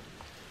don't mind?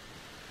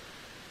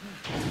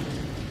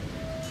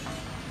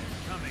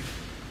 Coming.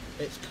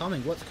 It's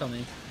coming. What's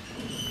coming?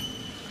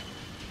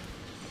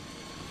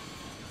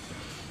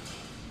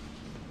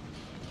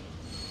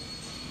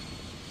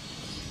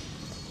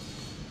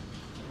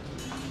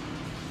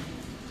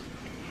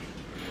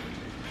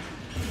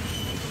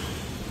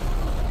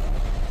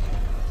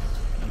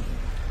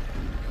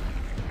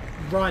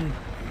 Run.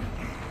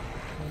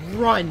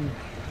 Run.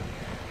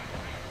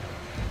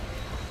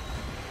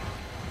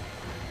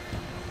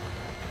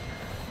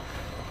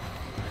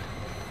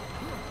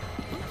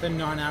 It's a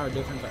 9-hour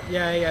difference.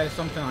 Yeah,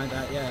 something like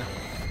that, yeah.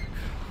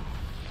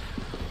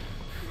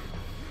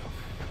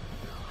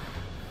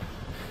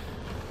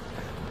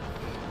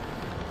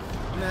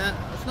 Nah,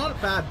 it's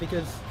not bad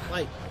because,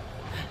 like,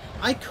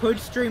 I could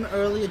stream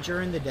earlier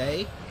during the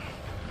day,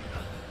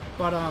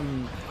 but,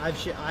 I've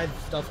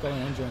stuff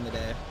going on during the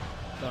day.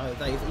 So,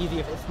 like, it's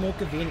easier, it's more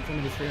convenient for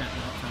me to stream at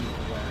night time than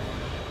where I am.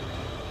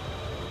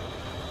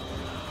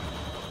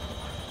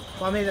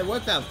 Well, I mean, it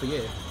worked out for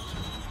you.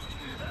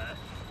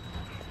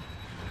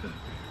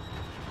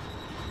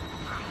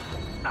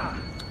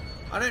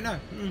 I don't know.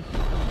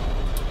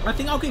 I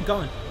think I'll keep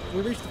going.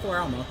 We reached the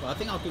 4-hour mark, but I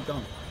think I'll keep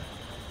going.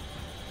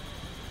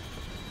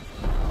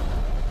 I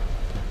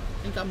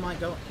think I might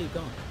keep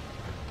going.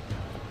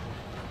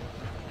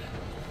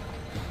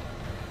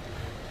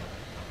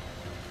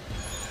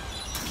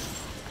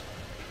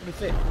 What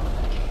is it?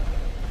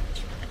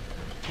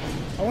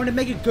 I want to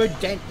make a good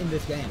dent in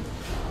this game.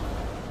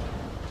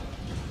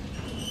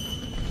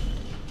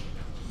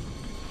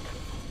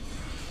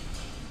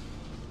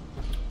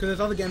 Because there's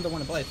other games I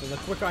want to play, so the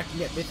quicker I can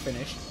get this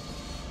finished.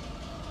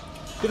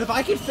 Because if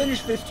I can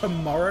finish this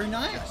tomorrow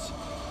night,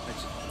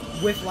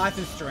 Yes. with Life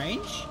is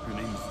Strange, Her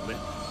name's Lynn.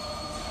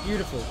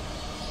 beautiful.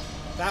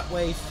 That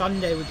way,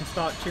 Sunday we can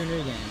start 2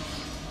 new games.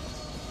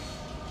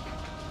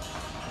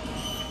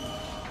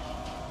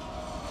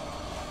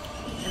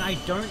 And I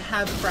don't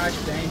have Crash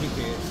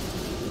Bandicoot.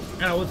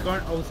 And I was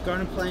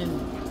going to plan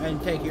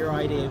and take your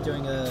idea of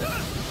doing a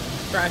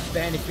Crash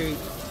Bandicoot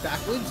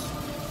backwards.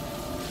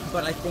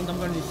 But I think I'm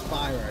going to do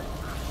Spyro.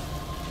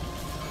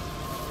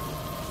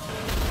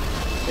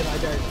 If I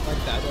don't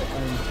like that, I don't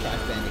own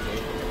Crash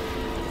Bandicoot.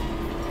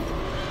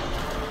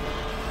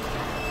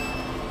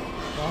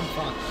 Well, I'm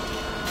fucked.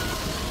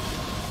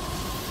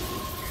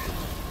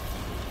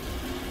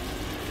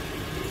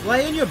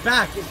 Lay on your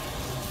back.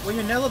 When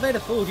you're in an elevator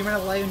full, you're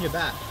meant to lay on your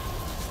back.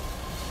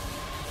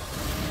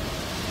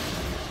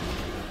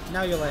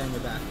 Now you lay on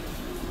your back.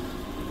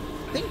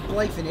 I think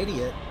Blake's an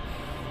idiot.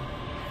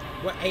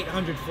 We're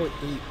 800 foot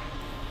deep.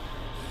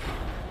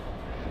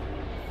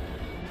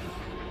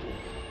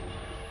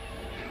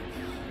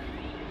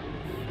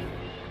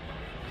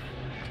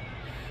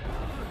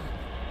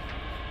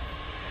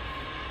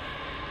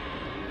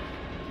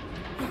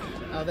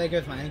 Oh, there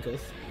goes my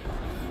ankles.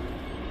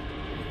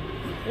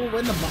 Oh, we're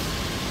in the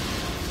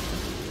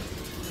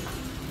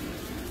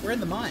We're in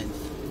the mines.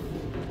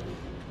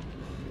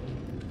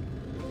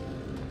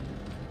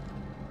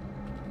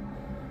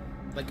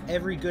 Like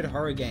every good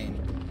horror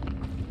game.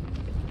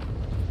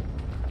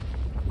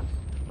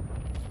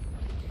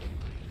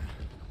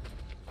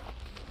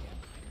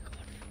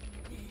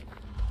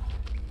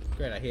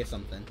 Great, I hear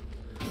something.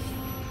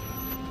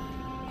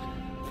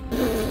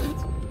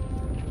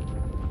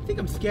 I think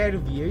I'm scared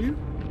of you.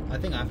 I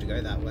think I have to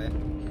go that way.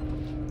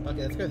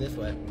 Okay, let's go this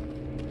way.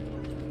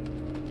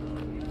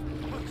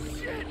 Oh,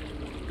 shit!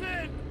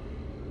 Man!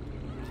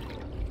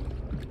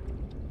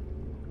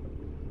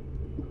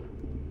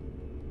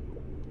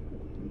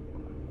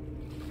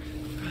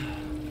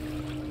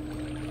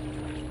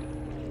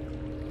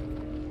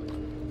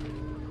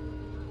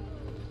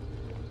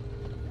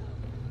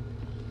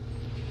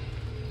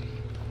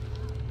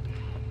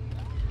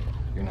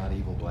 You're not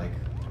evil, Blake.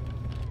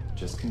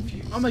 Just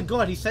confused. Oh my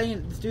god, he's saying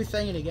it. This dude's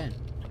saying it again.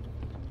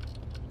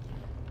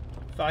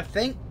 So I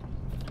think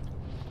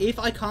if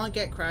I can't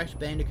get Crash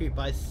Bandicoot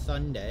by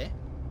Sunday,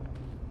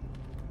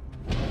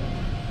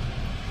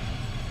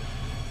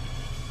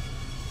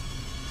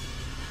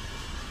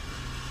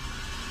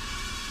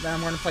 then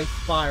I'm gonna play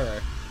Spyro.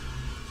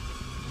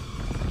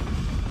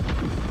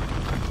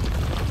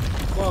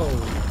 Whoa.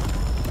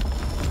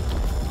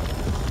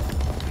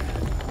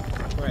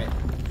 Great.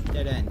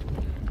 Dead end.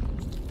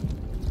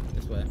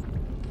 This way.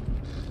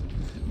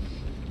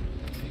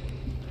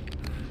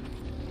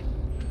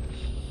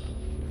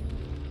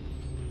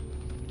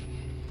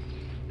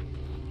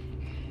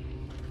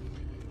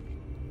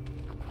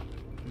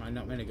 Am I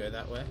not meant to go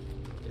that way?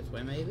 This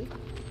way, maybe?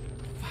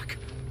 Fuck.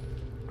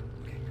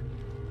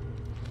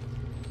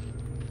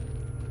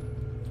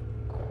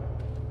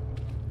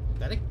 Is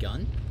that a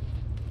gun?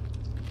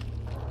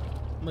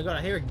 Oh my god,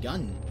 I hear a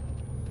gun.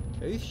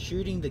 Who's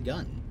shooting the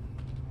gun?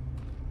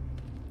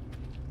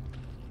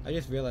 I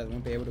just realized I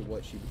won't be able to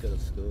watch you because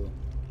of school.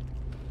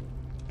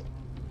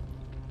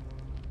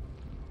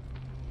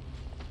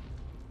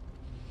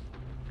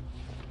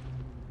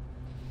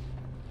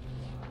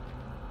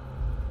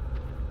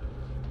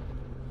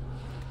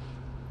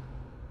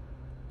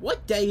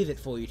 What day is it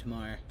for you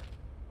tomorrow?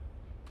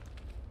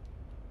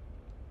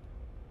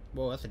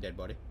 Whoa, that's a dead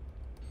body.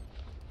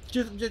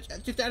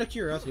 Just out of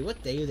curiosity,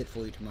 what day is it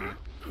for you tomorrow?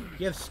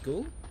 You have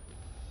school?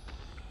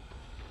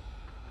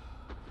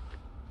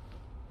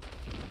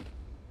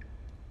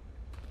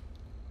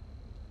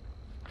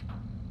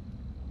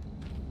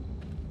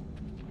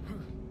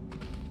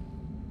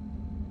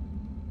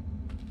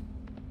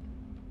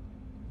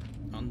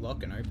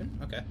 Unlock and open?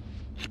 Okay.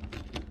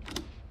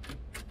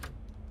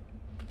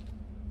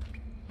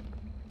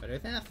 I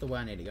don't think that's the way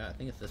I need to go. I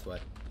think it's this way.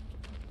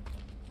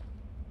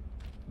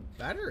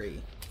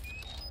 Battery.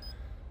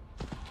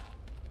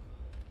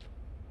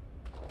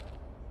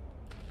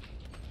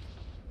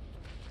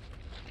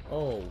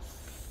 Oh,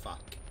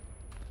 fuck.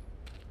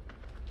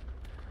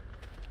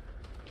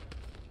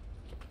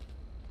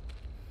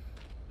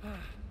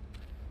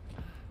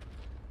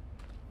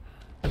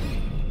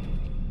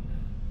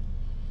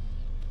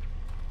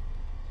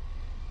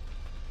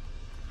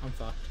 I'm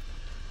fucked.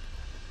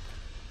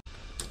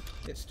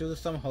 It's still the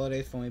summer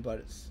holidays for me, but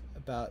it's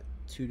about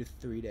 2 to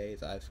 3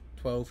 days. I have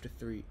 12 to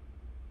 3.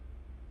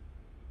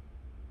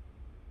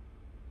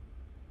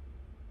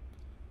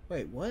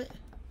 Wait, what?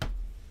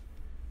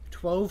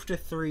 12 to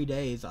 3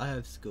 days I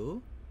have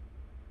school?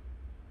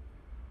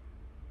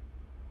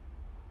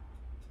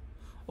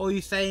 Oh,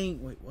 you're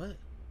saying... Wait, what?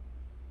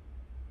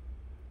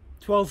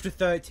 12 to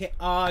 13...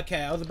 Oh,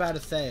 okay, I was about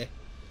to say.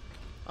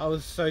 I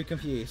was so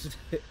confused.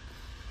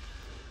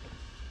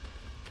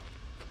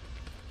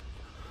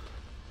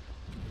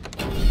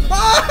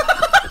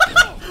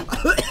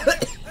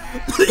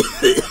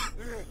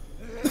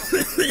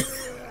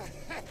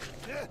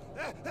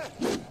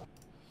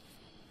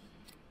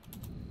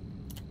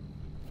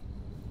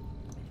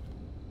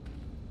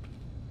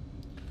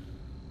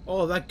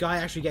 Oh, that guy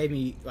actually gave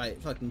me,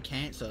 like, fucking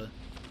cancer.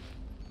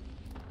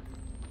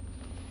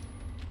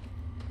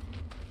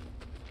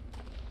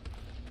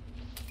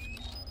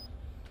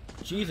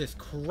 Jesus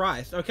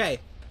Christ. Okay.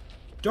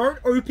 Don't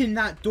open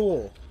that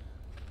door.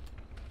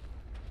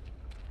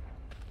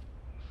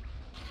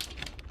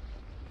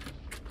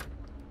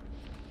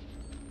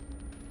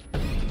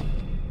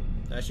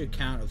 That should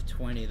count of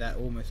 20. That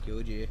almost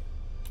killed you.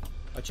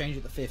 I'll change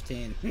it to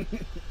 15.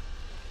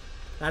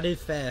 That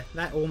is fair.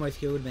 That almost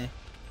killed me.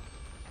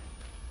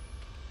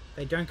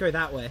 Hey, don't go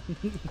that way.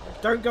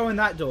 Don't go in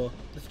that door.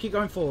 Let's keep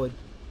going forward.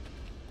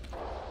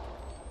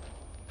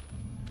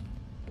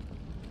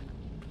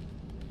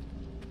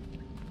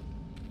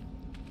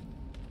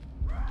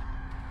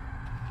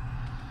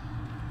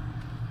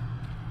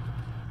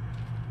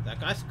 Is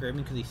that guy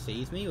screaming because he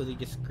sees me, or is he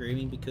just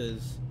screaming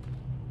because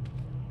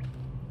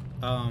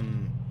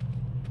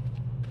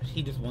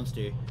he just wants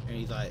to, and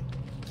he's like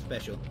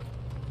special?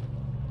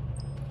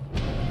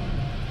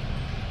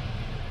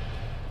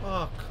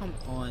 Oh, come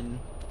on.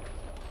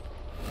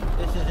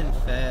 This isn't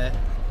fair.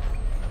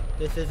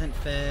 This isn't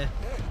fair.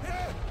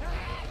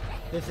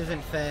 This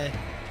isn't fair.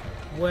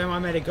 Where am I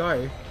meant to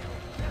go?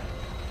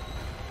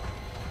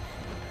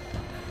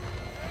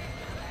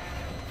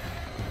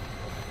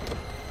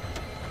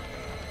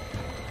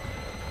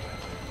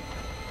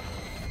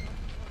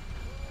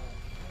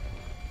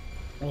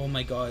 Oh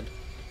my god.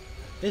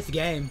 This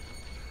game.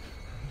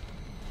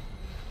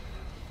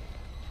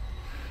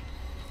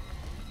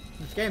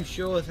 This game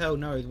sure as hell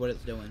knows what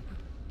it's doing.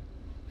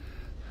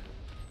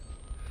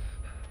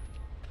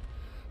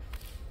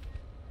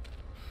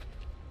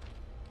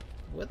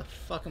 Where the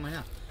fuck am I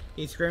now?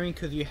 He's screaming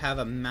because you have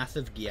a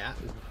massive gap.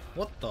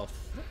 What the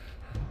f...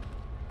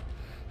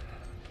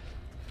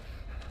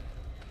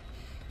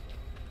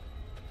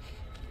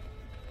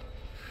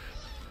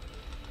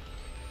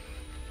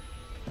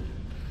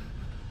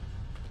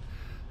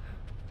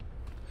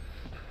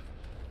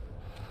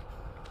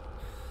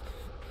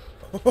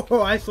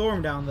 Oh, I saw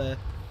him down there.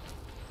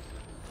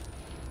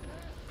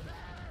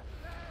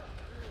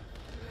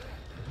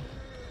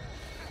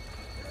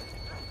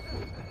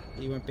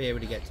 He won't be able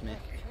to get to me.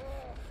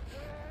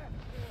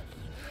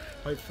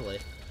 Hopefully.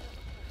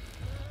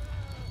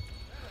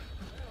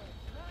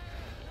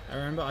 I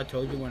remember I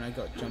told you when I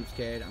got jump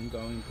scared, I'm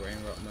going brain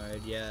rot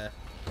mode, yeah.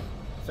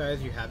 So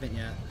as you haven't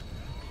yet.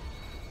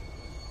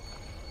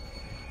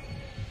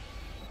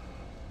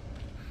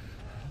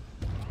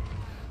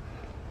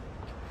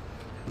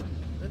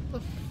 Where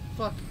the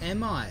fuck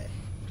am I?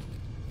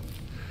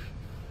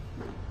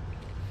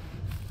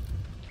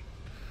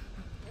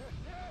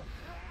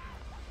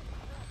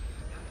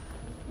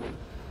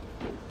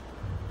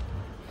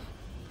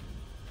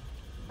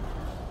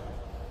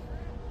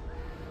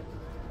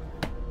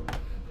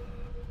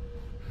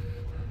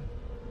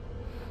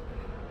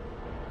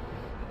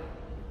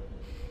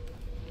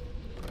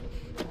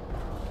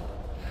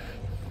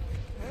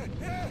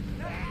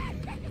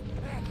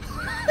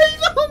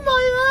 He's on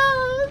my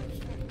ass!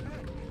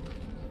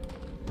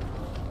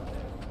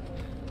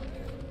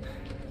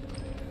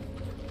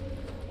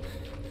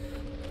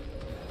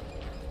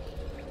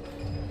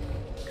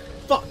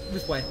 Fuck,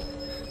 this way.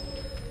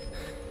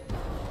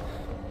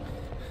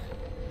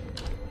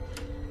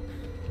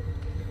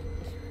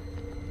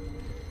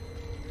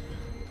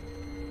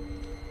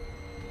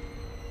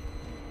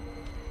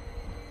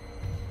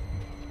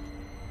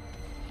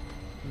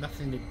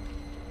 Nothing to...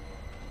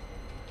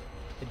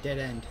 A dead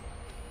end.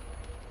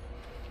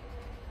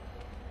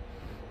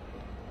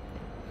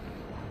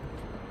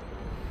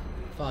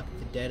 Fuck,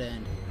 it's a dead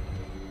end.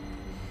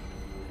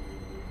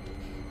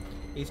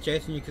 He's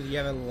chasing you because you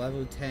have a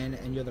level 10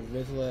 and you're the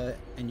Rizzler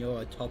and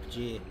you're a top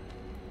G.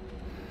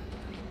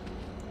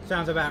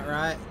 Sounds about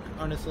right,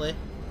 honestly.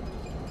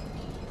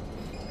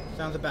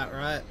 Sounds about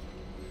right.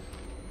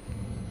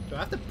 Do I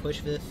have to push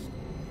this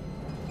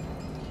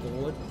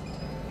forward?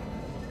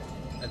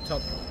 A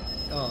top...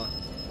 Oh.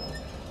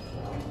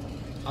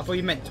 I thought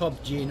you meant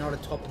top G, not a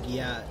top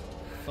gear.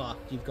 Fuck,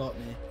 you've got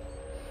me.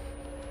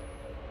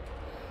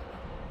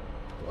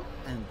 What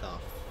in the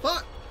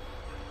fuck?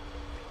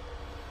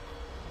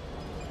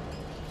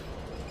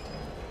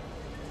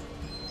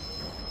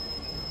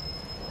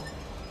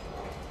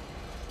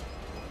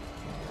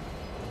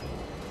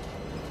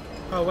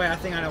 Oh wait, I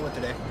think I know what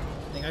to do.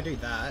 I think I do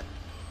that.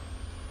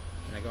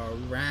 And I go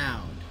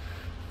around.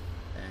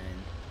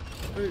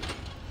 And... Boop.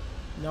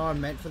 No, I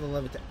meant for the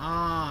level 10.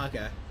 Ah,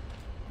 okay.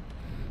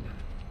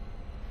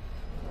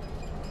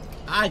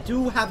 I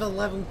do have a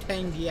level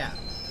 10 gear.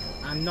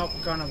 I'm not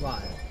gonna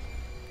lie.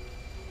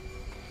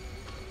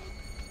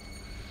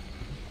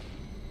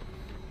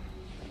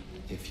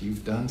 If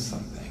you've done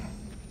something,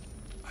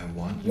 I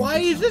want you Why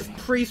to is tell this me.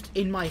 priest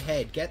in my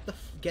head? Get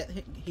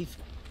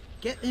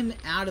him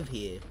out of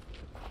here.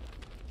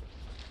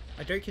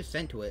 I don't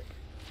consent to it.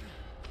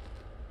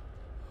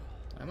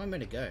 Where am I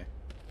meant to go?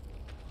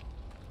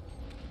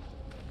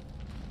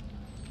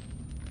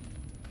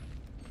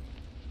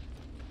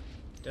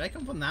 Did I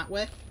come from that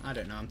way? I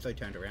don't know, I'm so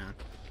turned around.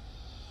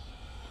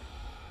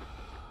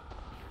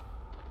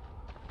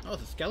 Oh,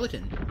 it's a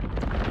skeleton.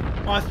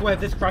 Oh, I swear if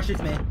this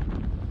crushes me.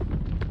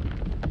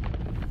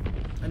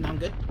 And I'm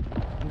good.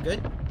 I'm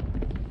good.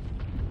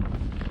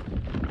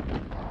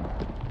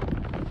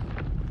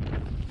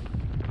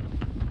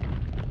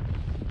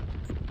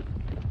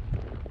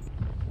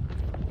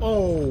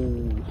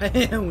 Oh,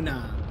 hell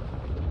nah.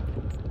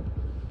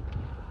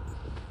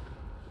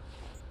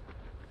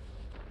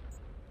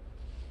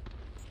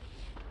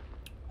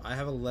 I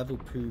have a level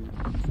poo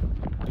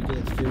because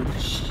it's filled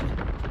with shit.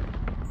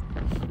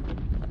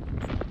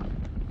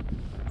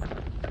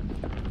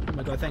 Oh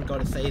my god, thank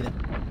god it's saving.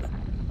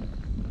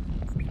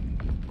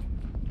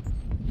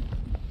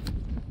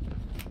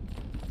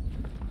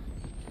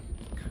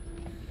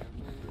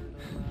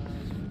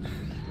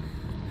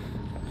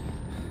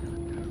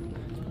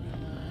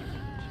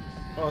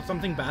 Oh,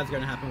 something bad's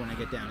gonna happen when I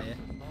get down here.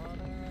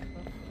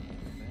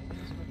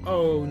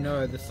 Oh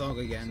no, the song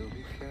again. So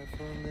be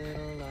careful,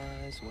 little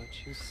eyes, what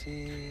you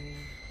see.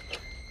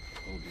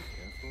 Oh, be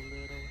careful,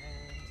 little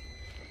hands.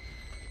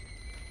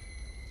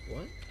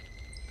 What?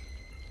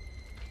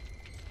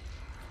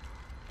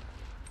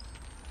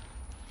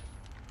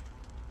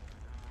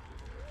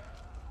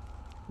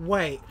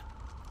 Wait.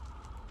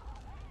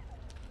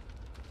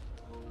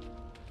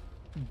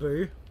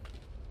 Boo.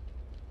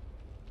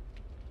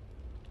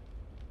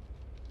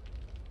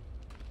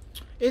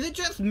 Is it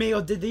just me,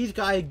 or did these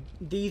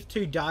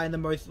two die in the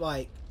most,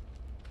 like...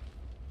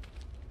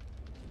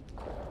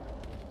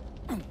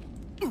 Ow,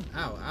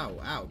 ow,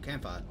 ow,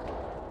 campfire.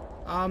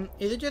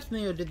 Is it just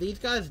me, or did these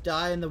guys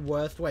die in the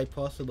worst way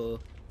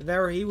possible?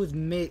 He was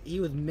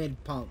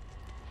mid-pump.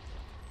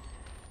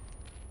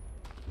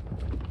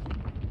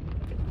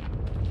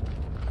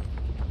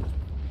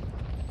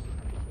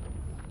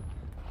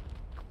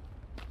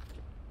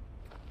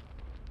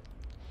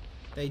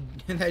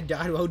 They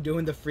died while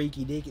doing the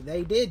freaky deaky.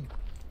 They did.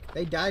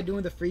 They died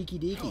doing the freaky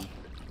deaky.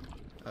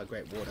 Oh,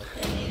 great water.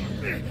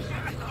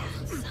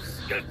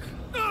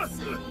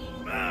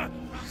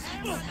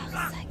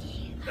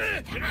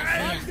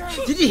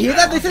 Did you hear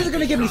that? This isn't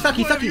gonna give me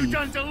sucky sucky. What have you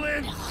done to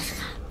Lynn?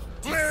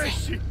 Where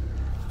is she?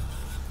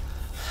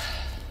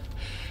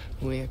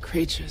 We are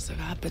creatures of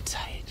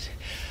appetite.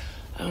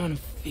 I want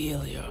to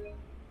feel your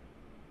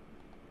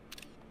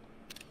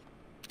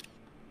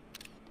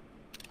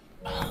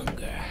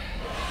hunger.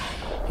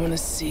 I want to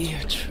see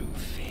your true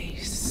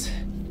face.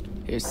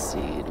 Your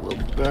seed will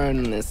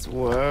burn this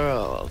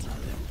world.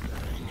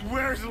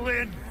 Where's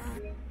Lynn?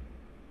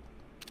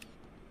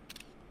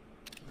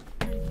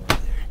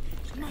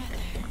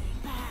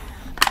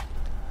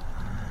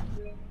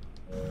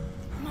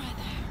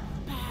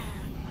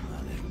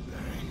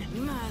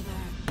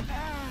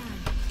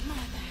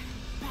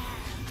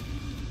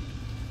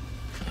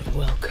 I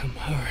welcome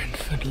her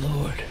infant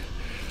lord,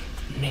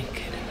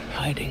 naked,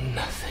 hiding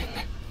nothing.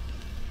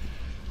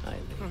 I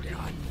lay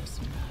down this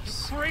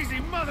mess. Crazy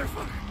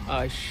motherfucker!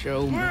 I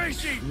show Where my is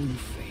she? true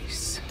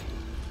face.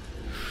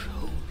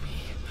 Show me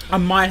I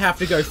might have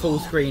to go full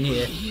screen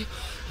here.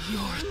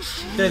 your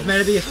true. There's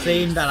meant to be a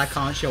scene that I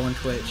can't show on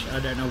Twitch. I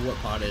don't know what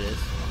part it is.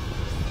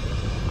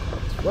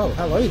 Whoa,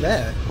 hello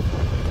there.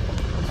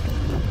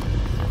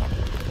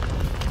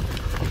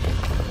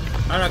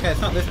 Oh, okay,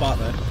 it's not this part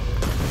though.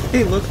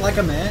 He looks like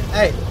a man.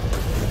 Hey.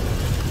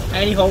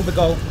 And he holds the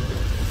goal.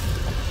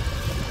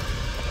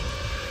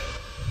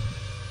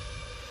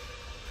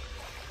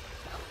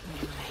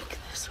 You make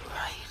this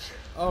right.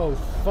 Oh,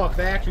 fuck.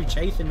 They're actually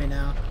chasing me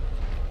now.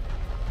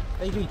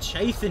 They be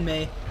chasing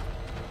me.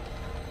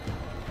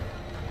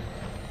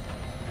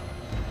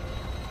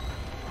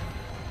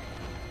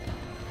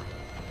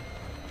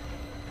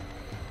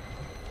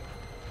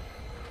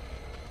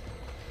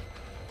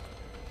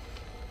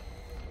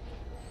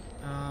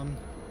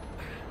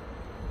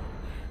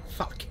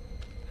 Fuck.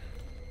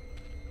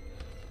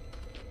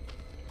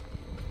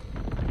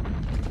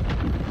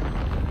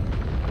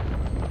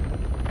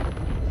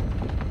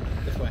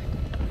 This way.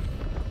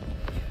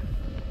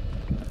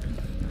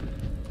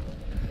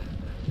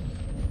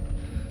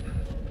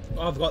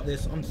 Oh, I've got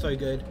this. I'm so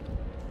good.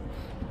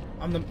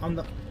 I'm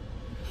the...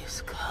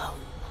 He's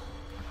come.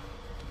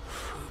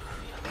 Fruit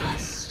of your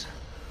lust.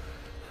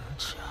 Your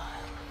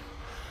child.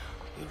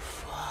 Your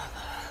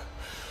father.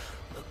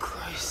 The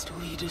Christ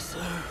we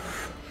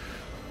deserve.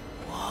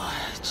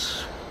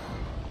 Watch.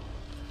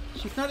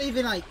 She's not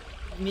even, like,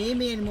 near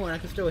me anymore and I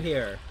can still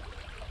hear her.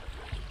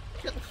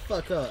 Shut the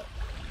fuck up.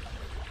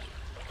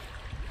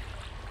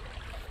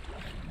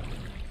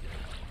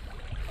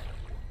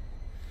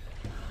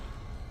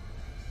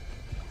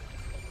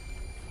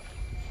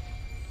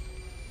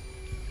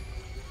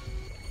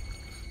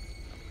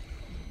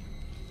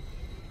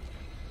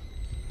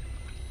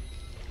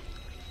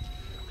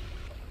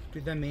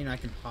 Does that mean I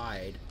can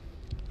hide?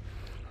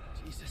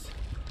 Jesus. This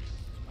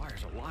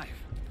wire's alive.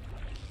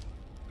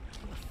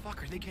 How the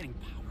fuck are they getting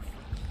power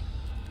from?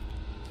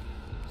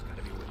 It's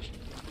gotta be witch.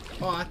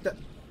 Oh,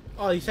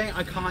 oh, you're saying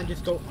I can't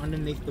just go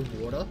underneath the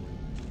water?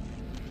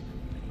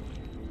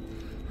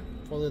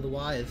 Follow the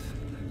wires.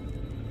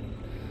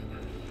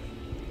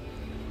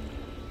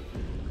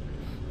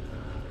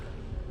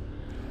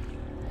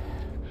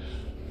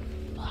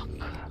 Fuck.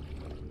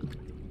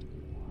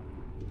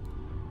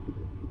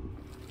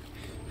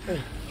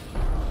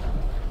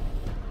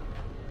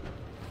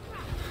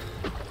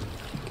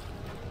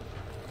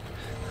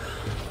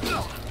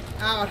 Oh.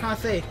 Ow, I can't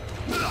see.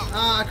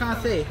 Ah, I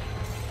can't see.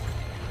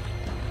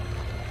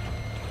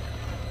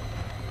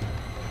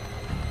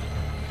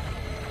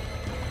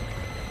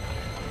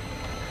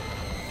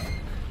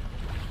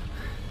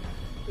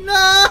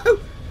 No!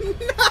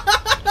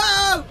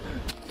 No!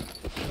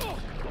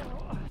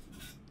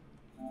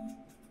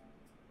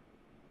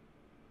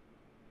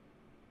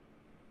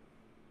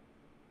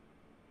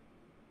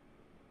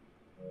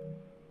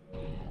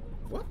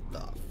 What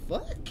the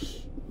fuck?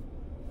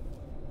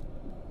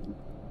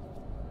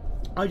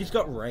 I just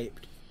got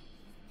raped.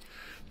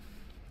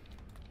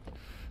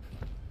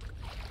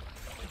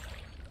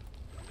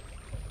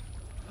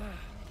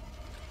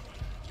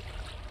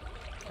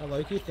 I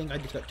low-key think I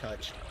just got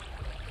touched.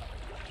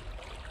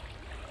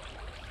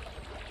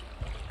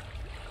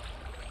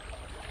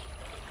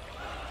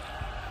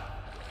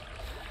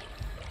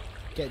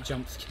 Get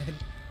jump scared.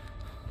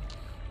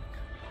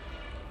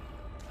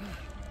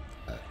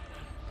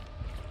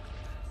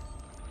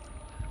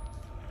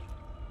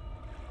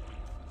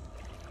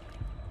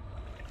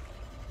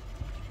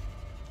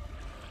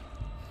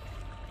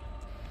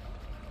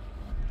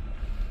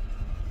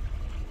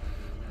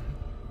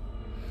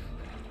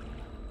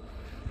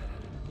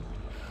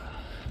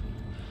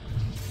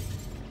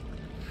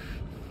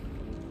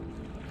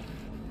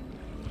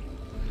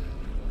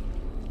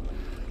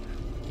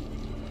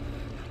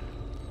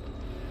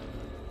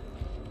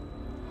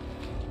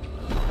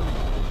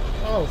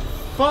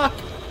 Fuck!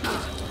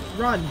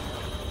 Run!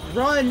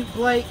 Run,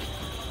 Blake!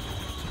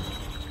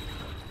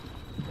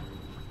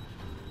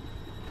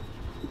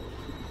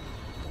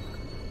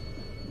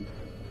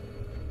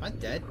 Am I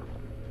dead?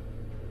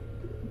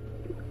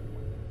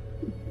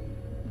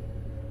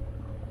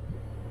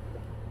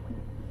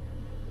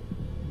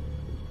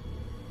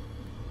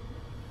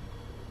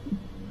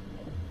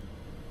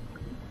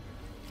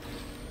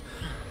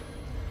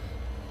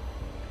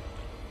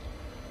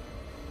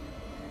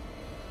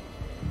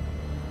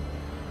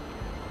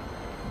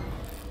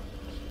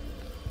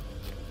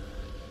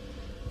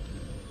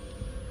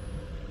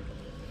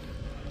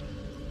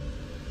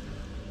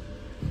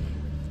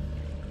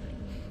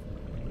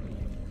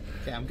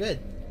 Okay, I'm good.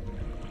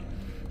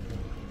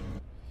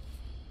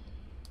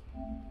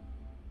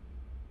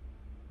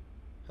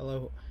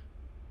 Hello?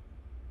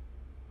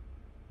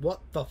 What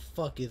the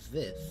fuck is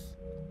this?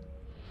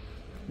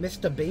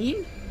 Mr.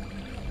 Bean?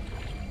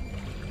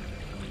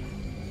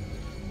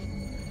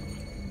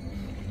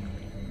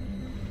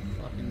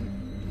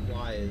 Fucking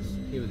wires.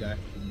 Here we go.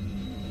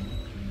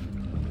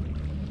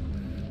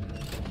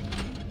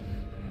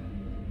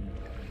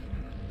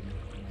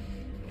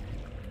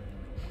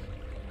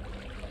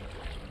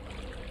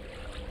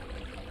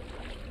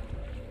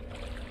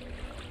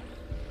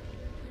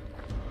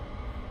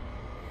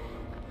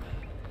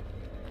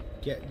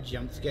 Get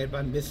jump scared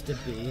by Mr.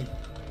 B.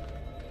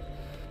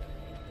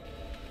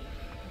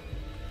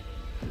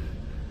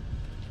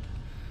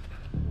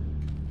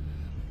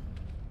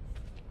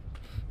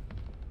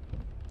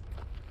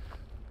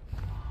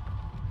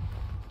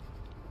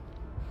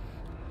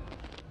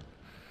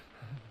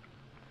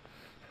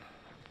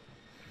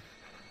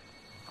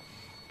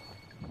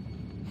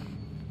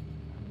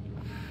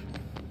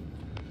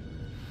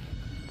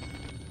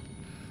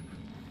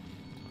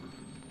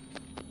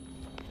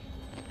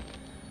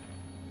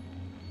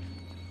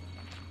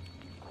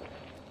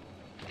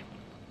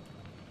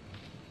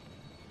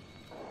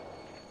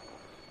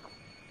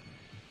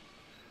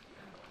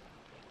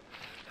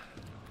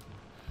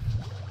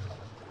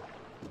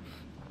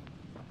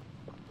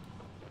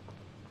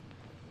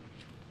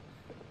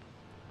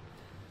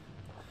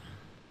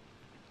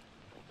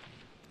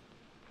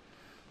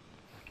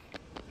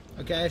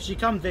 Okay, if she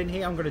comes in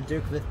here, I'm gonna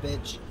duke this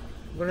bitch.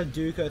 I'm gonna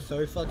duke her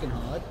so fucking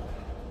hard.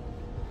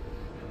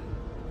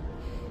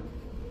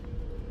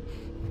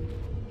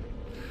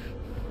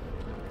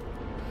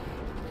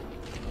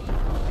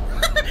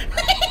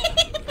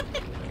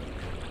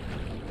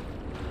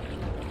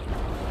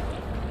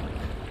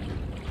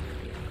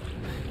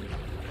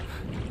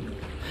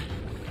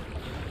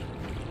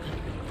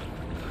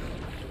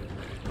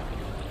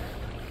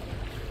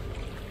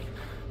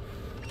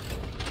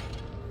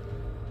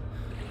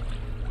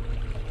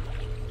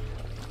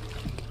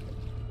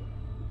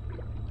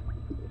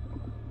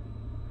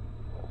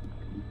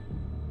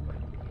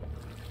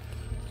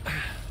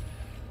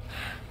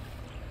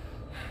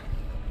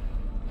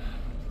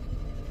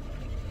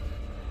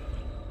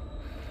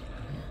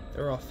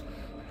 They're off.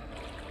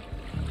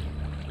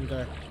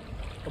 Okay.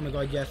 Oh my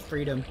god, yes,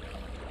 freedom.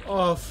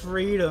 Oh,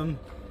 freedom.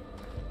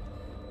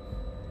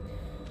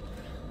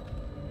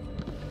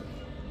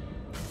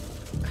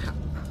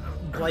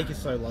 Blake is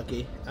so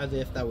lucky, as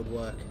if that would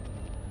work.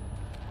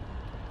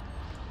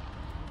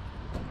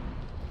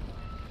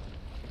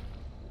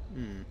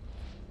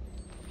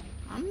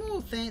 I'm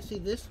more fancy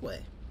this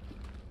way.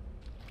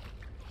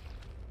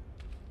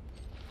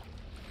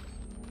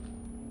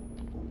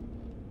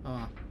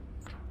 Oh.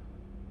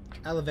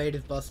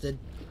 Elevator's busted.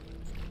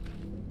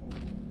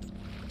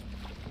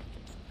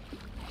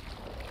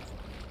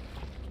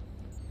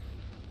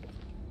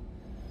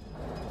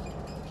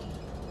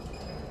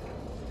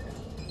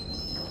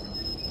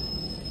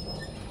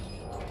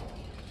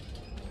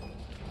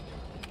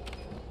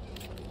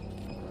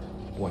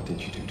 What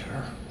did you do to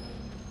her?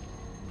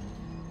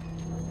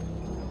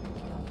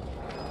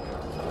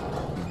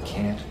 You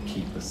can't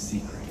keep a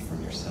secret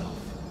from yourself.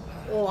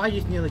 Oh, I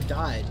just nearly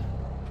died.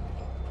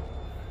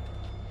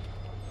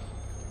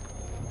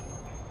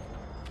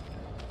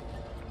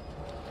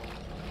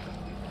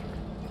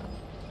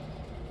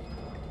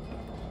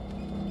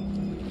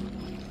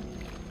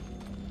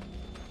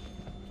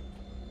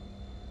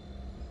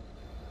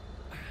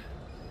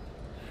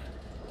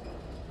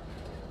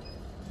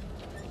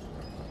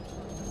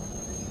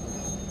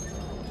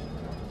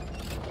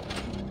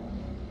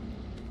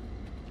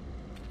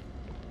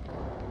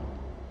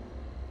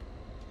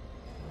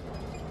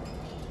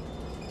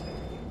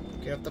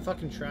 Get off the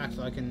fucking track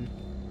so I can...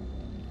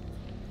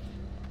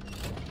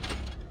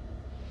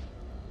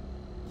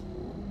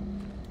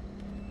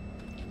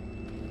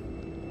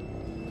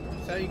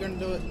 Is that how you're gonna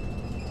do it?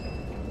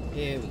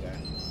 Here we go.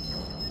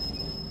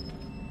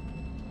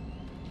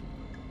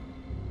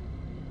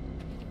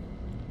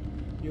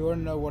 You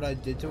wanna know what I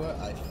did to her?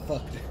 I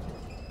fucked her.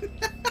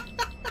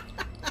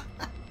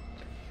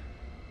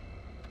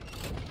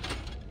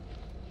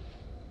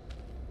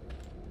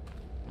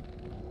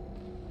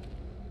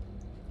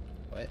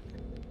 What?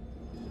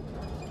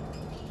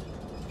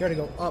 You gotta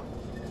go up.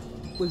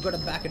 We've gotta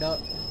back it up.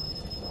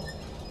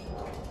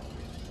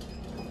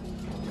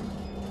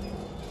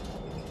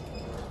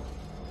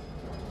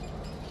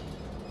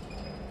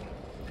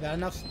 Is that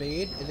enough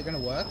speed? Is it gonna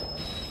work?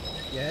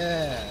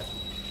 Yeah.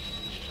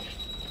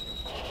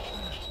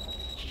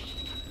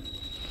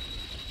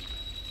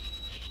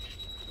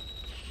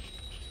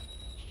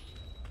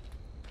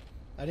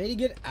 I need to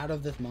get out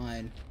of this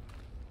mine.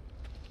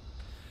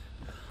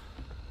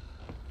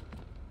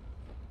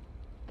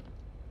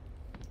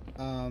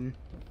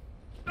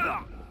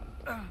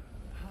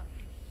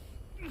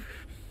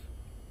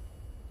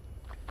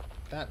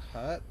 That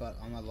hurt, but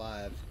I'm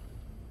alive.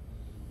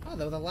 Oh,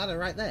 there was a ladder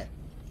right there.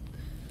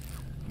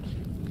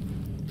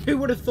 Who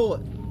would have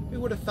thought? Who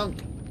would have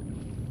thunk?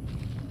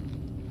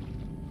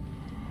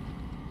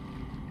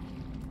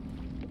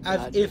 As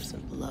God if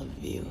doesn't love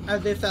you.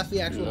 As if that's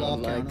the actual Not law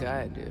like counter.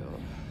 I do.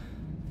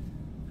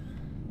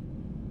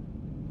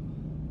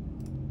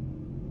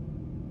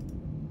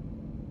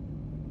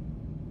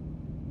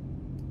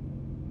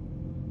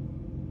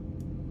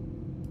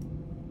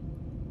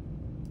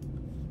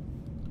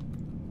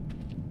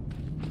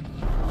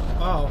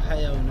 Oh,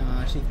 hell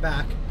nah, she's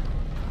back.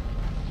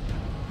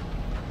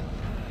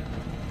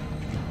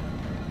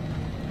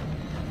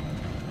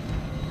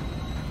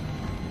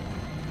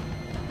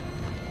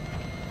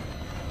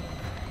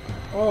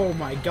 Oh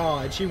my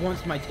god, she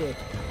wants my dick.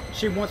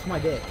 She wants my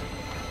dick.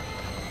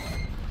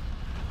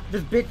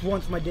 This bitch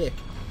wants my dick.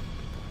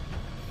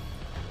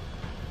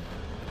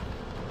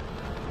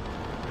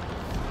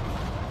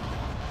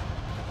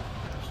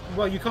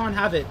 Well, you can't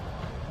have it.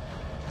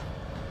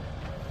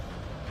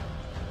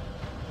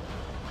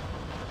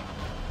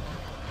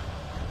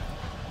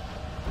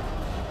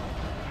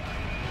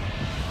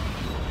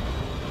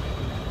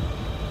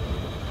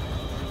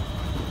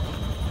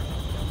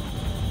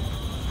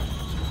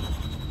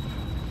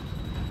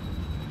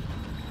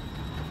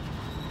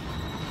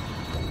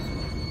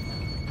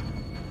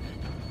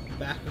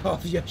 Back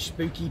off, you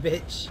spooky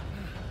bitch.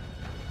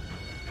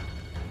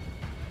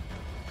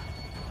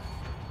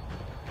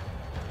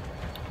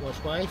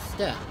 Watch my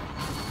step.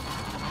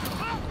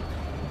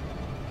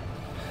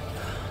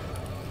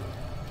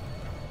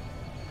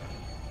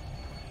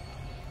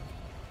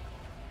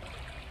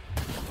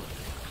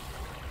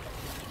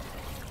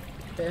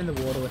 Get in the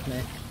water with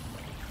me.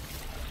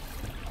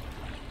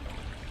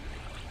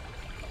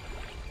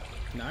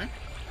 No?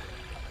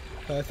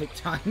 Perfect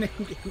timing.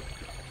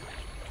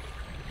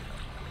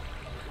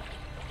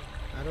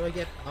 How do I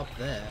get up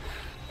there?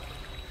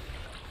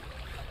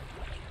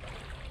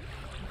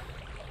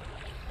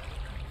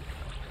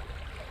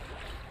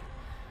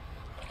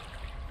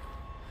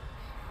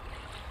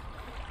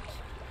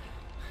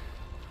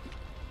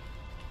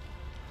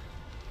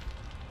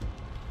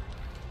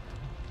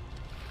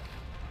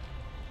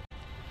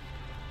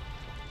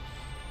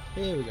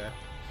 Here we go.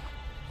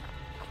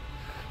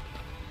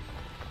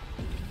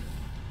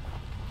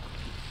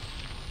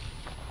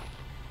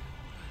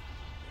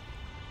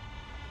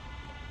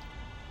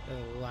 A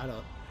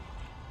ladder.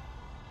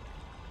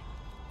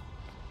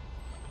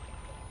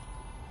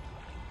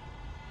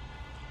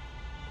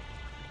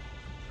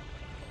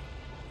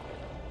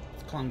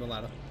 Let's climb the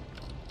ladder.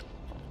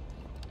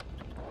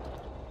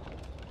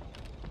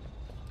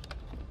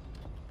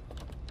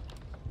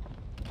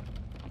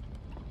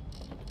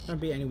 Don't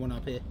be anyone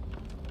up here.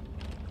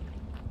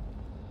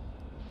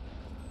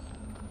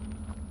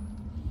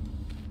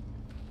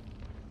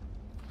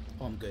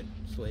 Oh, I'm good.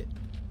 Sweet.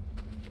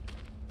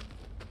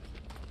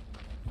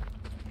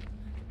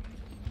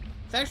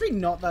 It's actually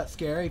not that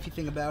scary if you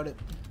think about it.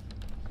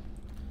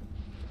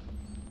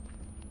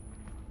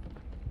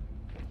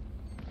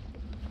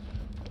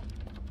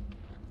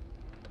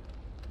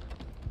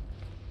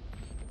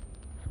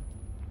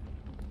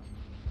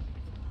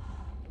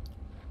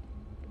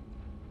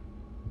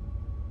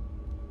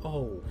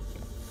 Oh,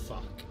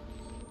 fuck.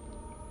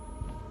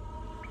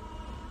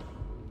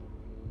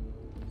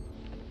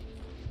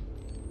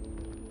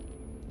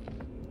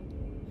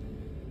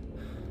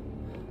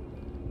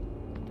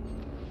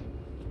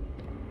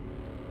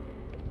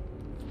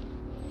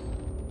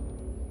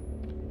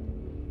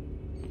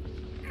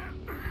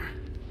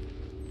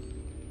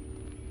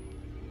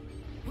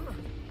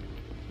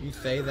 You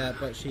say that,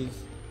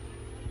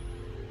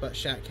 but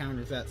Shat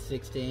counter's at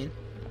 16.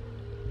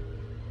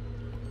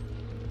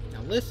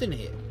 Now listen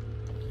here.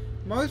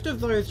 Most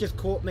of those just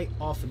caught me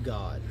off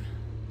guard.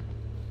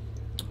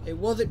 It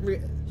wasn't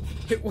real.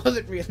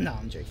 No,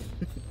 I'm joking.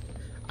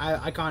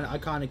 I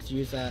can't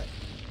excuse that.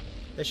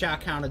 The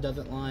Shat counter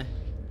doesn't lie.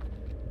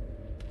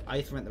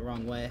 I just went the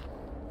wrong way.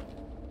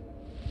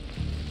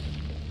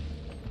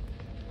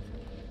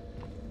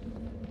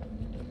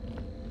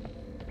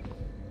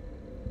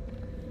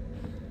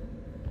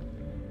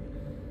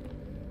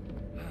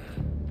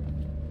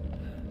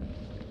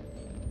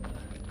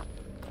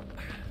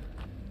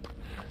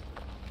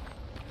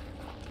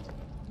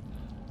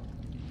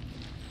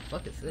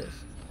 Fuck is this?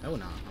 Oh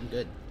no, I'm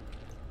good.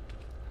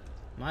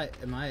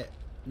 Am I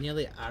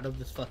nearly out of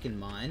this fucking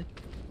mine?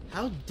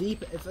 How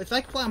deep? It's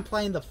like I'm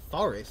playing the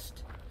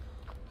forest.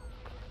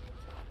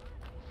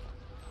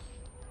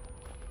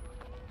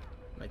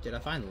 Wait, did I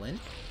find Lynn?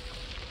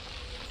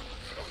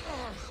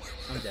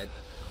 I'm dead.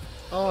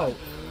 Oh.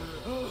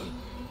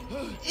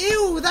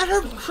 Ew, that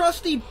her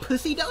crusty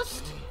pussy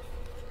dust?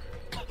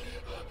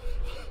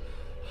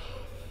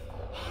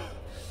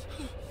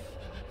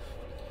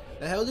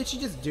 The hell did she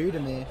just do to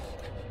me?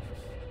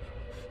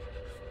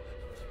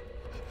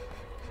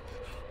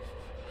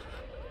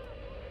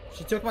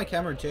 She took my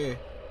camera too.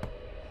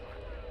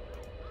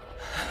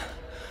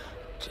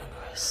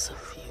 Generous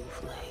of you,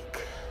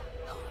 Blake.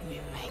 Help me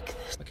make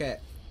this. Okay.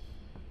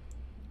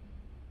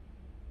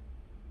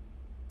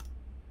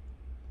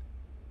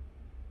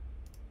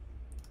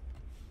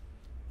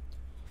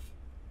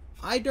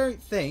 I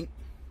don't think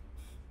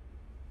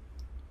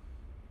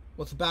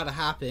what's about to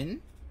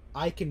happen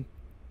I can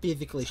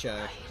physically show.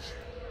 Light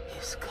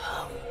is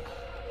come.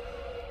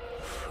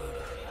 The fruit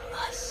of your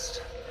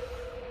lust.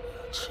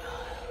 Your child.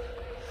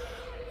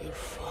 Your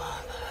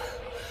father.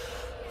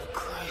 The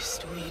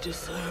Christ we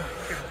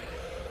deserve.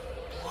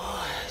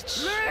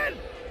 Watch. Lynn!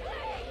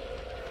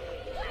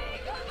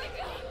 Blake, oh my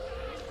God!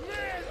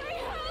 Lynn!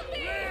 Help me!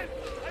 Lynn!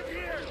 I'm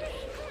here!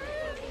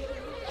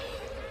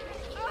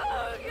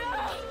 Oh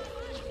God!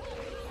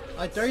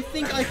 I don't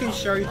think I can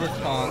show this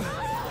part.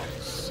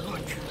 So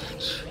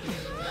much.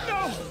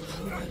 No!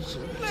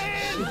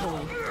 Lynn!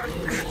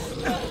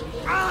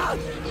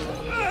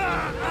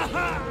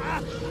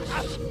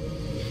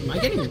 Am I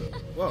getting...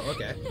 Whoa,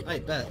 okay. I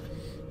bet.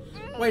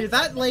 Wait, is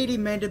that lady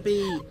meant to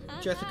be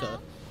Jessica?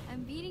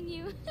 I'm beating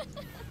you.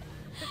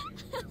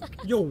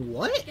 Yo,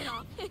 what? Get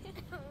off.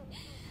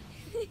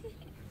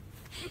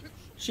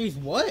 She's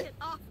what? Get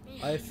off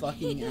me. I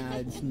fucking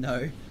ads,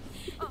 no.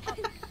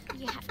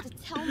 You have to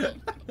tell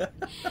me.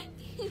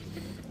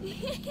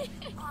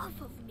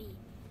 Off of me.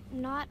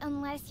 Not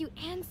unless you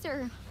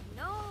answer.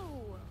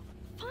 No.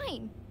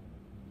 Fine.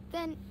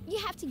 Then you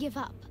have to give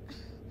up.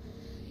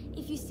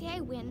 If you say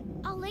I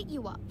win, I'll let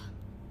you up.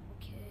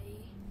 Okay.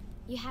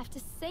 You have to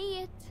say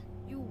it.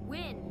 You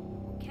win,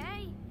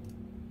 okay?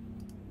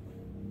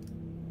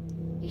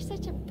 You're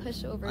such a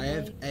pushover. I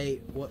have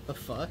Blake. a... What the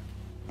fuck?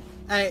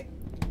 Hey.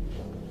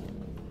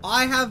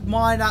 I have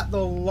mine at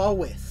the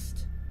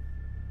lowest.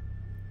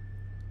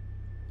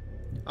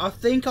 I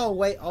think I'll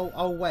wait.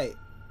 I'll wait.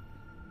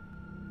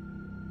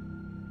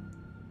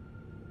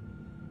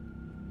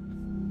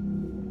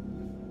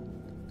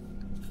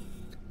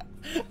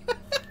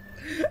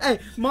 Hey,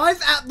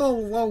 mine's at the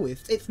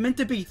lowest. It's meant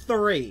to be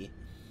 3.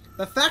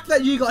 The fact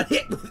that you got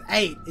hit with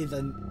 8 is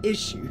an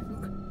issue.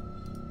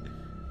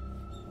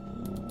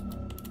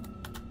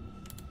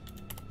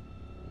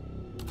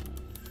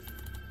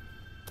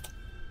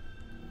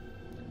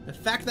 The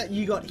fact that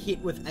you got hit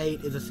with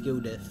 8 is a skill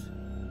diff.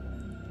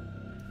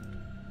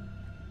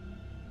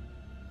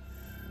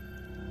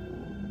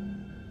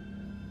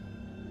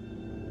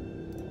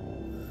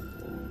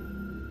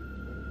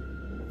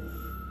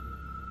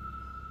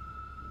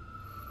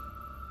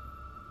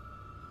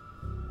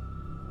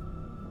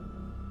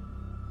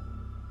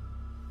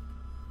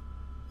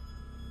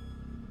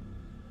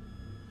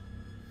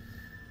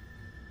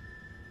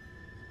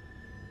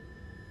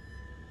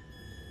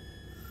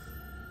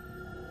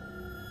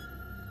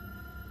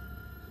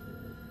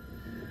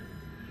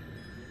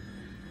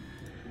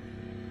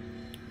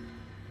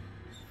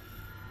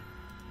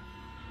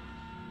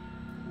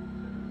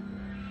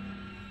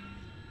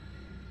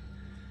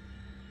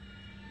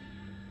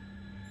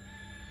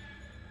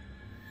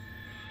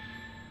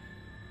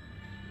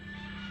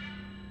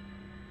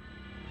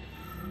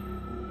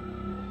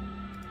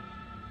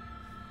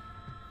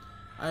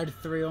 I had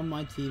 3 on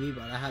my TV,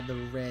 but I had the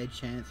rare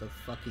chance of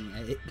fucking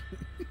 8.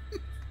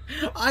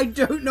 I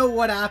don't know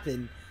what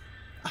happened.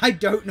 I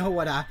don't know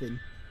what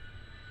happened.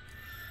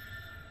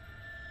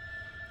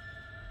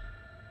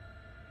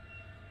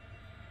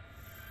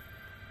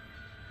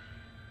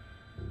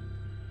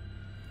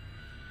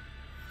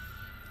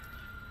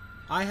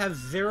 I have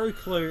 0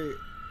 clue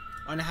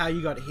on how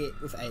you got hit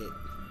with 8.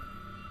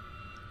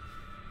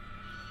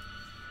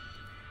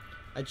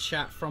 I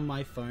chat from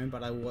my phone,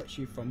 but I watch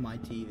you from my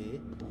TV.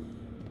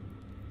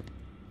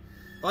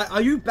 Like,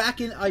 are you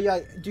back in? Are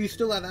you? Do you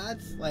still have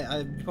ads? Like,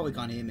 you probably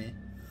can't hear me.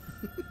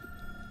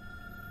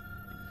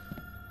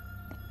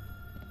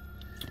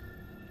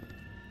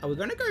 Are we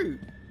gonna go?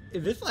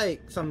 Is this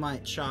like some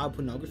like child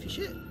pornography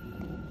shit?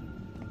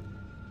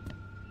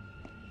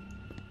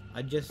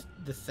 I just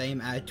the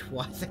same ad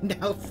twice and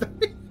now 3.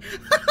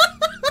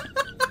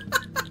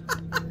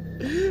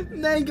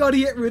 Man got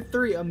hit with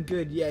 3. I'm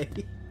good, yay.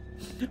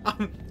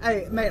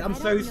 Hey, mate, I'm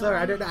so sorry.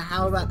 I don't know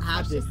how that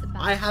happened.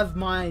 I have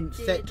mine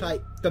set to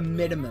like the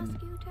minimum.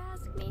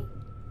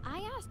 I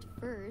asked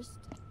first.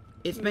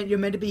 It's meant you're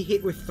meant to be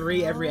hit with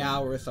 3 every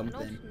hour or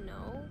something.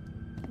 No.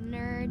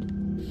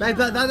 Nerd. Babe,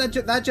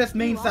 that just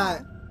means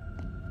that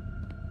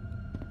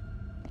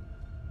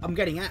I'm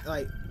getting at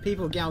like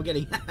people now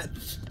getting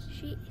ads.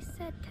 She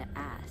said to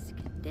ask,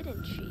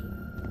 didn't she?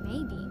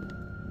 Maybe.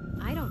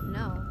 I don't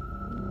know.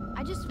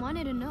 I just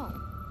wanted to know.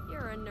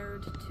 You're a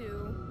nerd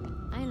too.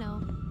 I know.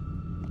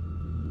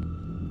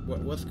 What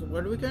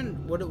are we going?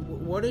 What are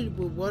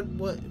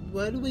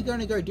we going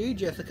to go do,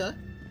 Jessica?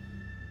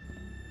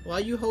 Why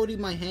are you holding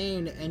my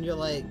hand and you're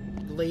like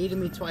leading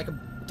me to like a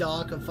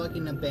dark,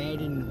 fucking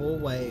abandoned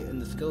hallway in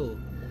the school.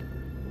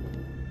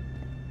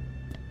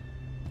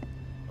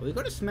 Oh, we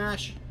got to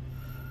smash.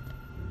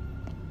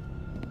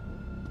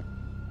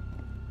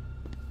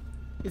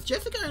 Is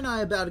Jessica and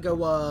I about to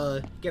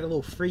go, get a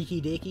little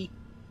freaky dicky?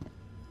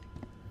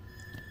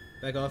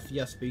 Back off,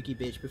 you spooky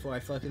bitch, before I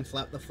fucking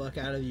slap the fuck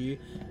out of you,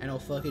 and I'll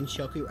fucking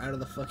chuck you out of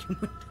the fucking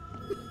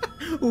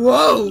window.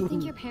 Whoa! You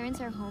think your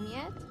parents are home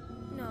yet?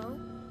 No,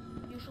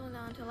 usually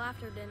not until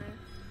after dinner.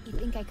 You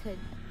think I could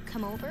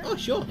come over? Oh,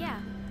 sure. Yeah,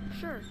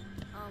 sure.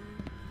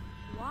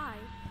 Why?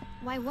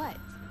 Why what?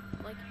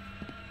 Like,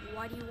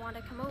 why do you want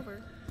to come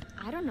over?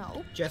 I don't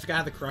know. Jessica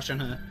had a crush on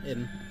her,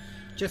 and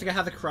Jessica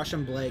had a crush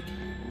on Blake.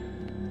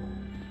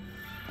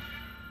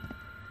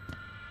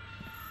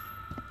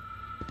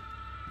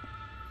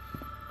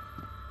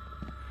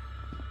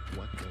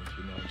 What don't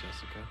you know,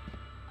 Jessica?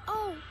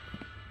 Oh,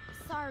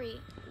 sorry.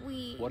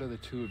 What are the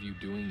two of you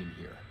doing in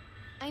here?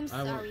 I'm I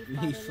sorry, want me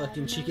Father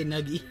fucking Latimer. chicken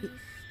nugget. We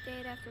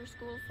stayed after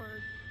school for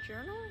a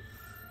journal?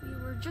 We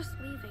were just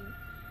leaving.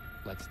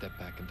 Let's step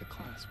back into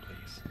class,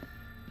 please.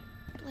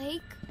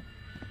 Blake?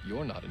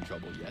 You're not in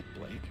trouble yet,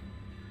 Blake.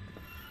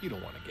 You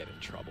don't want to get in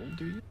trouble,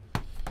 do you?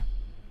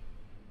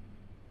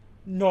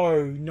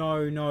 No,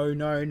 no, no,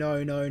 no,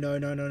 no, no, no, no,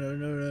 no, no, no,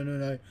 no, no,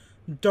 no.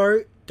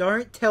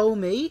 Don't tell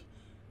me,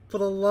 for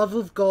the love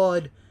of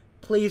God,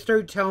 please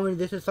don't tell me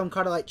this is some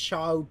kind of like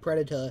child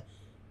predator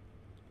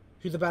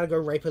who's about to go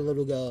rape a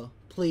little girl.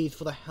 Please,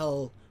 for the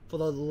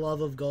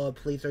love of God,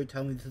 please don't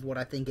tell me this is what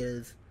I think it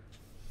is.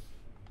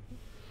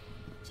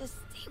 Just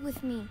stay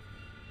with me.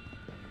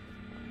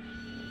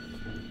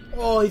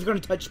 Oh, he's gonna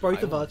touch both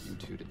I of want us. you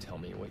two to tell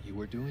me what you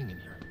were doing in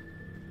here.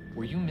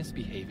 Were you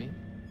misbehaving?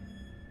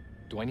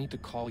 Do I need to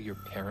call your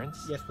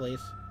parents? Yes,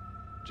 please.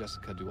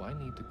 Jessica, do I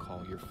need to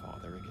call your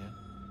father again?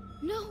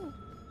 No,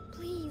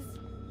 please.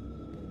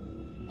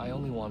 I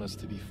only want us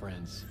to be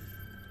friends.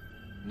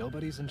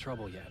 Nobody's in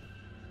trouble yet.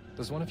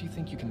 Does one of you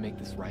think you can make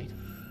this right?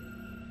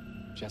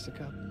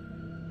 Jessica?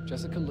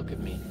 Jessica, look at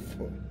me.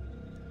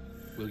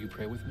 Will you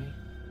pray with me?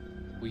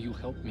 Will you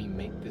help me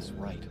make this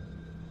right?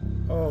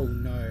 Oh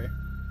no.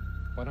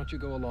 Why don't you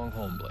go along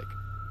home, Blake?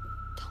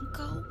 Don't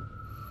go.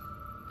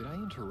 Did I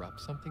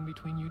interrupt something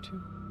between you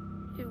two?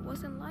 It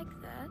wasn't like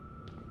that.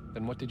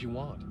 Then what did you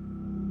want?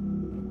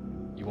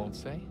 You won't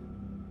say?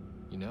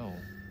 You know,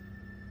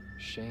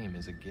 shame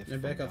is a gift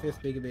And from back off this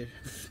God bigger to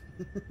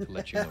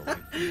let you know right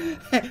from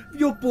wrong.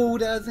 Your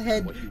bald ass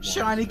head, What you want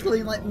shiny is to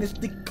clean go like wrong.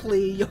 Mystic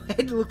Clear. Your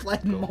head looks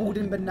like Go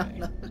molten away.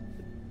 banana.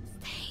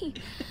 Stay.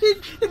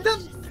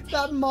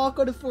 that mark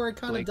on his forehead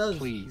kind of Blake, does.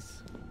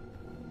 please.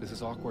 This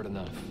is awkward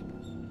enough.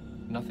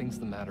 Nothing's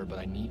the matter, but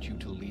I need you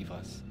to leave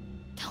us.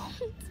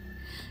 Don't.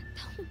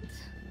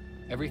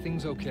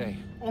 Everything's okay.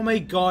 Oh my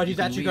God, he's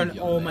You can actually leave, going.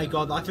 young Oh my man.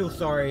 God, I feel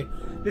sorry.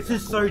 This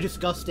is so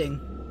disgusting.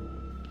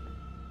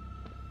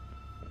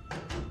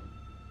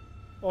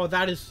 Oh,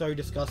 that is so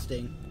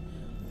disgusting.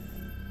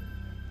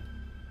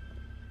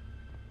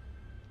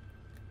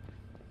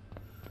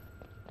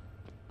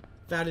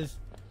 That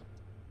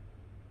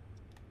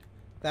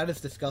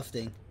is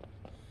disgusting.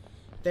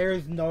 There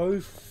is no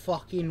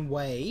fucking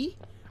way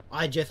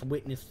I just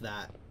witnessed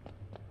that.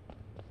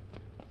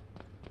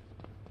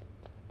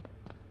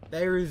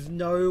 There is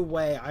no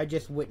way I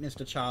just witnessed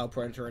a child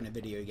predator in a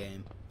video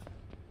game.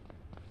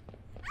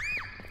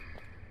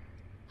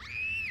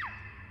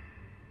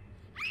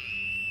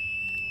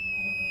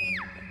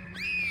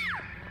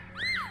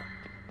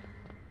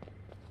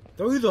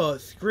 Those are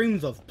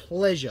screams of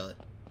pleasure.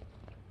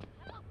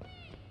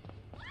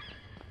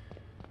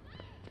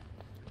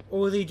 Or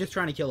was he just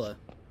trying to kill her?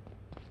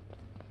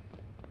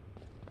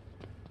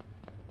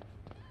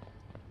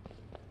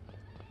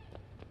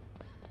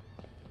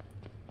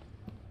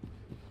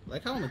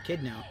 Like how I'm a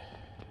kid now.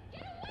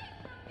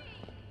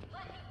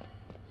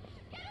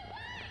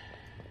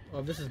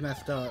 Oh, this is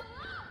messed up.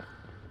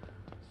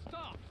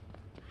 Stop!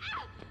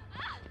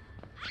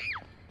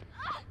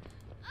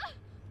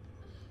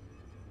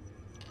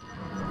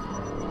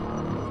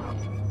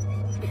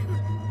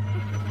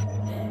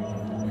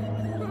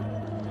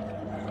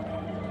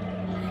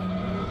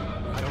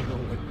 I don't know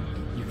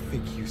what you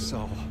think you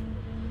saw.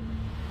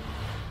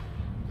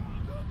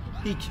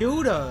 He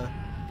killed her.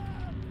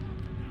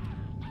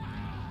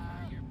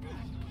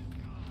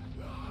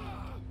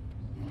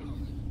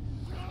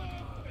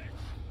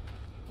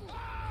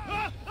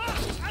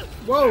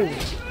 Whoa.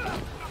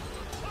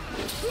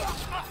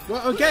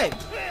 Well, okay.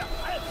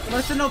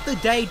 Lesson of the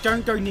day,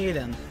 don't go near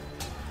them.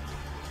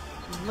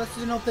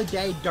 Lesson of the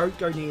day, don't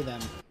go near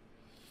them.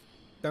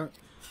 Don't.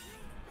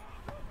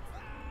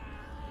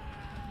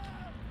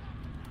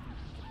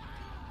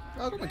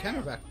 Oh, I got my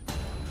camera back.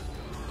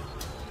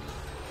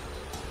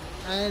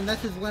 And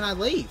this is when I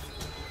leave.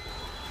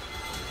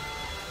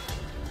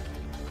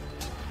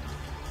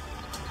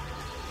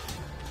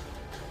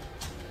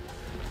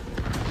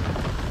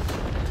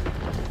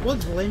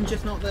 Was Lynn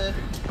just not there?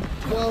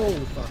 Whoa,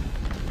 fuck.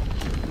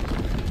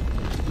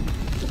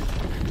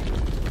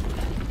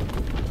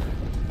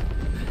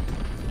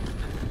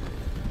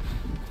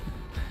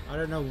 I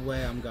don't know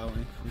where I'm going.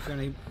 I'm just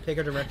gonna pick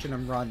a direction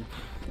and run.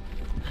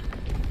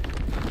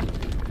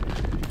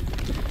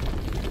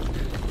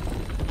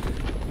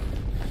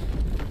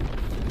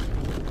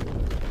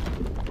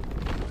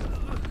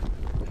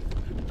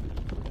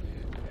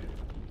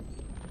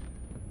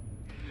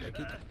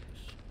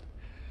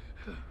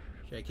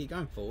 Should I keep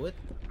going forward?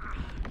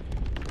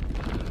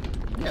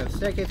 Yeah, the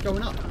staircase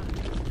going up.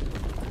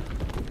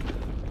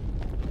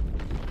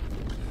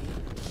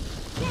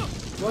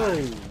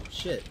 Whoa,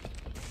 shit.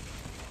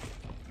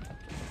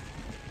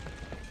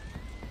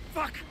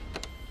 Fuck!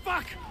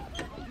 Fuck!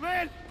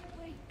 Lynn!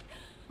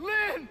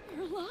 Lynn!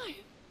 You're alive.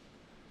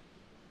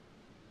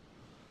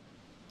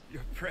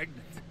 You're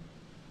pregnant.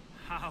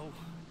 How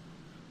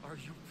are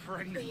you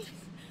pregnant?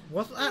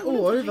 What's that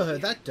all over her?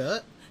 That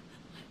dirt?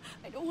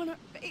 I don't want our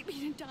baby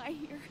to die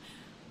here.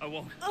 I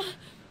won't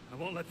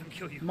let them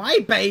kill you. My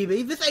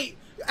baby? This ain't...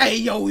 Hey,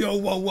 yo, whoa,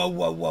 whoa,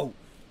 whoa, whoa.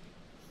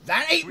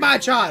 That ain't my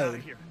child.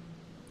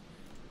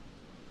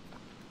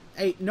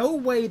 Hey, no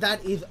way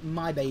that is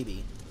my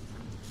baby.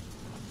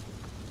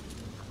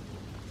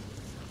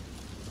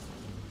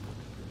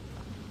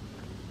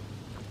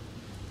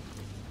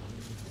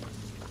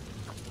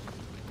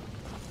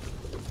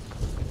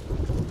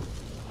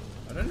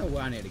 I don't know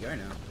where I need to go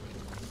now.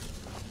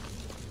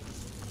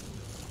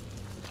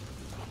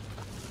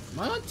 Am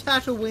I on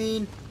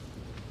Tatooine?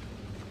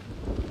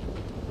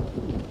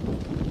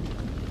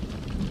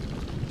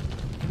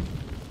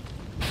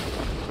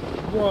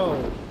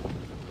 Whoa.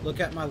 Look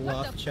at my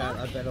laugh chat,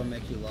 I bet I'll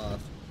make you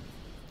laugh.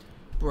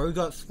 Bro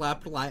got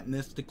slapped like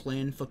Mr.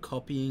 Clean for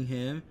copying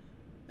him,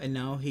 and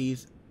now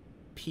he's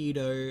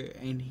pedo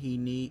and he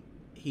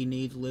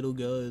needs little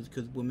girls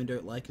because women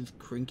don't like his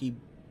crinky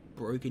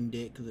broken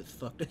dick because it's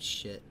fucked as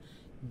shit.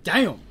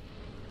 Damn!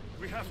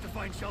 We have to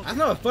find shelter. That's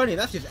not funny,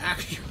 that's just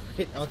accurate.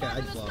 Okay,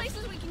 I just those lost.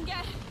 places we can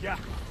get. Yeah.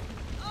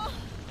 Oh.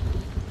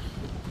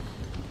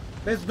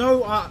 There's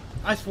no,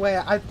 I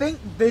swear, I think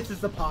this is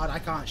the part I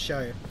can't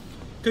show.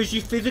 Because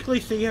you physically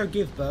see her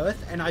give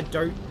birth, and I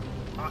don't...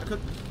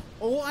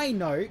 all I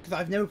know, because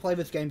I've never played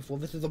this game before,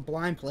 this is a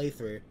blind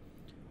playthrough.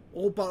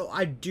 All but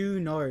I do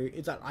know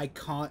is that I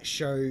can't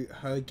show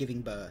her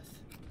giving birth.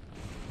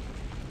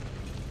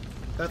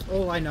 That's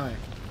all I know.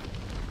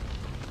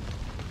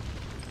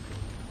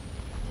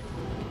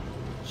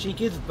 She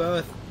gives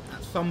birth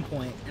at some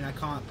point, and I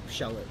can't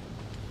show it.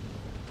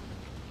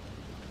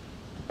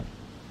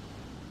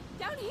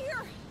 Down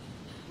here!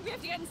 We have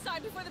to get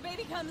inside before the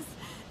baby comes.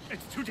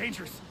 It's too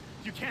dangerous.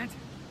 You can't.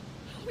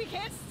 We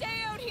can't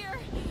stay out here.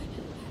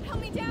 Help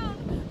me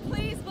down,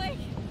 please, Blake.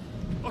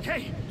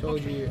 Okay.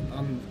 Told you,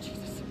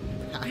 Jesus.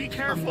 Be Be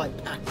careful. I'm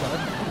like packed up.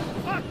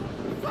 Fuck!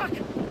 Fuck!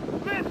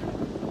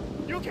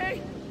 Lynn! You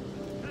okay?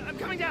 I'm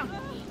coming down.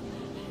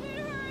 It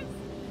hurts.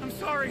 I'm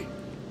sorry.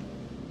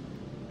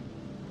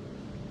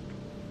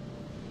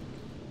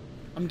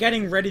 I'm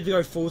getting ready to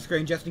go full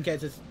screen just in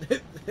case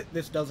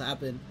this does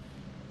happen.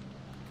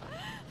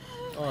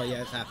 Oh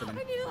yeah, it's happening.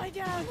 I need to lie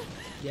down.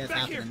 Yeah, it's Back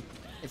happening. here.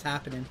 It's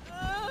happening.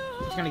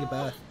 It's gonna give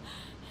birth.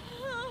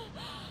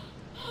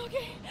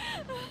 Okay.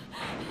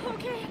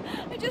 Okay.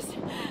 I just...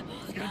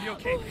 It's gonna be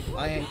okay.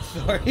 I ain't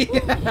sorry.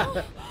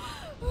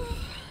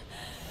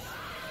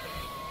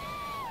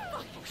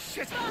 Oh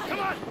shit! Come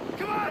on!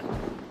 Come on!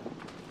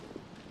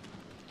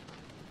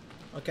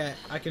 Okay,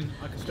 I can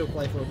still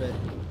play for a bit.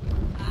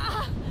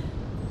 Oh,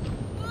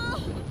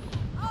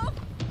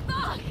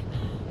 fuck!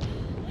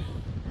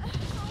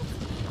 Oh,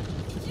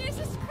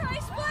 Jesus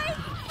Christ, Blake!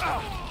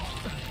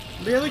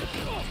 Really?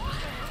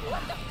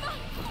 What the fuck?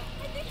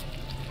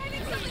 I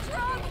think something's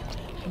wrong.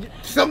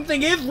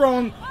 Something is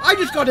wrong! I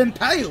just got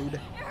impaled! It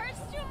hurts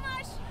too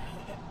much.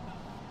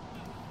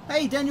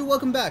 Hey Daniel,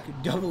 welcome back.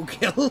 Double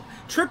kill.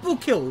 Triple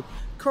kill.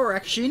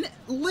 Correction,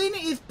 Lynn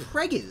is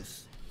preggers.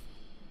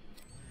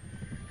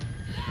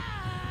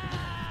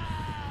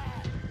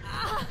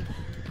 Oh,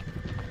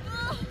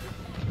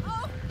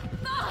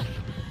 fuck!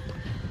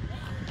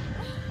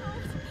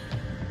 Oh,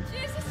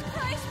 Jesus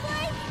Christ,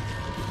 Blake!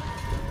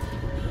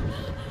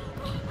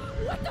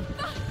 What the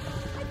fuck?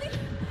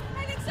 I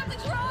think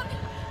something's wrong.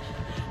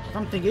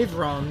 Something is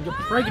wrong. You're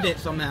pregnant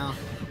somehow.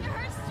 It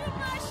hurts too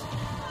much.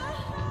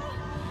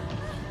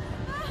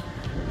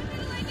 I'm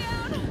gonna lay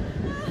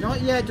down.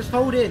 Not yet, just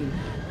hold in.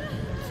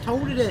 Just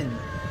hold it in.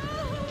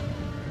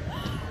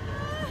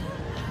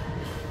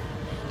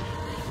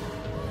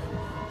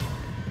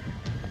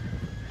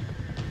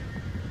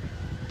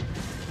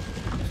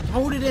 Just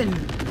hold it in.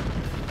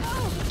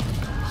 Oh,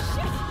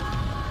 shit!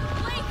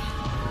 Blake!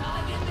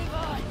 God, give me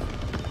voice!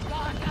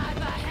 God, guide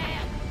my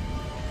hand!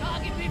 God,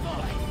 give me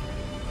voice!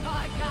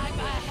 God, guide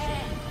my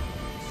hand!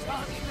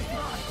 God, give me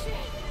voice!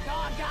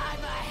 God, guide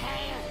my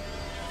hand!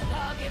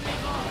 God, give me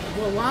voice!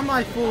 Well, why am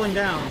I falling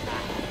down?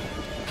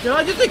 Did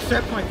I just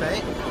accept my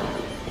fate?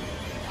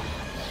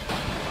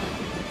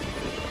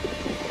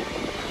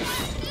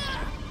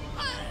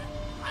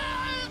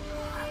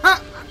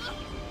 Ha!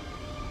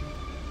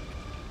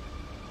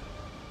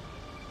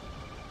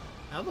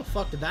 How the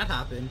fuck did that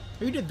happen?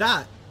 Who did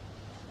that?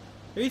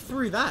 Who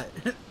threw that?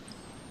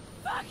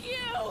 Fuck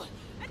you!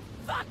 And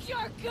Fuck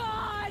your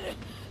god!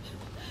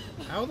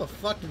 How the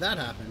fuck did that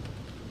happen?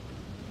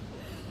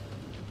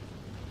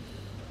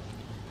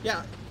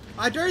 Yeah,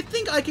 I don't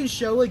think I can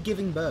show her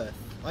giving birth.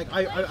 Like,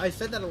 I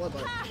said that a lot,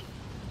 but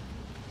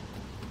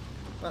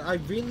I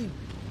really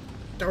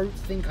don't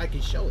think I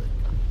can show it.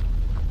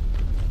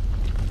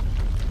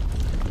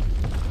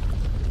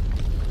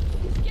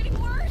 It's getting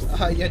worse!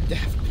 Yeah,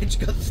 daft bitch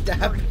got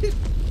stabbed. We'll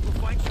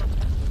find some.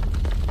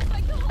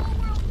 Like the whole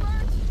world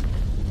burnt!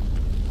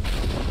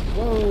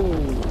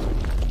 Whoa.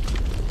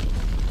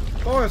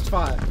 Forest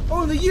fire.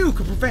 Only you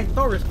can prevent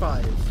forest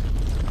fires.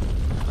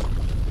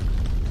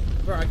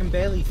 Bro, I can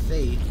barely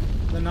see.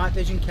 The night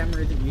vision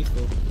camera isn't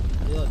useful.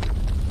 Look.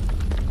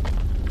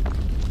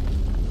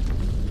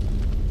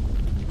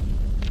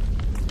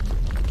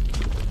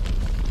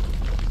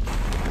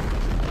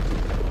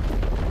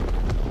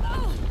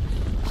 Oh!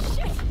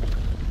 Shit!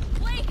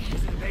 Blake!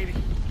 Is it a baby?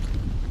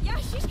 Yeah,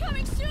 she's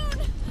coming soon!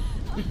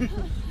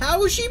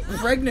 How is she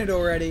pregnant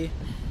already?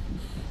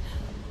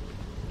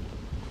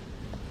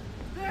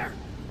 There!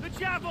 The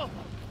chapel!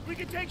 We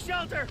can take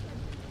shelter!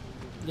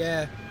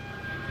 Yeah.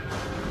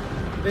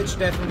 Bitch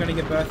definitely gonna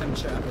give birth in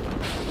chapel.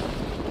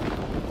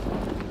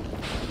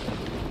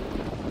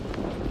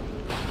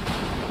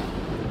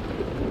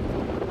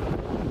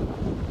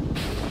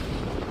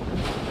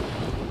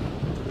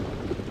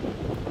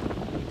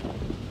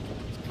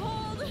 It's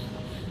cold!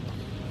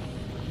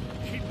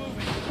 Keep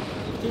moving.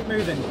 Keep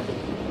moving.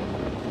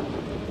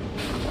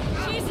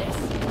 Jesus!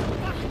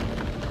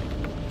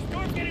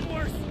 Storm's getting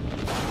worse.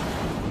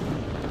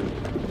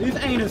 This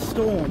ain't a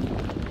storm.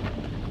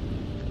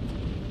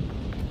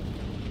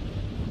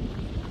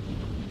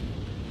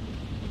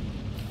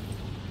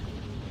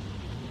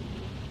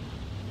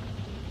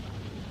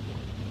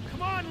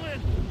 Come on,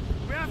 Lynn!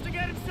 We have to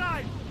get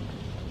inside!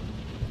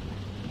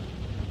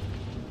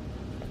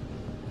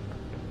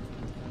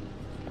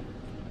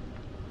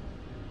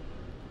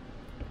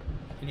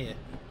 In here.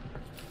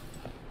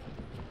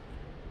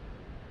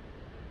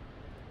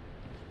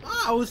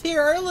 Ah, I was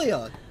here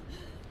earlier.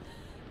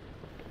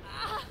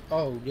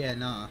 Oh, yeah,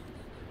 nah.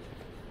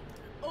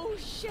 Oh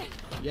shit!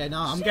 Yeah,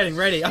 nah, I'm getting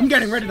ready. I'm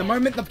getting ready. The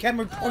moment the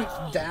camera points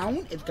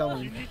down, it's You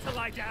going. need to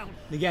lie down.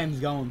 The game's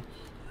going.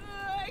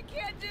 I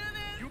can't do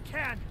this! You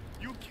can.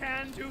 You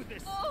can do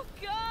this. Oh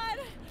god!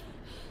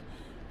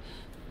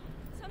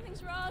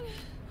 Something's wrong.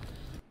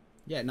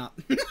 Yeah, nah.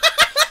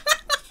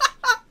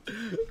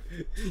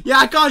 Yeah,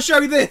 I can't show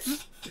you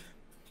this.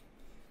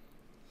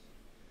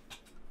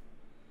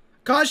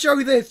 Can't show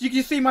you this. You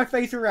can see my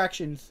face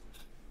reactions.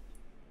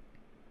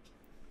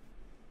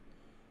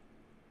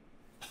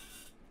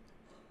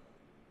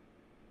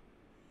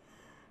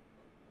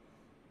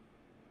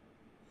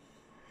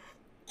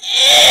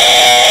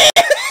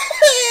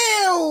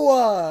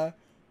 Ew!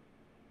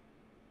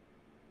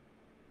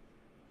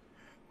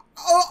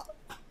 Oh.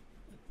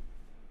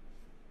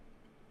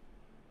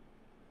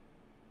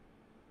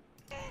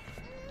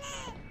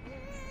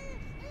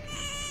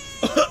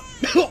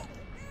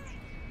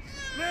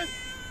 Lynn!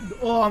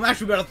 Oh, I'm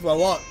actually about to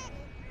throw up.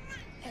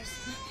 There's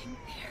nothing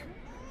there.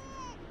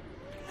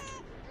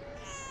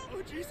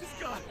 Oh, Jesus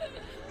God!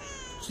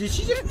 Did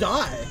she just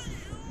die?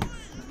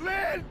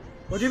 Lynn!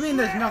 What do you mean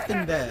there's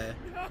nothing there?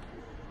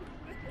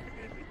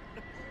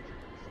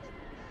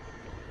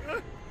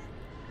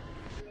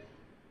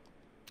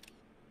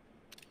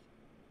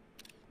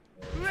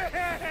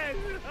 Lynn!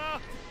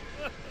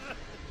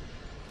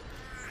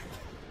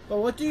 But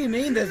what do you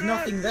mean there's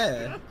nothing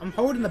there? I'm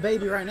holding the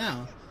baby right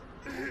now.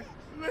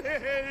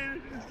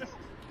 Lynn!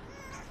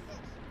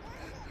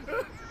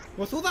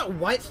 What's all that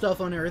white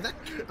stuff on her? Is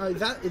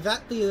that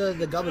the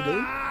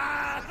Gabagoo?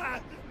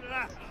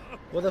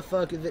 What the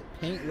fuck is it?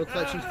 Pink? Looks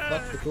like she's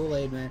fucked the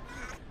Kool-Aid, man.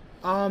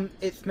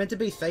 It's meant to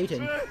be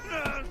Satan.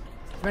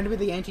 It's meant to be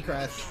the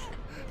Antichrist.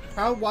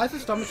 Why is the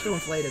stomach still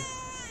inflated?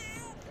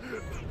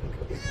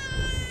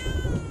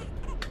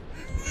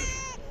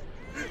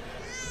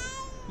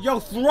 Yo,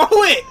 throw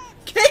it!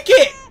 Kick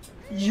it!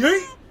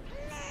 Yeet!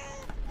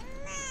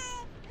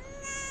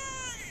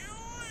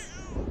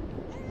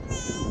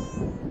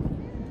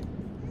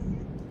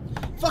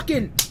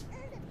 Fucking!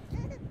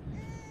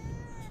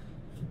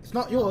 It's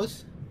not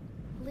yours.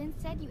 Lynn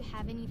said you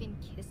haven't even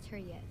kissed her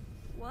yet.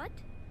 What?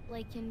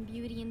 Like in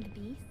Beauty and the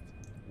Beast?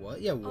 What?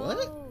 Yeah, what?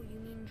 Oh, you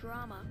mean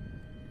drama.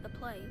 The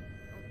play.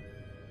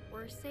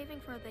 We're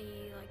saving for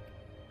the, like,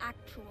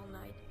 actual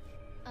night.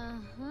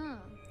 Uh-huh.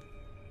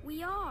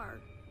 We are.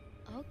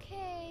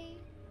 Okay.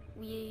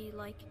 We,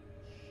 like,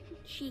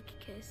 cheek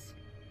kiss.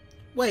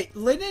 Wait,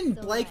 Lynn and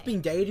So Blake's what?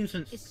 been dating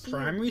since Is she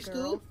primary your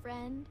school?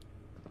 girlfriend?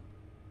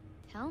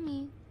 Tell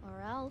me,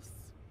 or else.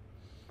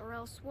 Or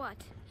else what?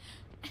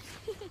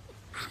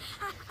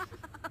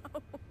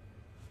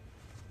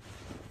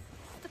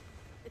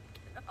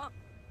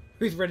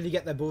 Who's ready to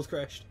get their balls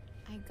crushed?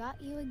 I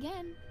got you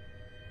again.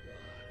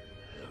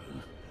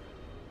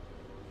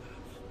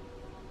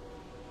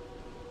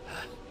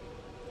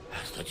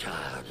 That's the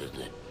child,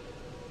 isn't it?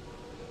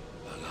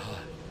 My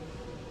Lord.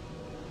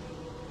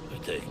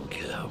 You're taking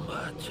care of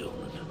my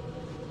children.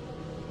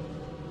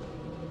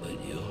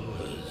 But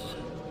yours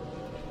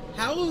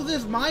How is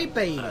this my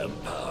baby? I'm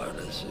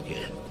powerless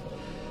again.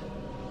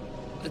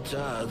 The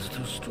child's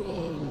too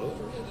strong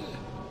already.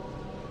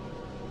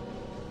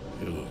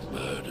 You've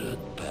murdered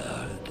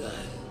paradise.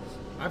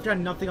 I've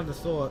done nothing of the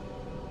sort.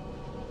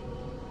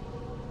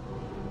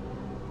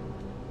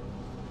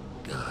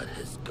 God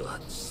has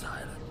gone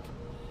silent.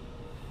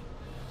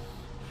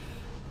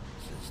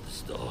 Since the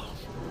storm,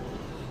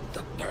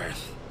 the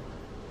birth.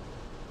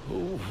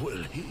 Who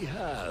will he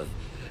have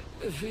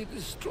if he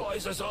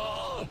destroys us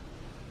all?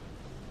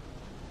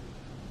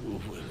 Who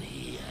will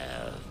he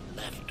have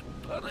left to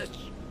punish?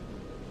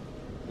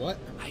 What?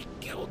 I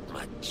killed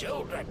my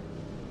children.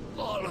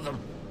 All of them.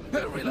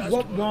 Every last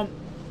Womp one. womp.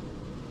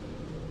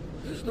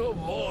 There's no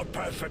more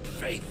perfect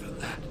faith than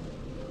that.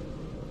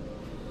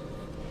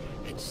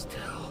 And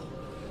still,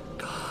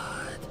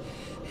 God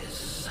is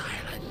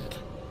silent.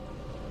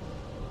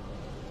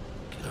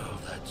 Kill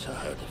that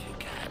child if you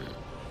can.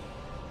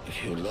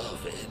 If you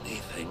love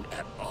anything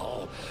at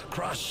all,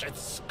 crush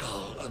its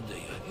skull under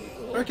your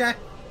heel. Okay.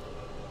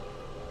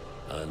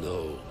 I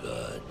know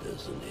God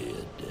doesn't hear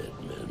dead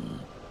men,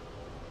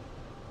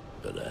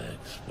 but I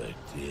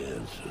expect he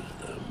answers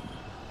them.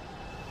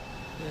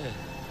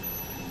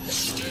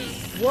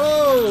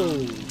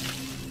 Whoa!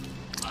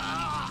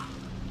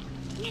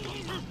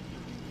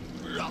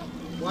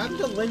 What happened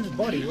to Lynn's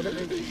body? Would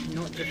it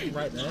not just be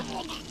right there?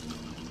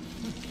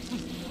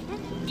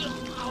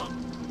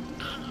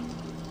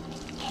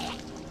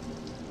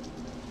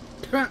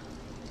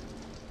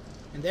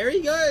 And there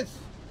he goes!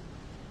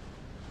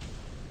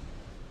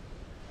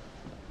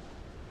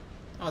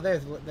 Oh,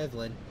 there's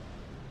Lynn.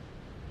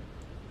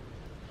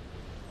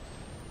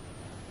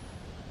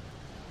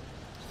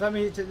 So that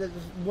means there's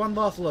one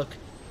last look.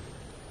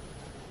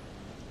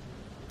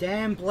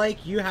 Damn,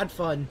 Blake, you had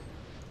fun.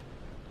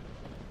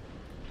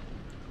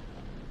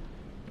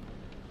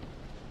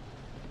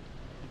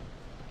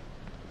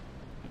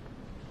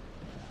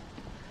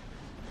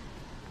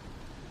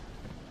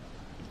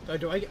 So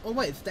do I get... Oh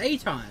wait, it's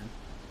daytime.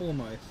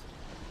 Almost.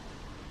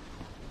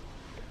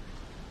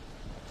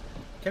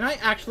 Can I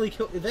actually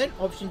kill... Is there an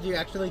option to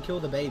actually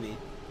kill the baby?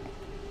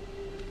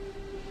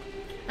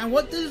 And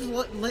what did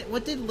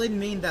Lynn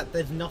mean that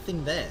there's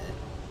nothing there?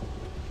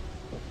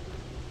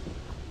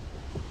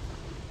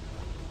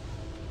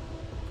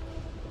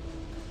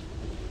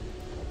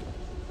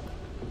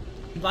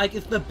 Like,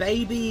 is the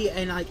baby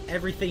and like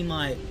everything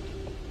like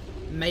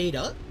made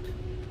up?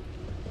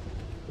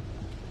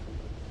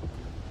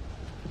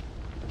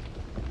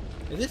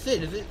 Is this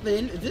it? Is it the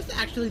end? Is this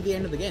actually the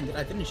end of the game? Did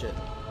I finish it?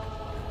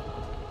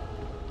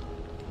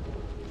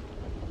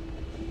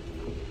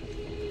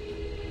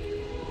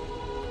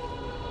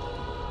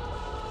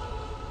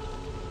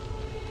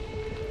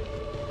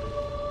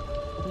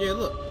 Yeah,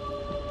 look.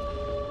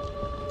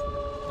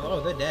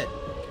 Oh, they're dead.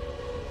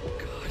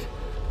 God.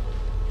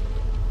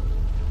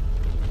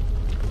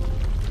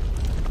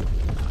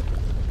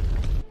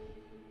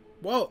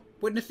 Whoa,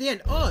 witness the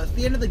end. Oh, it's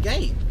the end of the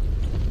game.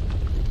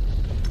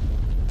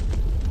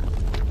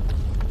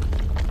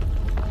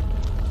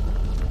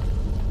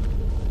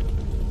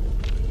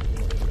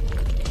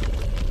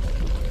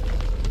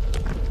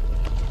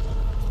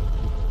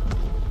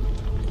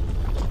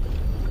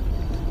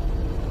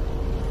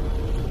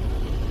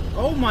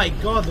 Oh my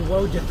god, the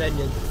world just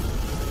ended.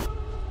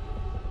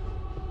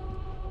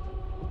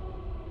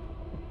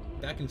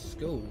 Back in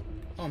school.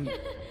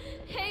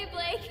 Hey,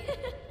 Blake.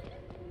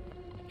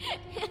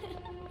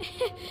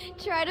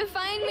 Try to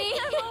find me.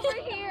 I'm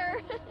over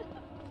here.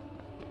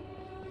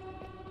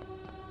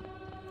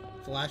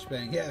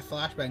 Flashbang. Yeah,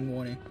 flashbang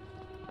warning.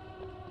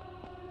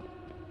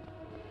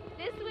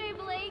 This way,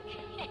 Blake.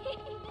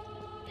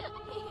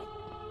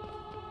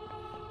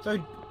 So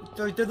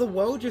did the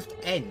world just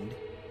end?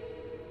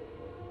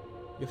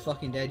 You're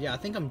fucking dead. Yeah, I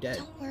think I'm dead.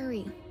 Don't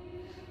worry.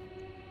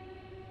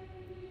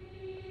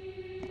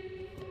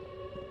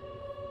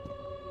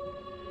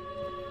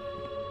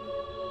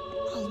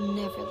 I'll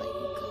never let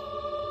you go.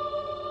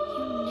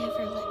 You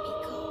never let me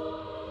go.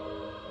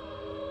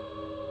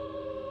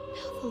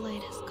 Now the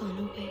light has gone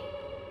away.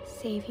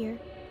 Savior,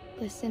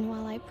 listen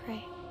while I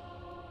pray,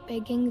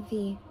 begging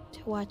thee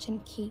to watch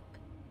and keep,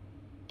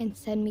 and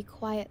send me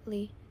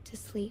quietly to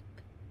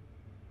sleep.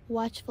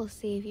 Watchful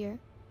Savior,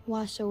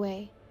 wash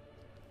away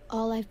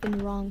all I've been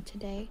wrong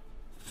today.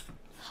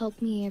 Help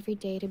me every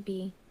day to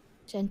be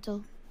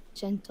gentle,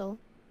 gentle,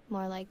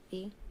 more like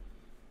thee.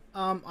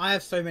 I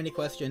have so many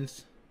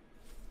questions.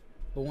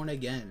 Born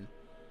again.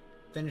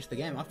 Finish the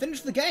game. I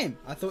finished the game!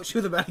 I thought she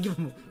was about to give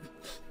him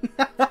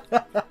a...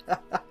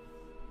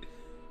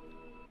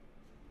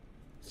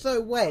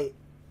 So, wait.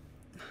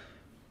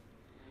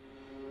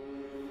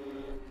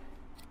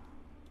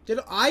 Is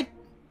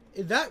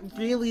that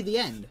really the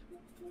end?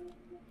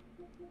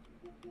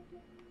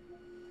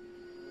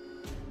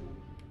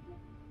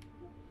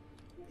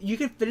 You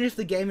can finish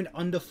the game in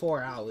under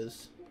 4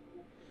 hours.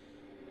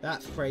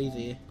 That's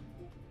crazy.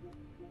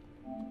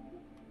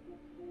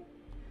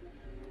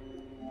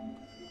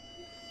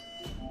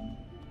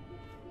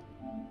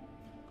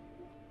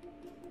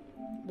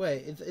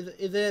 Wait,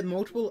 is there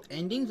multiple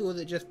endings or is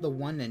it just the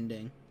one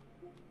ending?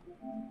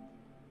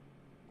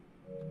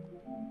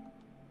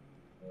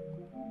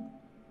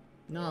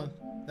 No,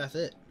 that's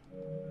it.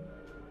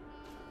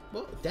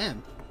 Well,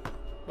 damn.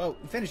 Well,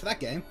 we finished that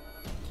game.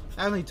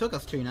 That only took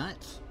us 2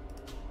 nights.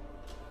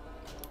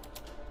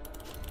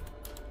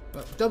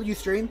 Well, W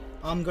stream,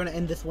 I'm going to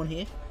end this one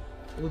here.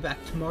 We'll be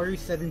back tomorrow,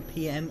 7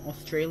 PM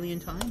Australian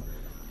time.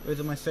 Those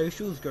are my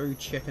socials, go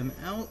check them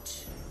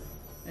out.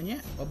 And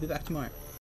yeah, I'll be back tomorrow.